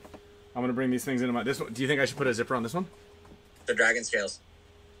 I'm gonna bring these things into my. This one. Do you think I should put a zipper on this one? The dragon scales.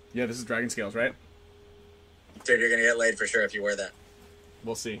 Yeah, this is dragon scales, right? Dude, you're going to get laid for sure if you wear that.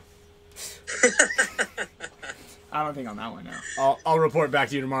 We'll see. I don't think on that one now. I'll report back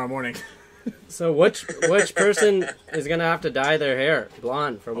to you tomorrow morning. So which person is gonna have to dye their hair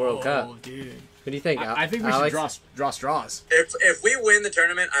blonde for World Cup? Oh, dude. What do you think? I think we Alex? should draw straws. If we win the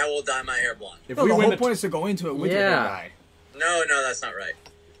tournament, I will dye my hair blonde. If No, we the win whole the point is to go into it with your Yeah. guy. No, that's not right.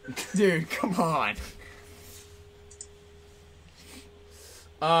 Dude, come on.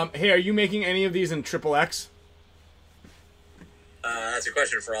 Hey, are you making any of these in XXX? That's a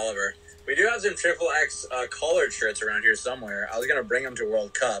question for Oliver. We do have some XXX collared shirts around here somewhere. I was going to bring them to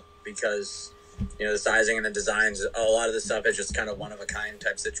World Cup because you know, the sizing and the designs. A lot of the stuff is just kind of one of a kind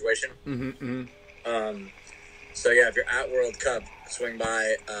type situation. So yeah, if you're at World Cup, swing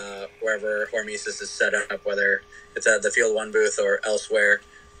by wherever Hormesis is set up, whether it's at the Field 1 booth or elsewhere.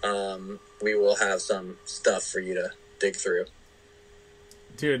 We will have some stuff for you to dig through.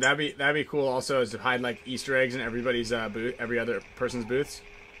 Dude, that'd be cool. Also, is to hide like Easter eggs in everybody's booth, every other person's booths.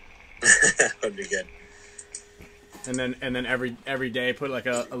 That would be good. And then every day put like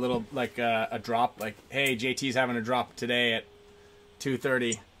a little like a drop, like, hey, JT's having a drop today at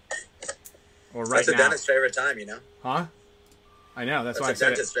 2:30 or right That's now. a dentist's favorite time, you know. Huh? I know. That's why I That's a said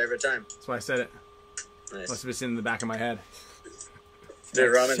it. dentist's favorite time. That's why I said it. Nice. Must have been in the back of my head.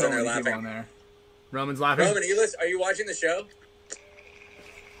 Dude, Roman's so in there many people laughing. in there. Roman's laughing. Roman, are you watching the show?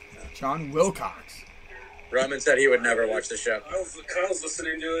 John Wilcox. Roman said he would never watch the show. Kyle's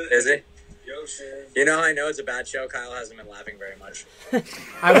listening to it. Is he? Yo, shit. You know, I know it's a bad show. Kyle hasn't been laughing very much.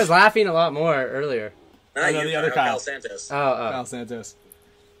 I was laughing a lot more earlier. Not I know you, the other Kyle Kyle. Santos. Al Santos.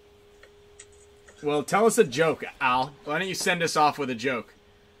 Well, tell us a joke, Al. Why don't you send us off with a joke?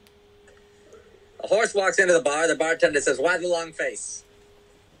 A horse walks into the bar. The bartender says, "Why the long face?"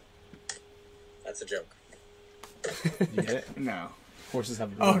 That's a joke. You get it? No. Horses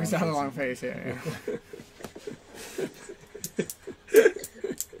have. Oh, because I have a long face. Yeah.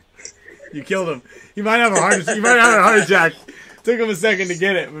 You killed him. You might have a heart. You might have a heart attack. Took him a second to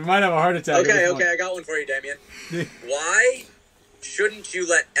get it. We might have a heart attack. Okay, I got one for you, Damian. Why shouldn't you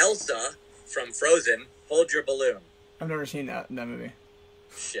let Elsa from Frozen hold your balloon? I've never seen that movie.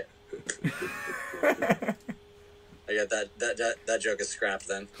 Shit. I got that joke is scrapped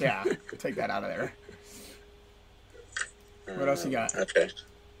then. Yeah, take that out of there. What else you got? Okay.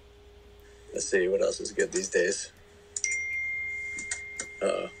 Let's see, what else is good these days?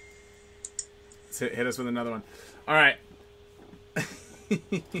 Uh-oh. Hit us with another one. All right.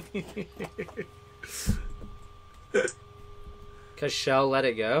 Cause Shell let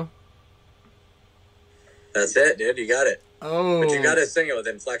it go. That's it, dude. You got it. Oh. But you got to sing it with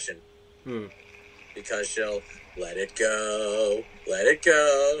inflection. Hmm. Because she'll let it go. Let it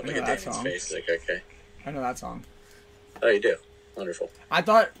go. Look at that Damian's song. face. Like, okay. I know that song. Oh, you do? Wonderful. I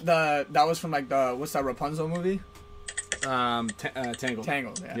thought that was from like the what's that Rapunzel movie? Tangled.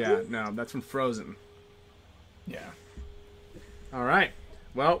 Tangled. Yeah. Yeah, no, that's from Frozen. Yeah. All right.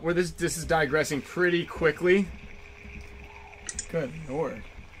 Well, this is digressing pretty quickly. Good Lord.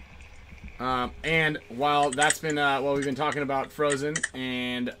 And while that's been we've been talking about Frozen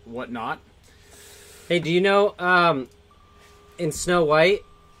and whatnot. Hey, do you know in Snow White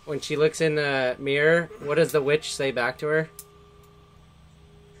when she looks in the mirror, what does the witch say back to her?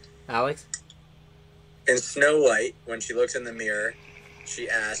 Alex? In Snow White, when she looks in the mirror, she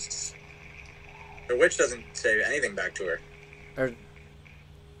asks... The witch doesn't say anything back to her. Or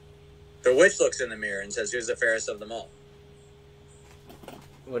The witch looks in the mirror and says, "Who's the fairest of them all?"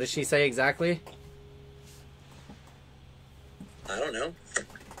 what does she say exactly? I don't know.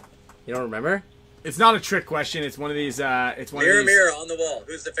 You don't remember? It's not a trick question. It's one of these. It's one Mirror, of these. mirror on the wall.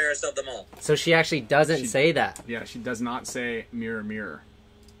 Who's the fairest of them all? So she actually doesn't say that. Yeah, she does not say mirror, mirror.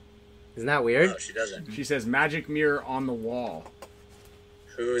 Isn't that weird? No, she doesn't. She says magic mirror on the wall.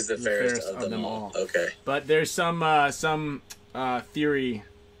 Who is the fairest of them all? Okay. But there's some theory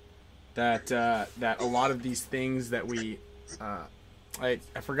that a lot of these things that we I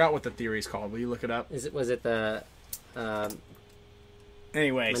forgot what the theory is called. Will you look it up? Was it the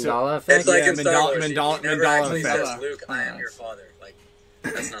Anyway, Mandala effect? It's like Yeah, in Star Wars. Mandala- He never Mandala actually effect. says, "Luke, I am your father." Like,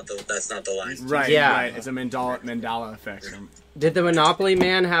 that's not the line. right, Yeah. right. It's a Mandala effect. Did the Monopoly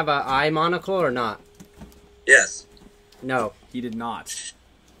man have an eye monocle or not? Yes. No. He did not.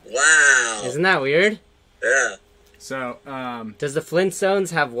 Wow. Isn't that weird? Yeah. So, Does the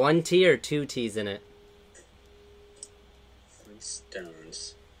Flintstones have one T or two T's in it?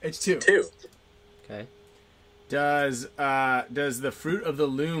 Stones. It's two. Two. Okay. does the Fruit of the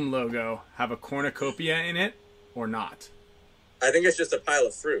Loom logo have a cornucopia in it or not? I think it's just a pile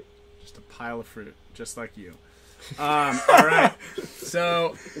of fruit. Just a pile of fruit, just like you. All right.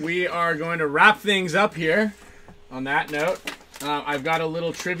 So we are going to wrap things up here. On that note, I've got a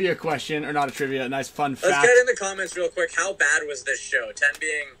little trivia question, or not a trivia, a nice fun fact. Let's get in the comments real quick. How bad was this show? 10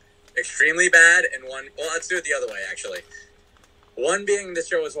 being extremely bad, and 1... Well, let's do it the other way, actually. 1 being this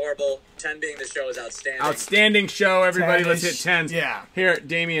show was horrible, 10 being this show is outstanding. Outstanding show, everybody. 10-ish. Let's hit 10s. Yeah. Here,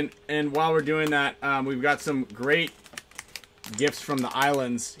 Damian, and while we're doing that, we've got some great gifts from the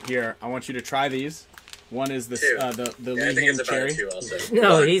islands here. I want you to try these. One is the Two. the Yeah, I think it's Leahan about cherry. a 2 also.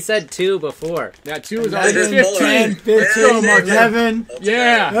 No, One. he said 2 before. That 2 is That already is 15. 10, 15, Yeah, 11. Let's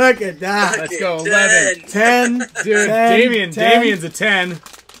Yeah. go. Look at that. Let's go, 10. 11. 10. Dude, 10, Damian's a 10.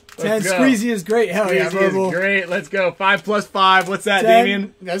 Let's go. Squeezy is great. Hell yeah, Squeezy Verbal. is great. Let's go. 5 plus 5. What's that, 10.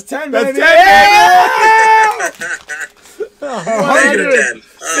 Damian? That's 10, That's baby. 10. Negative 10.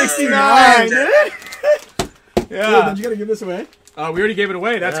 69. Dude, Yeah. don't you gotta give this away? We already gave it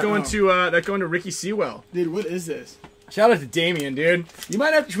away. That's Yeah. going to Ricky Sewell. Dude, what is this? Shout out to Damian, dude. You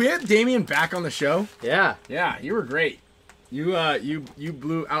might have. Should we have Damian back on the show? Yeah. Yeah, you were great. You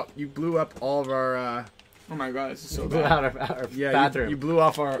blew up all of our. Oh my god, this is so Blew bad. out our Yeah, bathroom. You blew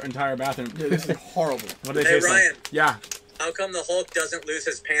off our entire bathroom. Dude, this is horrible. What did they Hey, taste Ryan. like? Yeah. How come the Hulk doesn't lose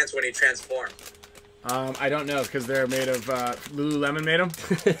his pants when he transforms? I don't know because they're made of Lululemon made them.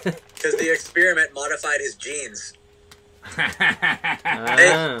 Because the experiment modified his genes.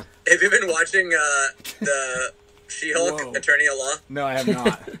 Ah. Have you been watching the She-Hulk Whoa. Attorney at Law? No, I have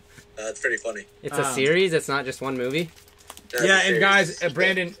not. It's pretty funny. It's a series. It's not just one movie. That's Yeah, a and series. guys,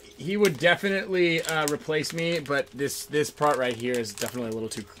 Brandon, he would definitely replace me, but this part right here is definitely a little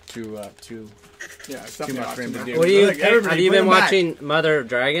too Yeah, it's too definitely much for him to awesome, do. man. What do you? Look, everybody, Have you bring been him back. watching Mother of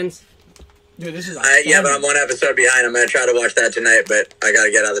Dragons? Dude, this is Yeah, but I'm one episode behind. I'm gonna try to watch that tonight, but I gotta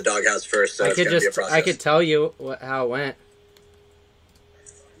get out of the doghouse first, so I it's could gonna be a process. I could tell you how it went.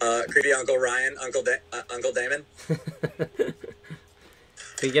 Creepy Uncle Ryan, Uncle Damon. If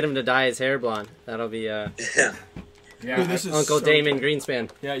we get him to dye his hair blonde, that'll be Yeah. Yeah, Dude, this is Uncle so Damon Greenspan.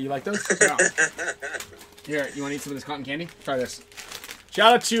 yeah, you like those? Yeah. Here, you want to eat some of this cotton candy? Try this.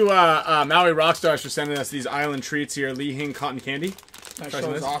 Shout out to Maui Rockstars for sending us these island treats here. Lee Hing cotton candy. That Try some show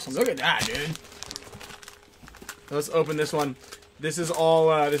of is this. awesome. Look at that, dude. Let's open this one. This is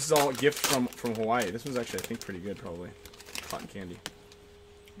all gift from Hawaii. This one's actually I think pretty good probably. Cotton candy.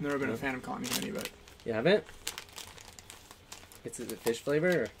 Never been a fan of cotton candy, but You haven't? Is it fish flavor?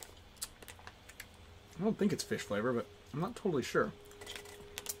 Or? I don't think it's fish flavor, but I'm not totally sure.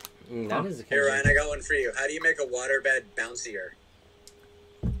 That is a Hey Ryan, I got one for you. How do you make a waterbed bouncier?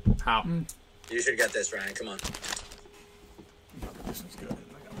 How? You should get this, Ryan. Come on. this is good.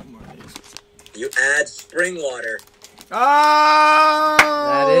 I got one more of these. You add spring water. Oh,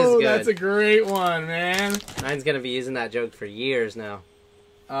 That is good. That's a great one, man. Mine's gonna be using that joke for years now.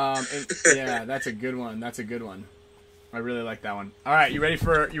 Yeah, that's a good one. That's a good one. I really like that one. All right, you ready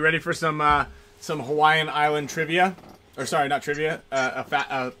for some Hawaiian Island trivia? Or sorry, not trivia. A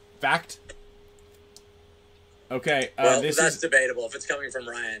fact. Okay. Well, This that's is. debatable. If it's coming from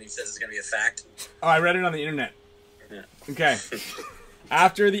Ryan, he says it's gonna be a fact. Oh, I read it on the internet. Yeah. Okay.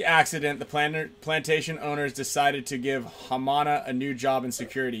 After the accident, the plantation owners decided to give Hamana a new job in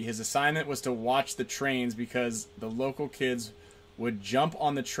security. His assignment was to watch the trains because the local kids would jump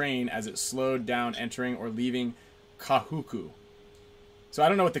on the train as it slowed down entering or leaving Kahuku. So I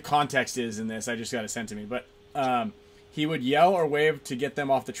don't know what the context is in this. I just got it sent to me. But he would yell or wave to get them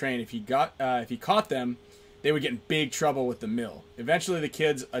off the train. If he caught them, they would get in big trouble with the mill. Eventually, the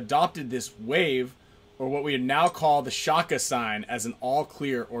kids adopted this wave, or what we would now call the shaka sign, as an all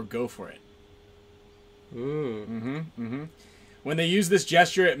clear or go for it. When they used this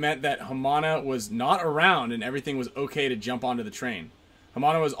gesture, it meant that Hamana was not around and everything was okay to jump onto the train.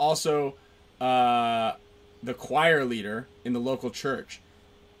 Hamana was also the choir leader in the local church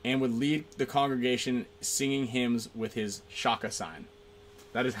and would lead the congregation singing hymns with his shaka sign.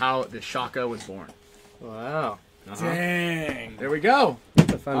 That is how the shaka was born. Wow, Dang. There we go.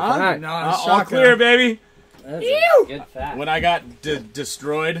 that's a fun fact. No, All clear, baby. That's a good fact. When I got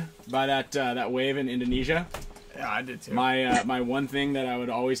destroyed by that wave in Indonesia, Yeah, I did too. my one thing that I would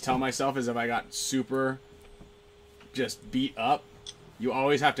always tell myself is if I got super just beat up, you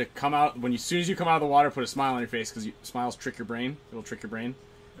always have to come out as soon as you come out of the water, put a smile on your face because smiles trick your brain. It'll trick your brain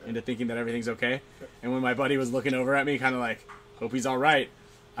into thinking that everything's okay. And when my buddy was looking over at me, kind of like, hope he's all right,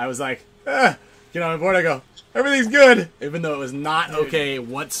 I was like, get on board. I go, everything's good, even though it was not okay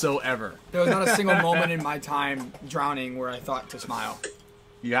whatsoever. There was not a single moment in my time drowning where I thought to smile.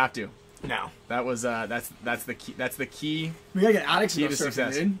 You have to. No. That was that's the key. That's the key. We gotta get Alex Key to go to surfing,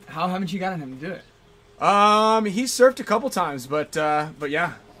 success. dude. How haven't you gotten him to do it? He surfed a couple times, but yeah,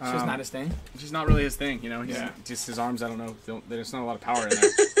 It's just not his thing. it's just not really his thing. You know, Yeah. just his arms. I don't know. There's not a lot of power in there.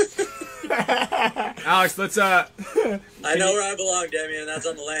 Alex, let's I know where I belong, Damian. That's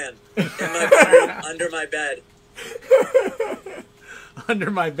on the land. In my bedroom, under my bed.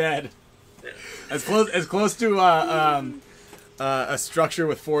 under my bed. As close to a structure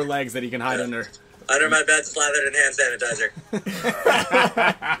with 4 legs that he can hide under. Under my bed, slathered in hand sanitizer.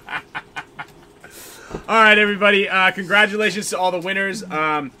 All right, everybody. Congratulations to all the winners.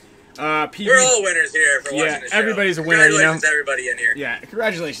 PB, We're all winners here for watching the show. everybody's a winner, you know? Congratulations to everybody in here. Yeah,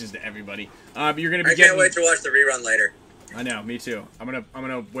 congratulations to everybody. You're gonna be I getting. can't wait to watch the rerun later. I know, me too. I'm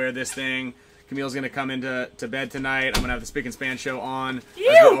gonna wear this thing Camille's gonna come into bed tonight. I'm gonna have the Spick and Span show on. As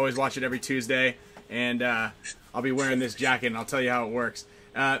we always watch it every Tuesday, and I'll be wearing this jacket, and I'll tell you how it works.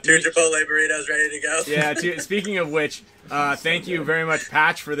 2 Chipotle burritos ready to go. Yeah. Speaking of which, thank you very much,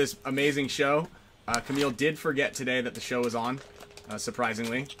 Patch, for this amazing show. Camille did forget today that the show was on,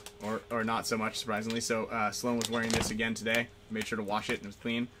 surprisingly, or not so much surprisingly. So Sloan was wearing this again today. Made sure to wash it and it was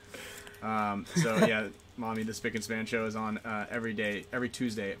clean. So yeah, Mommy, the Spick and Span show is on every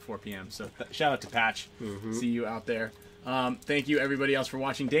Tuesday at 4 p.m. So shout out to Patch. See you out there. Thank you everybody else for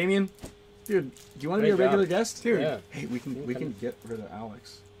watching. Damien, dude, do you want to be a regular guest? Dude, Yeah. Hey, we can get rid of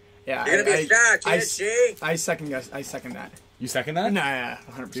Alex. yeah. You're gonna be shocked, I second that. You second that? Nah, yeah,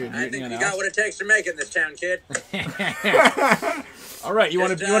 100%. I think you got what it takes to make it in this town, kid. All right, you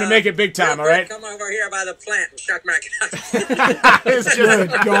want Just, to make it big time, all right? Come over here by the plant and shuck my cock.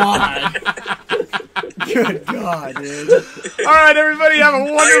 Good God. Good God, dude. All right, everybody, have a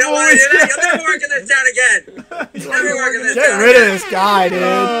wonderful You'll weekend. never work in this town again. You'll never work in this Get town rid of again. this guy, dude.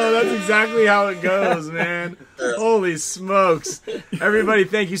 Oh, that's exactly how it goes, man. Holy smokes. Everybody,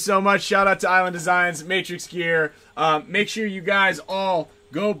 thank you so much. Shout out to Island Designs, Matrix Gear. Make sure you guys all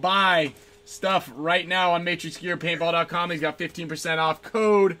go buy stuff right now on matrixgearpaintball.com. He's got 15% off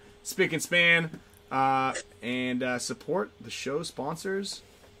code Spick and Span. And support the show sponsors.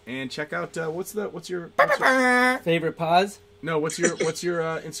 And check out what's your Favorite pause? no what's your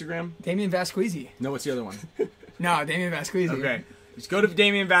Instagram? Damian Vazquez. No, what's the other one? No, Damian Vazquez. Okay. Just go to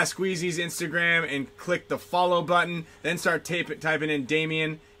Damian Vazquez's Instagram and click the follow button. Then start typing in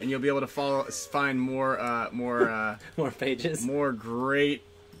Damian, and you'll be able to find more More pages. more great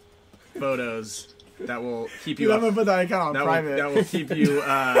photos that will keep you You up. haven't put that account on private. That will keep you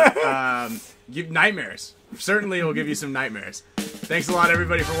give nightmares. Certainly, it will give you some nightmares. Thanks a lot,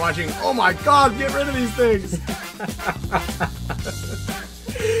 everybody, for watching. Oh my God, get rid of these things.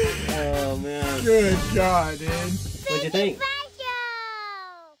 Oh man. Good God, dude. What'd you think?